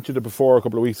think we mentioned it before a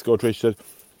couple of weeks ago, Trish,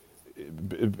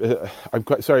 that I'm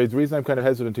quite sorry. The reason I'm kind of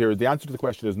hesitant here is the answer to the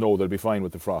question is no, they'll be fine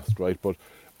with the frost, right? But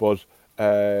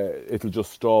it'll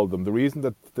just stall them. The reason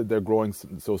that they're growing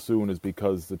so soon is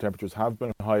because the temperatures have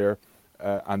been higher,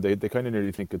 and they kind of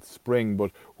nearly think it's spring. But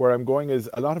where I'm going is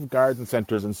a lot of garden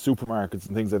centres and supermarkets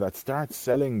and things like that start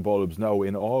selling bulbs now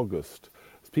in August.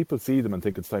 People see them and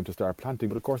think it's time to start planting,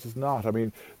 but of course it's not. I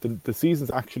mean, the seasons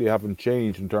actually haven't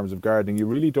changed in terms of gardening. You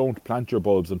really don't plant your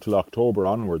bulbs until October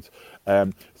onwards.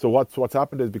 So what's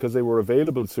happened is, because they were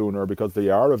available sooner, because they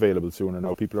are available sooner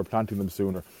now, people are planting them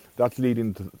sooner. That's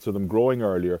leading to them growing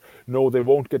earlier. No, they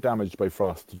won't get damaged by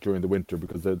frost during the winter,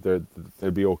 because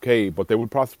they'll be okay, but they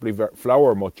would possibly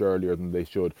flower much earlier than they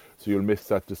should. So you'll miss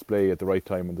that display at the right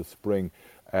time in the spring.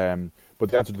 But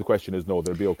the answer to the question is no,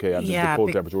 they'll be okay, and the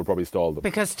cold temperature will probably stall them.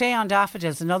 Because stay on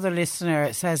daffodils, another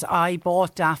listener says, I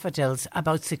bought daffodils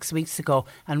about 6 weeks ago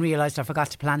and realised I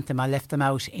forgot to plant them. I left them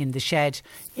out in the shed.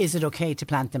 Is it okay to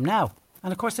plant them now?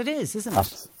 And of course it is, isn't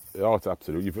it? Oh, it's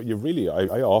absolutely. You really,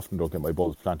 I often don't get my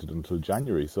bulbs planted until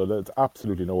January, so there's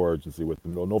absolutely no urgency with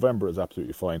them. No, November is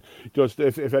absolutely fine. Just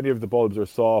if any of the bulbs are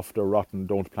soft or rotten,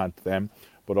 don't plant them.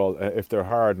 But if they're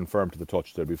hard and firm to the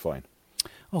touch, they'll be fine.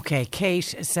 OK,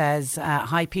 Kate says,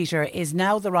 hi Peter, is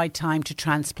now the right time to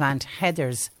transplant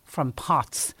heathers from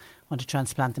pots? Want to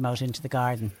transplant them out into the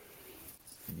garden?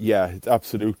 Yeah,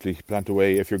 absolutely. Plant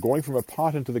away. If you're going from a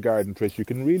pot into the garden, Trish, you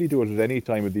can really do it at any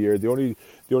time of the year. The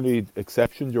only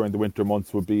exception during the winter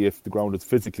months would be if the ground is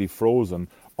physically frozen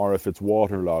or if it's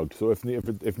waterlogged. So if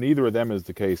neither of them is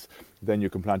the case, then you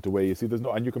can plant away. You see,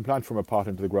 and you can plant from a pot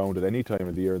into the ground at any time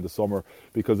of the year in the summer,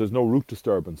 because there's no root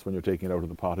disturbance when you're taking it out of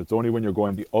the pot. It's only when you're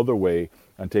going the other way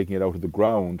and taking it out of the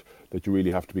ground that you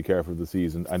really have to be careful of the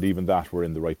season. And even that, we're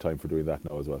in the right time for doing that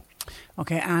now as well.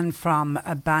 OK, Anne from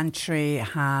Bantry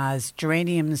has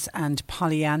geraniums and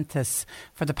polyanthus.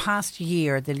 For the past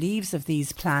year, the leaves of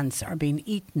these plants are being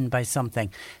eaten by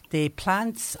something. The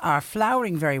plants are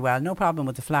flowering very well, no problem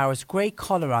with the flowers, great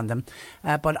colour on them,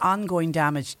 but ongoing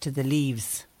damage to the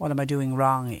leaves. What am I doing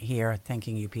wrong here?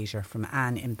 Thanking you, Peter, from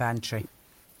Anne in Bantry.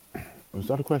 It's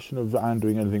not a question of Anne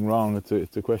doing anything wrong.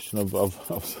 It's a question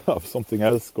of something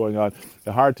else going on.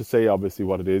 It's hard to say, obviously,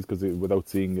 what it is, because without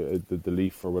seeing the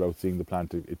leaf or without seeing the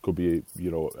plant, it could be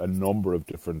a number of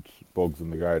different bugs in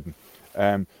the garden.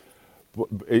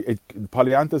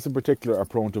 Polyanthus in particular are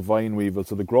prone to vine weevil.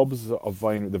 So the grubs of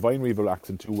the vine weevil acts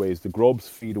in two ways. The grubs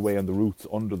feed away on the roots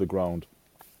under the ground,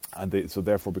 And so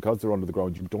therefore, because they're under the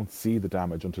ground, you don't see the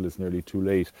damage until it's nearly too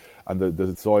late. And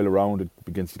the soil around it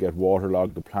begins to get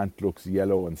waterlogged. The plant looks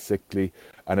yellow and sickly,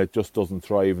 and it just doesn't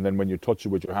thrive. And then when you touch it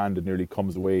with your hand, it nearly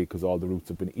comes away because all the roots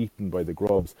have been eaten by the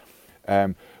grubs.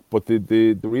 But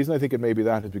the reason I think it may be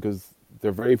that is because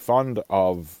they're very fond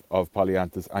of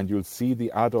polyanthus, and you'll see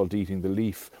the adult eating the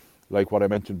leaf. Like what I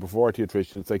mentioned before to you,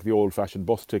 Trish, it's like the old-fashioned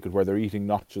bus ticket where they're eating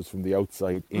notches from the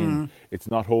outside in. It's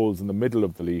not holes in the middle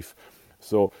of the leaf.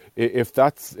 So if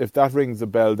that rings a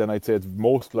bell, then I'd say it's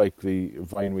most likely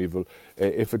vine weevil.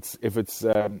 If it's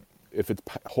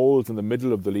holes in the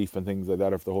middle of the leaf and things like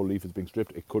that, if the whole leaf is being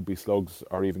stripped, it could be slugs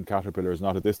or even caterpillars.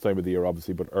 Not at this time of the year,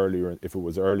 obviously, but earlier. If it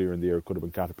was earlier in the year, it could have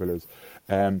been caterpillars.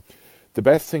 The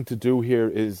best thing to do here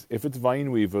is, if it's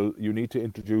vine weevil, you need to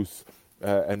introduce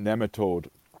a nematode.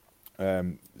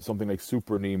 Something like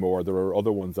Super Nemo, or there are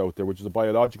other ones out there, which is a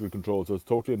biological control, so it's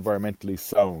totally environmentally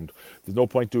sound. There's no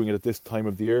point doing it at this time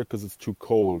of the year because it's too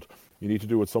cold. You need to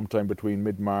do it sometime between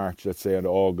mid-March, let's say, and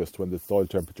August, when the soil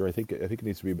temperature, I think it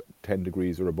needs to be 10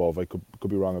 degrees or above. I could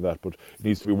be wrong on that, but it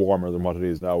needs to be warmer than what it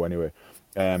is now anyway.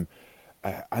 And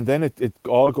then it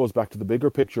all goes back to the bigger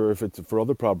picture. If it's for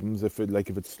other problems, if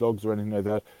it's slugs or anything like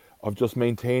that, of just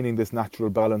maintaining this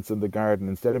natural balance in the garden.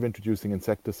 Instead of introducing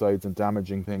insecticides and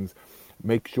damaging things,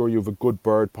 make sure you have a good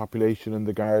bird population in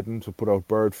the garden, so put out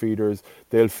bird feeders.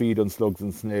 They'll feed on slugs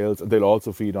and snails. They'll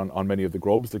also feed on many of the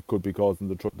grubs that could be causing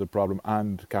the problem,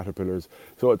 and caterpillars.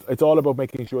 So it's all about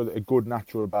making sure that a good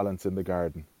natural balance in the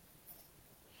garden.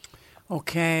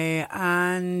 Okay,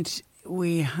 and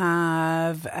we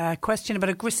have a question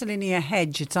about a Griselinia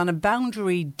hedge. It's on a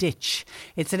boundary ditch.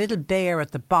 It's a little bare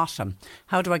at the bottom.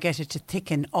 How do I get it to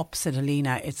thicken up, said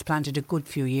Alina? It's planted a good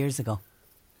few years ago.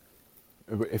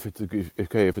 If it's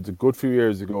a good few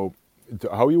years ago,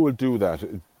 how you will do that?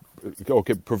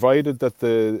 Okay, provided that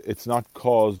it's not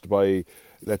caused by,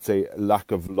 let's say,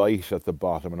 lack of light at the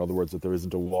bottom. In other words, that there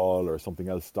isn't a wall or something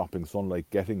else stopping sunlight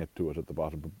getting it to it at the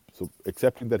bottom. So,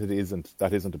 accepting that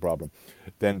that isn't a problem,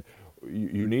 then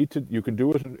you can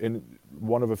do it in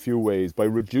one of a few ways. By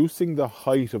reducing the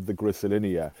height of the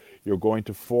Griselinia, you're going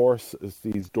to force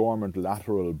these dormant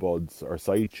lateral buds, or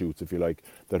side shoots, if you like,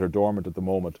 that are dormant at the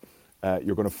moment.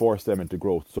 You're going to force them into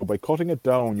growth. So by cutting it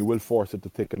down, you will force it to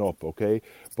thicken up, okay?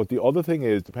 But the other thing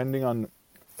is, depending on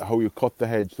how you cut the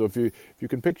hedge, so if you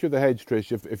can picture the hedge,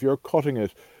 Trish, if you're cutting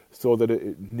it so that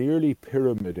it nearly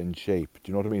pyramid in shape, do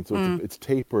you know what I mean? So it's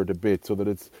tapered a bit, so that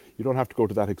you don't have to go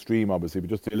to that extreme, obviously, but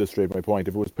just to illustrate my point,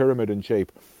 if it was pyramid in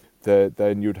shape,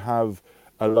 then you'd have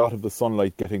a lot of the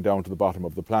sunlight getting down to the bottom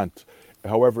of the plant.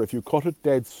 However, if you cut it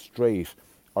dead straight,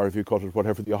 or if you cut it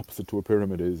whatever the opposite to a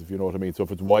pyramid is, if you know what I mean. So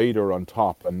if it's wider on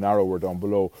top and narrower down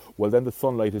below, well, then the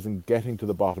sunlight isn't getting to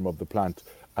the bottom of the plant,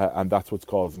 and that's what's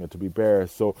causing it to be bare.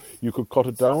 So you could cut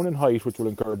it down in height, which will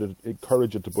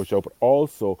encourage it to bush out, but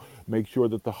also make sure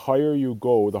that the higher you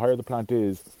go, the higher the plant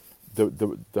is,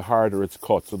 the harder it's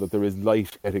cut, so that there is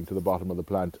light getting to the bottom of the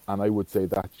plant. And I would say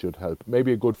that should help.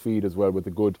 Maybe a good feed as well, with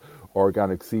a good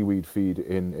organic seaweed feed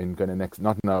in kind of next,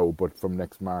 not now, but from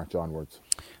next March onwards.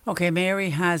 Okay, Mary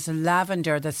has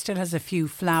lavender that still has a few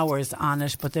flowers on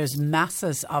it, but there's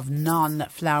masses of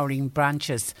non-flowering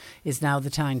branches. Is now the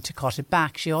time to cut it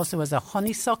back. She also has a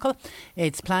honeysuckle.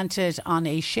 It's planted on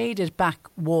a shaded back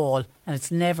wall and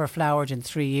it's never flowered in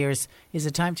 3 years. Is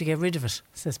it time to get rid of it,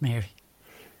 says Mary?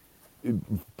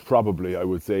 Probably, I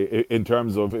would say. In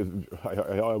terms of,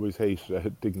 I always hate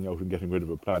digging out and getting rid of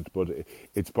a plant, but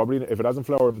it's probably, if it hasn't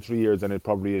flowered for 3 years, then it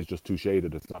probably is just too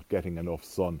shaded. It's not getting enough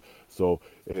sun. So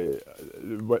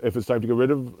if it's time to get rid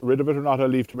of it or not, I'll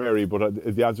leave to Mary.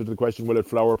 But the answer to the question, will it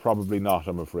flower? Probably not,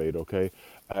 I'm afraid. Okay.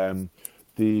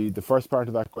 The first part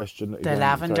of that question, the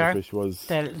lavender, was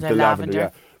the lavender. Yeah.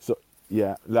 So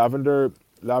yeah, lavender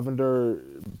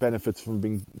benefits from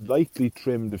being lightly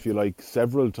trimmed, if you like,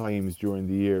 several times during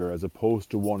the year, as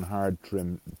opposed to one hard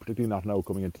trim, particularly not now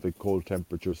coming into the cold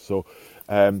temperatures. So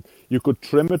you could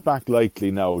trim it back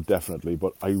lightly now, definitely,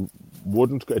 but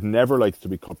it never likes to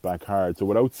be cut back hard. So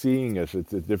without seeing it,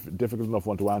 it's a difficult enough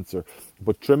one to answer.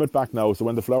 But trim it back now, so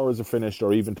when the flowers are finished,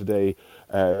 or even today,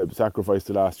 sacrifice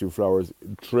the last few flowers,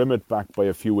 trim it back by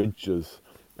a few inches.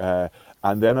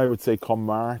 And then I would say come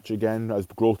March again, as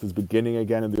growth is beginning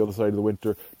again on the other side of the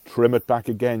winter, trim it back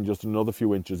again just another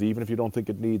few inches, even if you don't think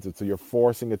it needs it. So you're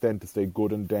forcing it then to stay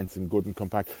good and dense and good and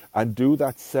compact. And do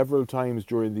that several times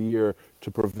during the year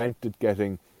to prevent it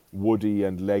getting woody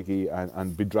and leggy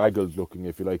and bedraggled looking,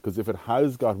 if you like, because if it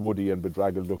has got woody and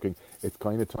bedraggled looking, it's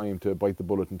kind of time to bite the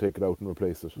bullet and take it out and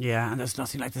replace it. Yeah, and there's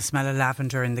nothing like the smell of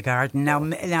lavender in the garden.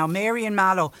 Now Mary in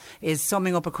Mallow is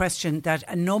summing up a question that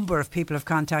a number of people have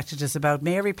contacted us about.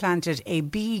 Mary planted a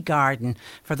bee garden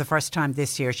for the first time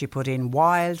this year. She put in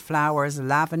wildflowers,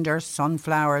 lavender,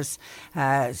 sunflowers,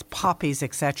 poppies,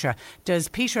 etc. Does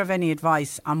Peter have any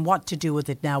advice on what to do with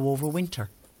it now over winter?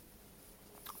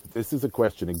 This is a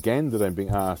question, again, that I'm being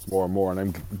asked more and more, and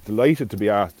I'm delighted to be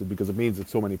asked it because it means that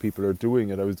so many people are doing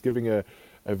it. I was giving a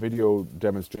video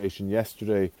demonstration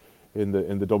yesterday in the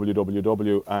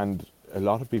WWW, and a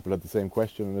lot of people had the same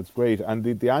question, and it's great. And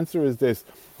the answer is this: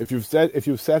 if you've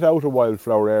set out a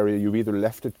wildflower area, you've either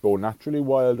left it go naturally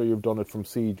wild or you've done it from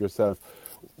seed yourself.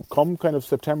 Come kind of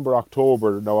September,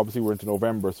 October, now obviously we're into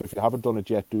November, so if you haven't done it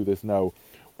yet, do this now.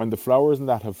 When the flowers and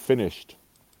that have finished,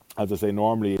 as I say,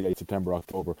 normally late September,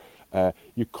 October,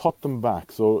 you cut them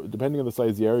back. So depending on the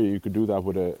size of the area, you could do that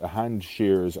with a hand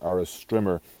shears or a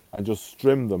strimmer and just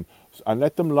trim them and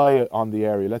let them lie on the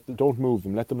area. Don't move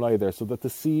them, let them lie there so that the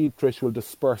seed, Trish, will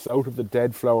disperse out of the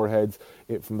dead flower heads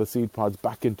from the seed pods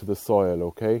back into the soil,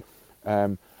 okay?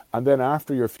 And then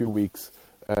after your few weeks,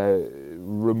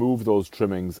 remove those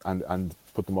trimmings and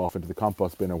put them off into the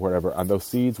compost bin or wherever, and those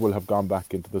seeds will have gone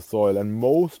back into the soil. And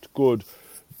most good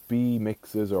bee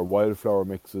mixes or wildflower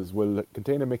mixes will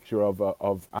contain a mixture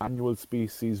of annual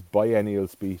species, biennial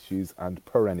species and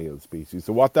perennial species.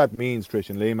 So what that means, Trish,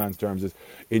 in layman's terms, is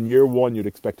in year one you'd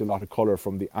expect a lot of colour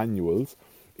from the annuals.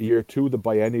 Year two, the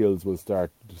biennials will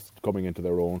start coming into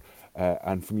their own.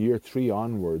 And from year three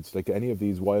onwards, like any of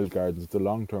these wild gardens, it's a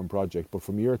long-term project, but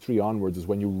from year three onwards is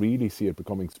when you really see it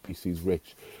becoming species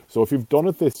rich. So if you've done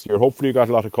it this year, hopefully you got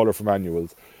a lot of colour from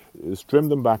annuals. Trim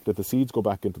them back, let the seeds go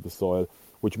back into the soil,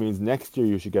 which means next year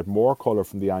you should get more colour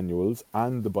from the annuals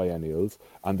and the biennials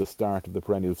and the start of the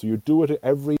perennials. So you do it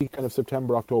every kind of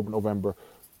September, October, November,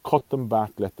 cut them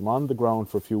back, let them on the ground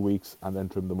for a few weeks and then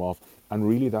trim them off. And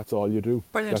really that's all you do.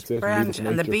 Brilliant. That's it. Brilliant.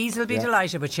 And the bees will be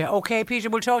delighted with you. OK, Peter,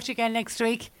 we'll talk to you again next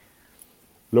week.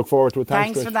 Look forward to it.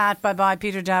 Thanks for that. Bye-bye.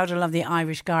 Peter Dowdall of the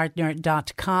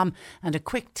irishgardener.com. And a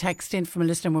quick text in from a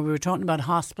listener when we were talking about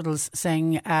hospitals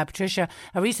saying, Patricia,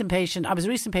 I was a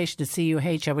recent patient at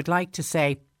CUH. I would like to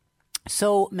say,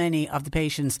 so many of the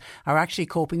patients are actually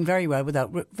coping very well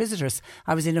without visitors.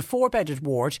 I was in a 4-bedded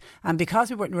ward, and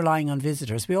because we weren't relying on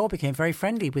visitors, we all became very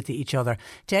friendly with each other.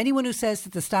 To anyone who says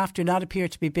that the staff do not appear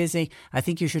to be busy, I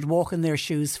think you should walk in their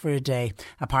shoes for a day.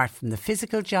 Apart from the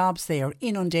physical jobs, they are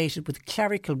inundated with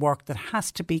clerical work that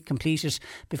has to be completed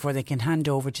before they can hand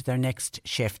over to their next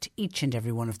shift. Each and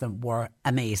every one of them were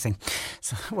amazing.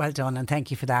 So well done, and thank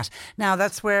you for that. Now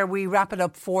that's where we wrap it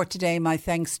up for today. My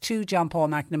thanks to John Paul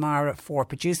McNamara for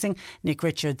producing. Nick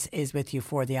Richards is with you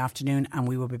for the afternoon, and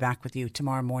we will be back with you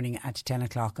tomorrow morning at 10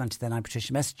 o'clock. Until then, I'm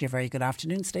Patricia Messenger. Very good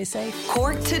afternoon. Stay safe.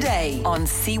 Cork Today on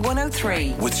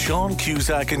C103. With Sean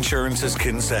Cusack Insurance's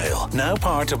Kinsale, now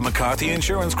part of McCarthy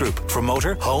Insurance Group. For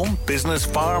motor, home, business,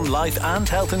 farm, life and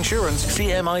health insurance,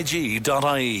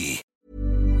 cmig.ie.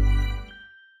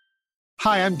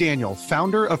 Hi, I'm Daniel,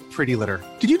 founder of Pretty Litter.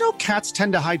 Did you know cats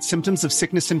tend to hide symptoms of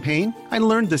sickness and pain? I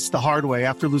learned this the hard way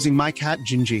after losing my cat,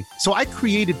 Gingy. So I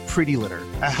created Pretty Litter,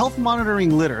 a health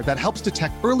monitoring litter that helps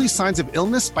detect early signs of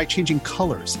illness by changing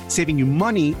colors, saving you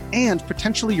money and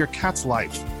potentially your cat's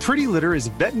life. Pretty Litter is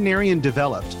veterinarian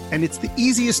developed, and it's the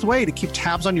easiest way to keep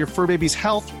tabs on your fur baby's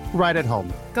health right at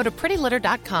home. Go to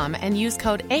prettylitter.com and use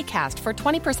code ACAST for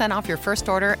 20% off your first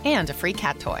order and a free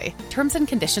cat toy. Terms and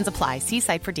conditions apply. See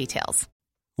site for details.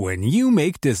 When you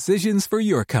make decisions for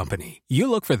your company,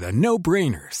 you look for the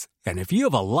no-brainers. And if you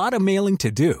have a lot of mailing to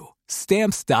do,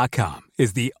 Stamps.com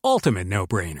is the ultimate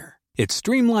no-brainer. It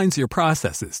streamlines your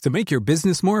processes to make your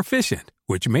business more efficient,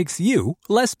 which makes you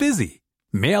less busy.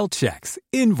 Mail checks,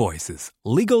 invoices,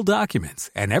 legal documents,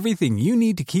 and everything you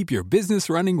need to keep your business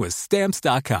running with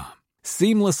Stamps.com.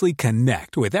 Seamlessly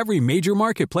connect with every major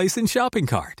marketplace and shopping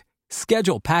cart.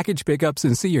 Schedule package pickups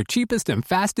and see your cheapest and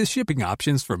fastest shipping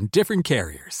options from different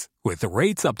carriers. With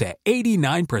rates up to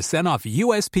 89% off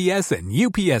USPS and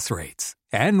UPS rates.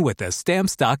 And with the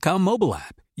Stamps.com mobile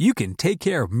app, you can take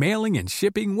care of mailing and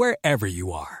shipping wherever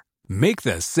you are. Make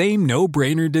the same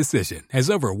no-brainer decision as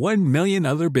over 1 million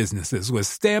other businesses with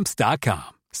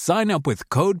Stamps.com. Sign up with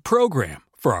code PROGRAM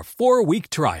for a 4-week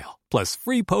trial, plus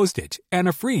free postage and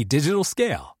a free digital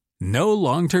scale. No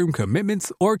long-term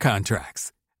commitments or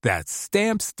contracts. That's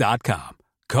Stamps.com.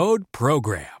 Code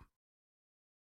PROGRAM.